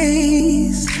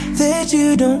ways that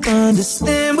you don't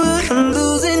understand, but I'm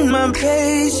losing my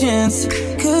patience.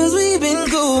 Cause we've been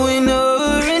going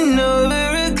over and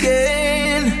over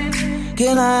again.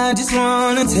 Girl, I just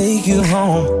wanna take you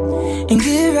home and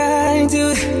get right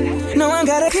to it. No, I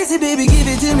gotta kiss it, baby, give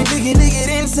it to me, lick it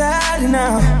inside and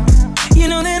out. You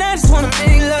know that I just wanna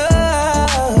make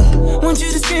love. Want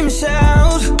you to scream and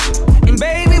shout. And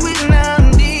baby, we now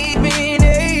deep in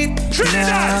it.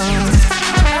 Now,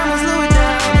 I'ma slow it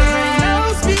down, 'cause ain't no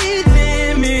speed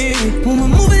limit. When we're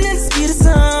moving at the speed of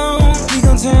sound, we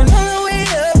gon' turn all the way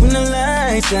up when the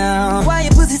lights down. Why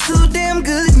your pussy so damn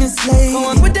good, Miss Slade? Go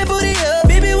on, put that booty up,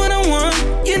 baby, what I want.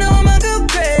 You know I'ma go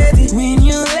crazy when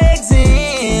your legs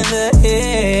in the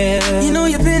air. You know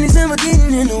your pennies never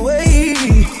getting in the way.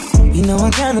 You know I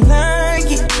kinda like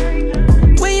it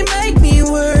when you make me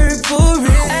work for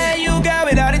it. Hey, you got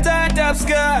without a tied up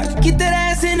skirt. Get that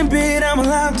ass in the bed, I'm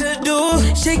allowed to do.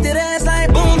 Shake that ass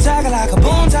like boom chakalaka,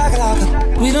 boom chakalaka.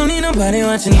 We don't need nobody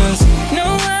watching us. No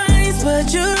eyes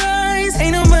but your eyes.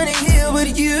 Ain't nobody here but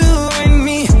you and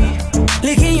me.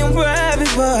 Licking your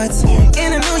private parts,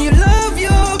 and I know you love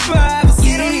your privacy.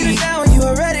 You don't need a shower, you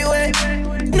already wet.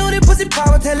 Know that pussy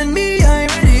power telling me I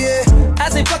ain't ready yet. I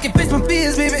say fucking face my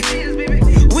fears, baby.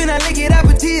 When I lick it, I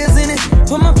put tears in it.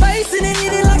 Put my face in it,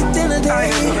 hit it like a dinner day.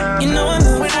 You know I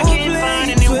love when I can't find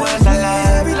any words I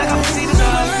love. Like I'm see the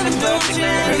love in the glow.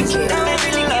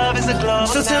 Really love is a glow.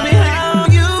 So tell me how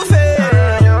you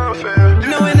feel. You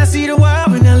know when I see the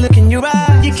world, when I look in your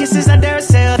eyes. Your kisses are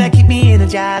Duracell that keep me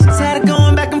energized. Instead of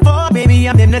going back and forth, baby,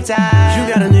 I'm hypnotized. You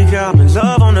got a nigga, I'm in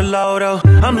love on the low though.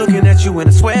 I'm looking at you and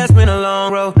I swear it's been a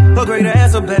long road. A greater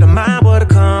ass, a better mind, what a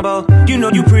combo. You know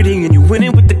you pretty and you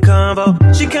winning with the combo.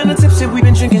 She kinda tipsy, we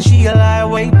been drinking, she a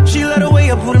lightweight. She let her way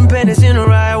up, putting panties in the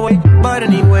right way. But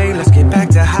anyway, let's get back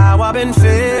to how I've been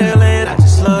feeling. I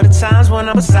just love the times when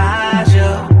I'm beside you,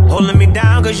 holding me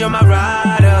down cause you're my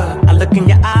rider. I look in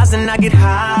your eyes and I get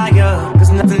higher,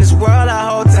 cause nothing in this world I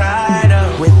hold tighter.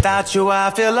 Without you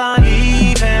I feel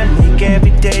uneven. Make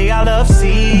every day our love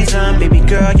season. Baby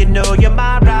girl, you know you're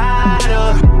my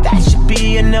rider. That should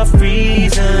be enough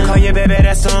reason. Call you baby,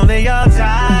 that's only your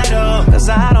title. Cause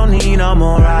I don't need no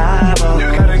more rival.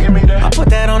 You gotta give me that. I put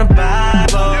that on the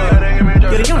Bible.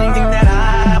 You're the only thing that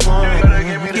I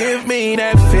want. Give me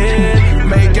that fit.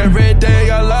 Make every day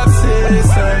a love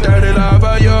season. Dirty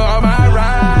lover, you're my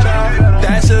rider.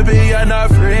 That should be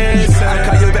enough reason. I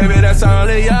call you baby, that's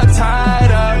only your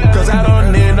title. Cause I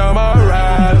don't need no more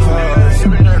rivals.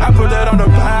 I put that on the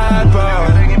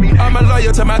Bible. I'm a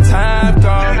loyal to my time,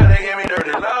 dog.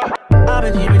 I've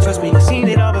been here, trust me, I've seen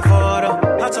it all before, though.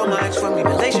 I told my ex from me,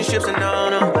 relationships and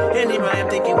no. Anybody I'm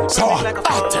thinking would so like a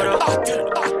photo.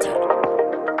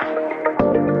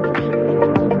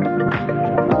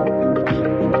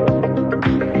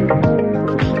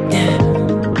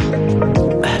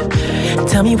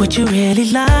 Tell me what you really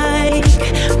like.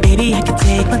 Baby, I can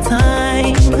take my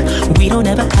time. We don't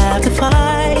ever have to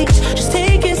fight. Just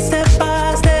take it step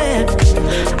by step.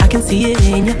 I can see it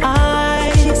in your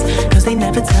eyes, cause they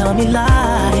never tell me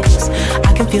lies.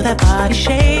 I can feel that body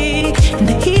shake and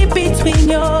the heat between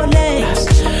your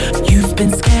legs. You've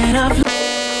been scared of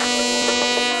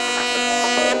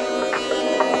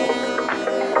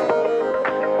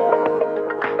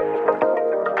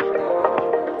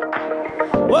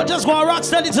We're just going rock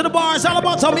steady to the bar. It's all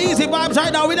about some easy vibes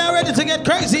right now. We're not ready to get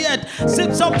crazy yet.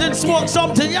 Sip something, smoke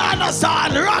something. You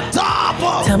understand? Rock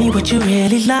top. Tell me what you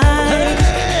really like.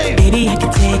 Hey. Baby, I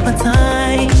can take my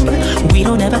time. We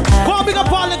don't ever have. Go on, big up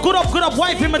all the good up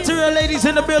wifey material ladies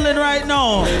in the building right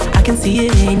now. I can see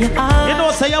it in your eyes. You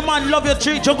know, say your man love your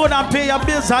treat. You go down and pay your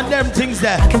bills and them things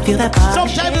there. I can feel that vibe.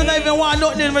 Sometimes you don't even want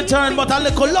nothing in return, but a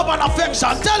little love and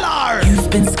affection. Tell her. You've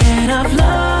been scared of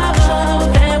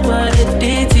love and what it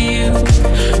did to you.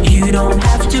 You don't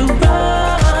have to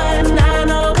run. I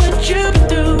know what you've been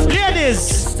through. Ladies,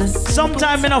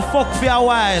 sometime in a fuck for a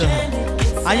while,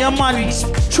 and your man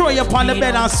throw you upon the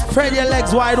bed and spread your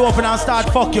legs wide open and start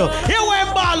fuck you. Here we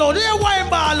ball out. Here we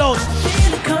ball out.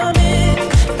 Feel it coming.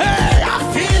 Hey, I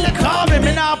feel it coming.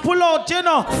 Me now pull out, you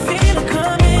know. Feel it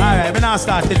coming. Alright, me now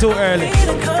start it too early.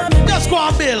 Just go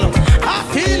on, Bill. I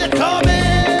feel it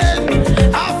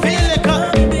coming. I feel it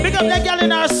coming. Big up that girl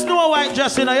in her Snow White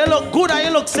dress, you know. You look good and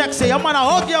you look sexy. Your man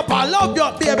hug you up and love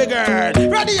you, baby girl.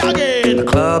 Ready again. The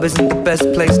club isn't the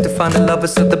best place to find a lover,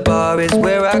 so the bar is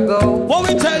where I go. What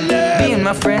we tell you? Me and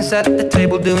my friends sat at the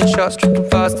table doing shots, tripping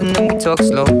fast, and then we talk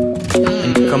slow.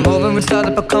 And you come over and start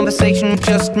up a conversation with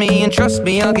just me, and trust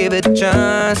me, I'll give it a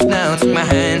chance. Now take my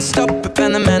hand, stop it,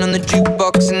 and the man on the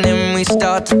jukebox, and then we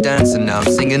start to dance. And now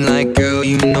I'm singing like, girl,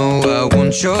 you know I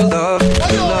want your love.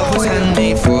 Your love was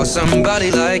handmade for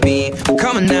somebody like me.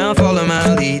 Come on now, follow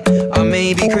my lead. I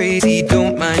may be crazy,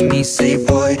 don't mind me. Say,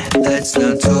 boy, let's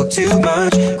not talk too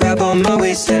much. Grab on my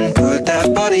waist and put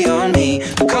that body on me.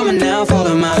 Come on now,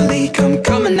 follow my lead.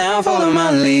 Come on now, follow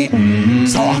my lead.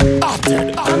 So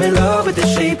I'm in love with the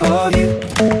shape of you.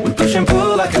 We push and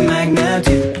pull like a magnet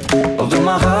do. Although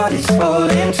my heart is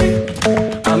falling too.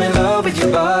 I'm in love with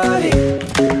your body.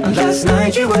 And last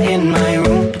night you were in my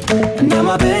room, and now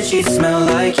my bedsheets smell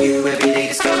like you. Every day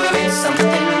discovering something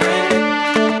brand new.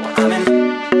 I'm in.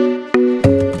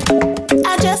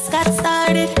 I just got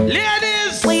started.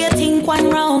 Ladies, what you think one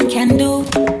round can do?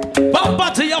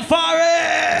 Bumper to your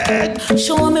forehead.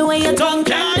 Show me where your tongue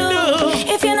can do.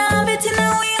 If you not have it in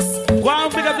a waist, go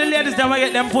and pick up the ladies, then we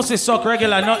get them pussy suck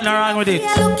regular, nothing wrong with it.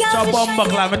 So bumper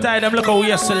clap, I tell them look how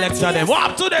we select them.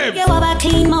 What up to them? You have a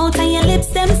clean mouth and your lips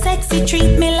them sexy.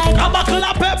 Treat me like a buckle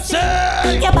of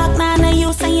Pepsi. Your back man a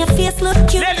use and your face look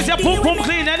cute. Ladies, your pum pum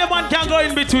clean, anyone can go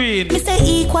in between. Me say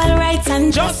equal rights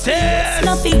and justice.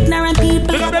 No ignorant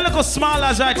people. Look at the little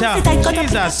smallers right here.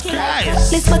 Jesus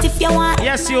Christ. Let's but if you want.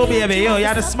 Yes, you baby, yo,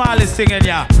 you're the smallest thing in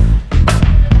ya.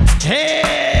 Hey.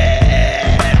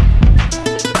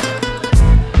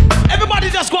 Everybody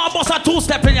just go and bust a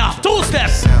two-step in ya. Two-step.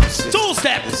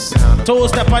 Two-step.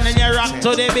 Two-step and then you rock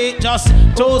to the beat. Just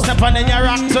two-step and then you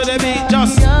rock to the beat.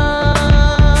 Just.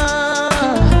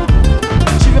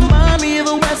 She remind me of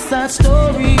a West Side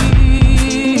Story.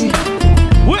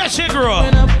 Where she grew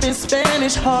up? Up in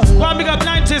Spanish Harlem. Well, big up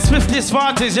 90s, 50s,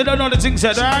 40s. You don't know the things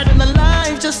said, right? In the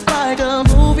life just like a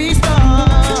movie star.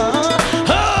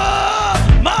 Oh,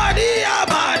 Maria,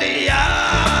 Maria.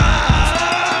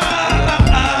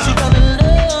 She gonna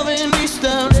love and be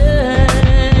started.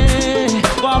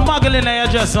 Well, I'm muggling at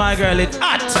you just, my girl. It's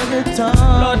hot.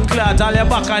 Blood clot, all your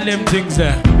back on them things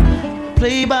there.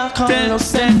 Play by Carlos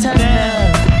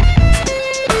Santana.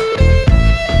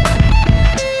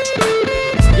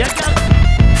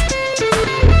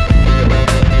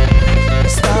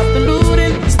 Stop the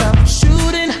looting, stop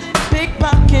shooting,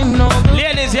 pickpocketing all the.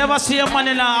 Ladies, you ever see a man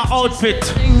in an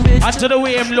outfit? And to the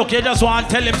way him look, you just want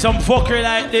to tell him some fuckery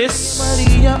like this.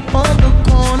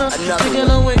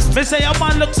 Me say your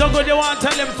man look so good, you want to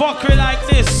tell him fuckery like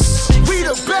this. We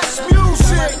the best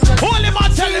music. Only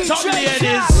man tell him something,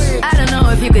 ladies. I don't know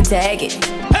if you could take it.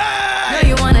 Hey! No,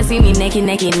 you wanna see me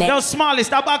naked. Yo, smallest,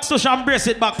 that back to and brace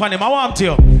it back on him. I want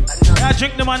you. I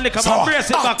drink the man liquor, but brace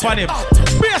it back on him.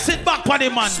 Brace it back on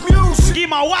him, man. Give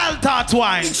him a wild tart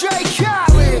wine.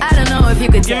 I don't know if you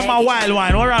could give him a wild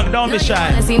wine. What wrong? Don't be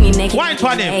shy. See me naked, wine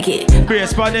on him.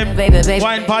 Brace on him. Baby.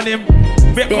 Wine on him.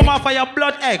 Come off of your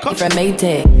blood. Hey, come.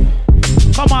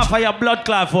 Come off of your blood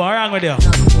clot phone. What wrong with you?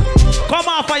 Come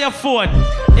off of your phone.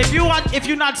 If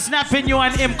you not snapping you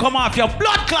and him, come off your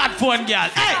blood clot phone, girl.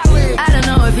 Hey! I don't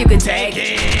know if you could take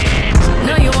it.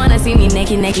 No, you wanna see me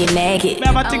naked.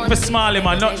 Never think for Smalley,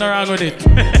 man. Nothing wrong with it.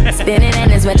 Spinning in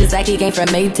his wet just like he came from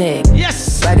Maytag.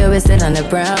 Yes! Rocket with it on the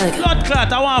brown. Blood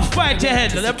clot, I want to fight your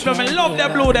head. I love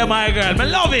that blue there, my girl. I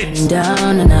love it.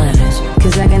 Down and out,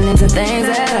 cause I can into things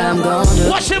that I'm gon' do.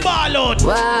 Watch your ball out.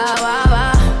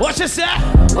 Wow. What you say?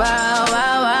 Wow.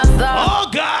 Oh,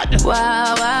 God.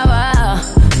 Wow.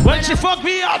 When she fuck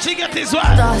me out, she get this one.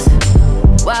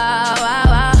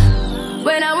 Wow.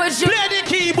 When I was you. Play the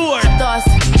keyboard.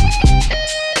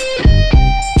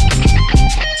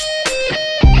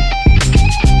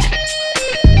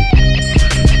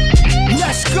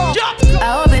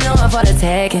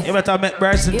 second. You better make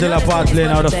Bryson till a part playing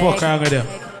how the fuck wrong with you.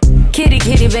 Kitty,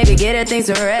 kitty, baby, get her things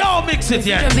to rest. Don't mix it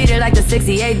yet. You beat it like the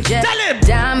 68 jet. Tell him.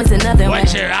 Diamonds and nothing.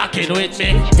 What you rocking with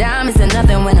me? Diamonds and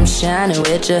nothing when I'm shining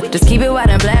with you. Just keep it white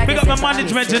and black. Pick up my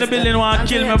management in the building, want to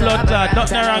kill my blood clot.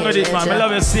 Nothing wrong with it, man. I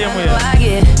love you same way.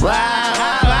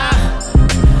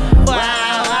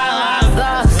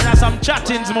 That's some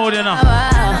chattings mode, you know.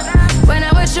 When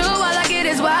I'm with you, all I get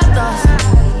is wild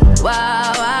thoughts.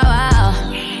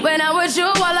 Wow. When I'm with you,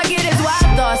 all I get is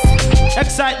wild thoughts.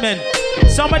 Excitement.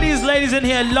 Some of these ladies in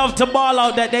here love to ball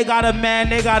out that they got a man,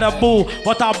 they got a boo.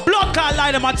 But a blood can't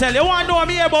lie them, I tell you. You want to know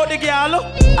me about the girl?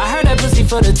 I heard that pussy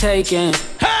for the taking.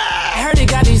 I heard they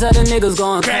got these other niggas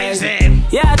going crazy.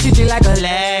 Yeah, I treat you like a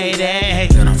lady.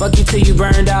 Fuck you till you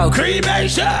burned out.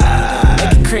 Cremation.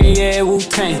 Make it cream, yeah,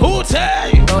 Wu-Tang.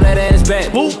 Wu-Tang. Throw that ass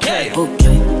back. Bouquet.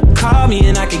 Call me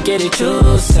and I can get it,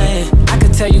 you say. I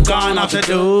can tell you gone off the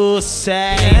do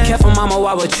say. Careful, mama,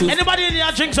 why would you? Anybody in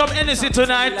here drink some Hennessy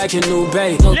tonight? Like your new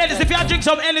babe. Ladies, if you drink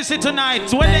some Hennessy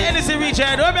tonight, when the Hennessy reach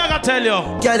here, what am I gonna tell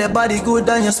you? Girl, your body good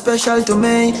and you're special to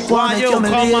me. Why you come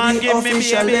and give me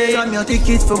baby? From your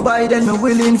tickets for buy, then me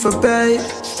willing for pay.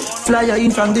 Fly you in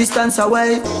from distance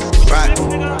away. Right,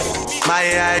 my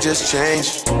AI just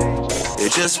changed.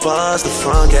 It just buzzed the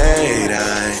front gate.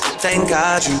 I thank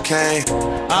God you came.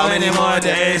 How many more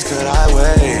days could I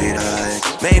wait?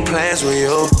 I made plans with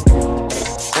you,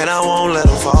 and I won't let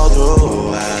them fall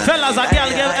through. Fellas, a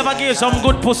girl ever give some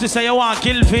good pussy, say you want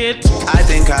kill fit. I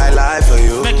think I lie for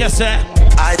you. Make you say.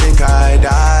 I think I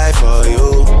die for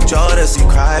you. Jodeci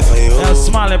cry for you. Yeah,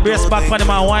 smile, brace back for the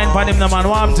man, wine for him, the man,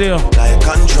 warm to you. Like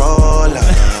controller.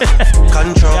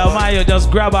 Controller. Yeah, man, you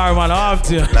just grab her, man, warm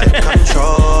to you. Like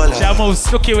controller. She move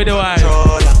snooky with the wine.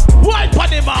 Controller. Wine for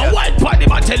the man, wine for the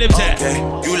man, tell him, say. Okay,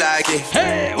 you like it.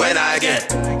 Hey, when I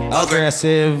get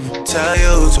aggressive. Tell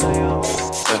you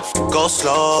to go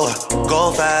slower,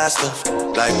 go faster.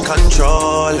 Like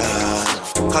controller.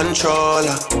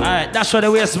 Controller. Alright, that's what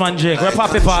the waist man drink. We're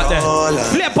poppy part there.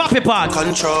 Play poppy part.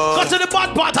 Controller. Go to the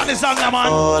bad part of the song,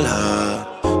 man.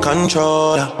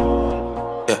 Controller.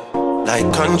 Yeah.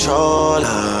 Like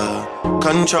controller.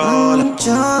 Controller.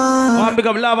 One big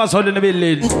up lovers holding the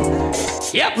building.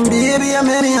 Yep. Baby, you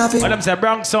make me happy. What them say,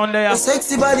 Bronx sound there?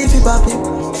 Sexy body fi poppy.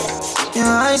 Your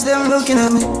eyes them looking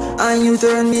at me, and you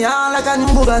turn me on like a new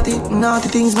Bugatti. Naughty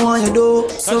things more you do.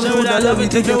 So good I love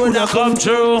it if you woulda come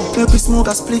true. Make me smoke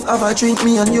a spliff, have a drink,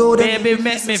 me and you. Baby,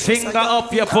 make me finger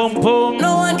up your pum pum.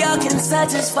 No one girl can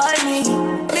satisfy me.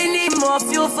 Me need more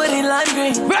fuel for the lime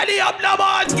green. Ready up, no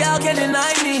man. Girl can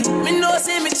deny me. Me know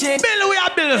say me change. Bill, we are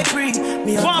Bill.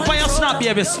 One for your snap,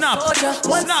 baby, snap.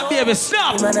 Snap, baby,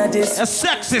 snap. A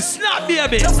sexy snap,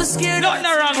 baby. Nothing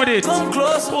wrong with it. Come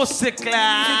close. Pussy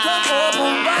class.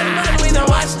 We don't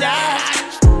watch that.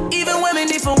 Even women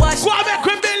need to watch. Go back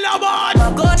with Bill, no man.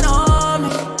 I'm gonna on me.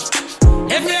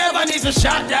 If you ever need to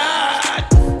shot that.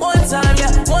 One time,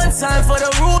 yeah, one time for the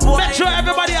rude boy. Make sure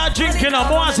everybody are drinking and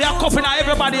once they are cupping out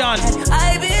everybody on.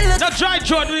 Not try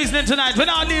short reasoning tonight. We're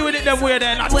not dealing with it them way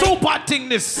then. Not too bad thing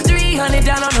this. 300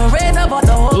 down on the red about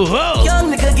the whole.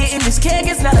 Young nigga getting this cake,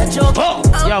 it's not a joke.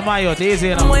 Yo, Mayo, easy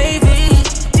you know. Wavy.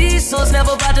 These souls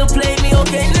never about to play me,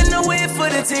 okay? In the way for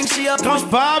the thing she up. Come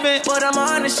for me. But I'm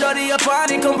on it, shorty up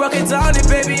on it. Come rock it down it,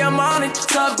 baby, I'm on it.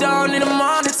 Top down in the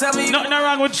morning, tell me. Nothing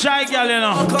wrong with shy girl, you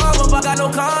know. Come up, I got no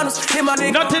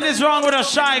condoms. Nothing is wrong with a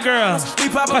shy girl.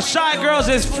 Because shy girls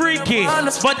is freaky.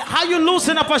 But how you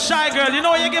loosen up a shy girl? You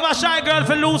know you give a shy girl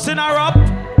for loosen her up?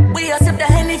 We are sip the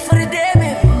Henny for the day,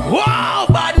 baby. Wow,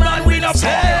 bad man, we don't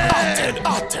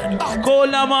pay. Cool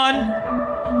now, man.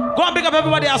 Go and pick up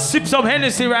everybody and sip some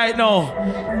Hennessy right now.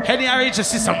 Henny, I reach to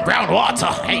see some brown water.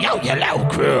 Hey, yo, you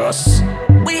loud cross.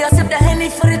 We are sip the Henny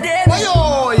for the day.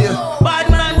 Bad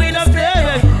man, we don't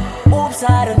play. Oops,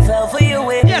 I done fell for you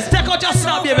with. Yes, take out your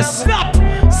snap, baby. Snap.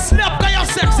 Snap, got your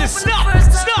sexy. Snap.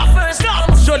 Snap.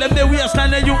 Snap. Show them the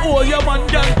waistline and you owe your man,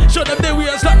 girl. Show them the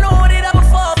waistline. I know that I'm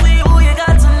before for you. You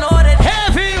got to know that.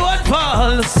 Heavy one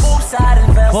pulse. Oops, I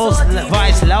done fell Post so deep.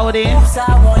 voice loud in. Oops, I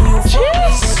want you for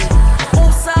me.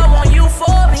 Oops, I want you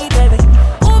for me, baby.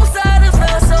 Oops, I done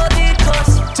fell so deep,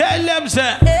 cause tell them,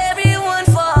 sir. Everyone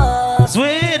falls.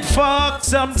 Sweet fuck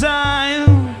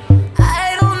sometime.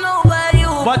 I don't know about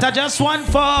you, but I just want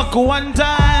fuck one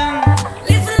time.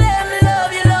 If you let me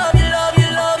love you, love you, love you,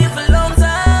 love you for a long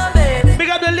time, baby. Big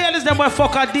up the ladies, them will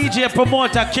fuck a DJ,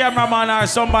 promoter, cameraman, or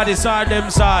somebody saw them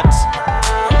sorts.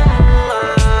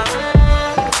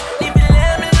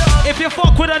 If you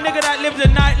fuck with a nigga that lives the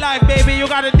nightlife, baby, you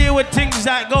gotta deal with things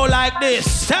that go like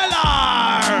this. Tell her.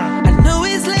 I know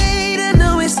it's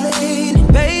late,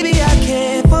 baby, I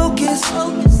can't focus.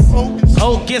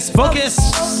 Hocus pocus.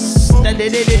 I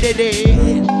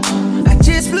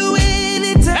just flew in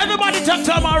it. Everybody talk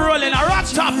to my rolling. A rock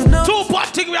top. 2-pot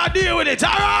thing we are dealing with it.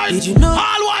 Alright? Did you know?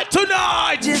 All white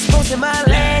tonight. Just posted my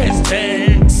last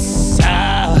text.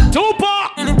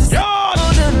 2-pot. Yo.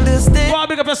 Go and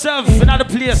big up yourself in another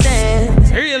place.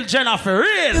 Real Jennifer.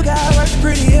 Real. You got work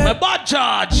pretty my bad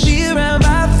charge. Be around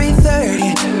by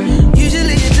 3:30.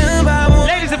 Usually you're done by 1.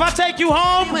 Ladies, if I take you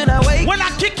home, when I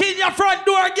kick in your front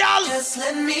door, girl, just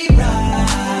let me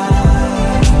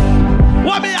ride.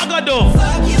 What me I gonna do?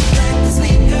 Fuck you back to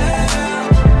sleep, girl.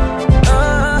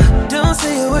 Don't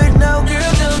say a word, no,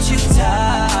 girl, don't you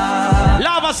tie.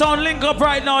 Lava Sound, link up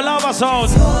right now, Lava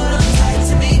Sound.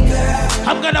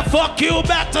 I'm gonna fuck you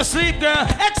back to sleep, girl.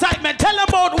 Excitement, tell them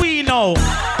about we know.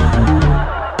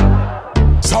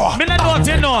 Me not know if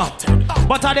you know,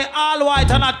 but are they all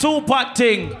white and a 2-pot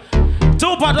thing?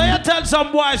 2-pot, what you tell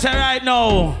some boys say right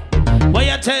now? What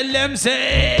you tell them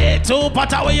say?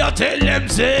 2-pot, what you tell them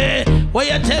say? What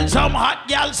you tell some hot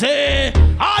gal say?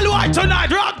 All white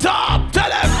tonight, rock top, tell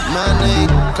them. My name,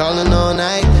 calling all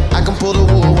night. I can pull the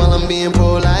wool while I'm being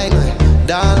polite.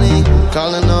 Darling,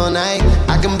 calling all night.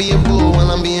 I can be a bull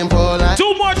while I'm being polite.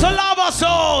 2 more to Lava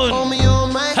Sound. Hold me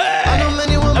on my. Hey. I know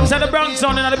many women. Them say the Bronx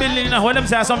sound in the building. You know when them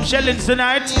say some shellings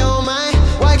tonight.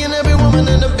 Why can every woman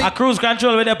in the big. A cruise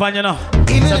control with them, you know.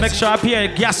 So make sure up here,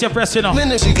 gas your press, you know.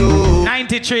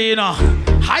 93, you know.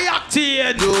 High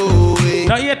octane.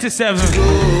 No 87.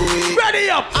 Ready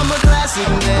up. I'm a classic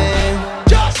man.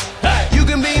 Just hey. You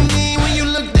can be me when you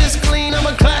look this clean. I'm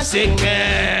a classic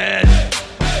man.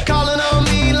 Calling on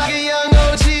me like a young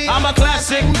OG. I'm a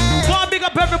classic man. Go and big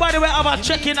up everybody we have a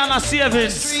checking and a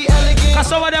savings. Cause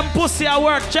some of them pussy at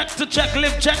work, check to check,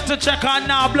 live check to check, and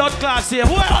now blood class here.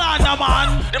 Well on the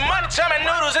man. The money tell me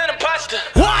noodles and the pasta.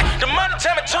 What? The money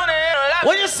tell me tuna and a lot.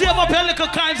 When you save up your little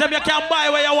kinds of you can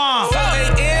buy where you want.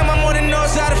 4 a.m. I'm on the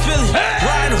north side of Philly. Hey.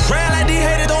 Riding around like these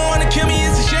haters don't wanna kill me.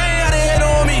 It's a shame how they hate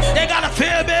on me. They gotta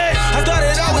feel me. I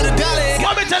started out with $1.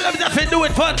 Let me tell them that they do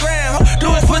it for the gram.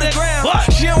 Do it for the gram.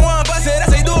 What? She don't want bust it. I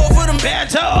say do it for them.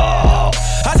 Better.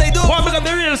 I say do it for the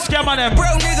real scam on them.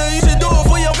 Bro, nigga, you should do it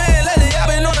for your man lately. I've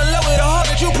been on the low with a heart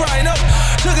that you probably know.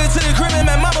 Took her to the crib and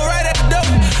met mama right at the door.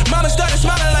 Mama started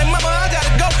smiling like, mama, I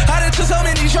gotta go. I done took so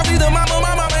many trophies to mama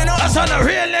went on. That's on a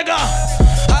real nigga.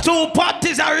 2-pot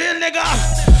is a real nigga.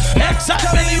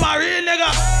 Excitement, you a real nigga.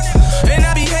 And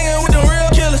I be hanging with the real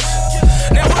killers.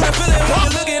 Now when I feel it, when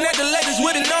you're looking at the latest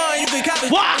with it on, you can copy.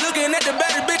 What? Looking at the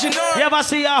better bitch and on. You ever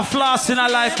see your floss in a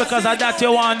life because of that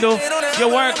you want to do? You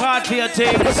work hard for your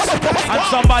things and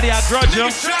somebody a grudge you.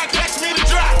 Niggas try to catch me to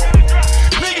drop.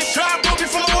 Niggas try to put me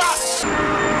from the rocks.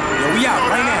 Yo, we out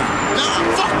right now.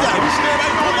 Nah, fuck that. We should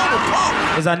everybody go down the park.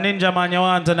 It's a ninja man you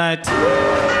want tonight.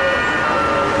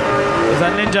 It's a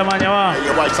ninja man you want. Hey,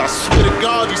 yo, right, so I swear to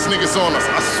God, these niggas on us.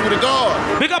 I swear to God.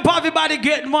 Big up everybody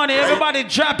getting money, everybody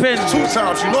dropping. 2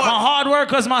 times, you know. My hard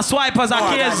workers, my swipers, I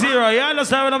care zero. You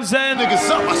understand what I'm saying? Niggas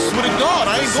up, I swear to God,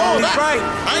 I ain't going back. Right.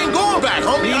 I ain't going back,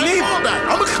 homie. I ain't going back.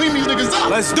 I'ma clean these niggas up.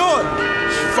 Let's do it.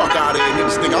 Fuck out of here,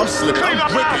 niggas. Nigga, I'm slipping. I'm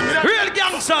gripping, nigga. Real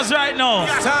gangsters right now.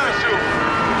 Time.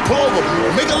 Pull over.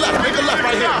 Make a left right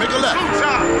here. Make a left.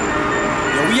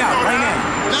 Yo, we out right now.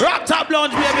 Rock top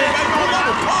lounge, baby.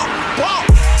 Pop.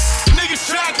 Niggas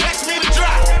try to catch me to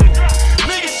drop.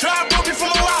 Niggas try to put me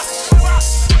from the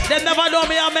rocks. They never know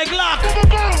me, I make lock.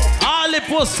 All the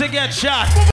pussy get shot.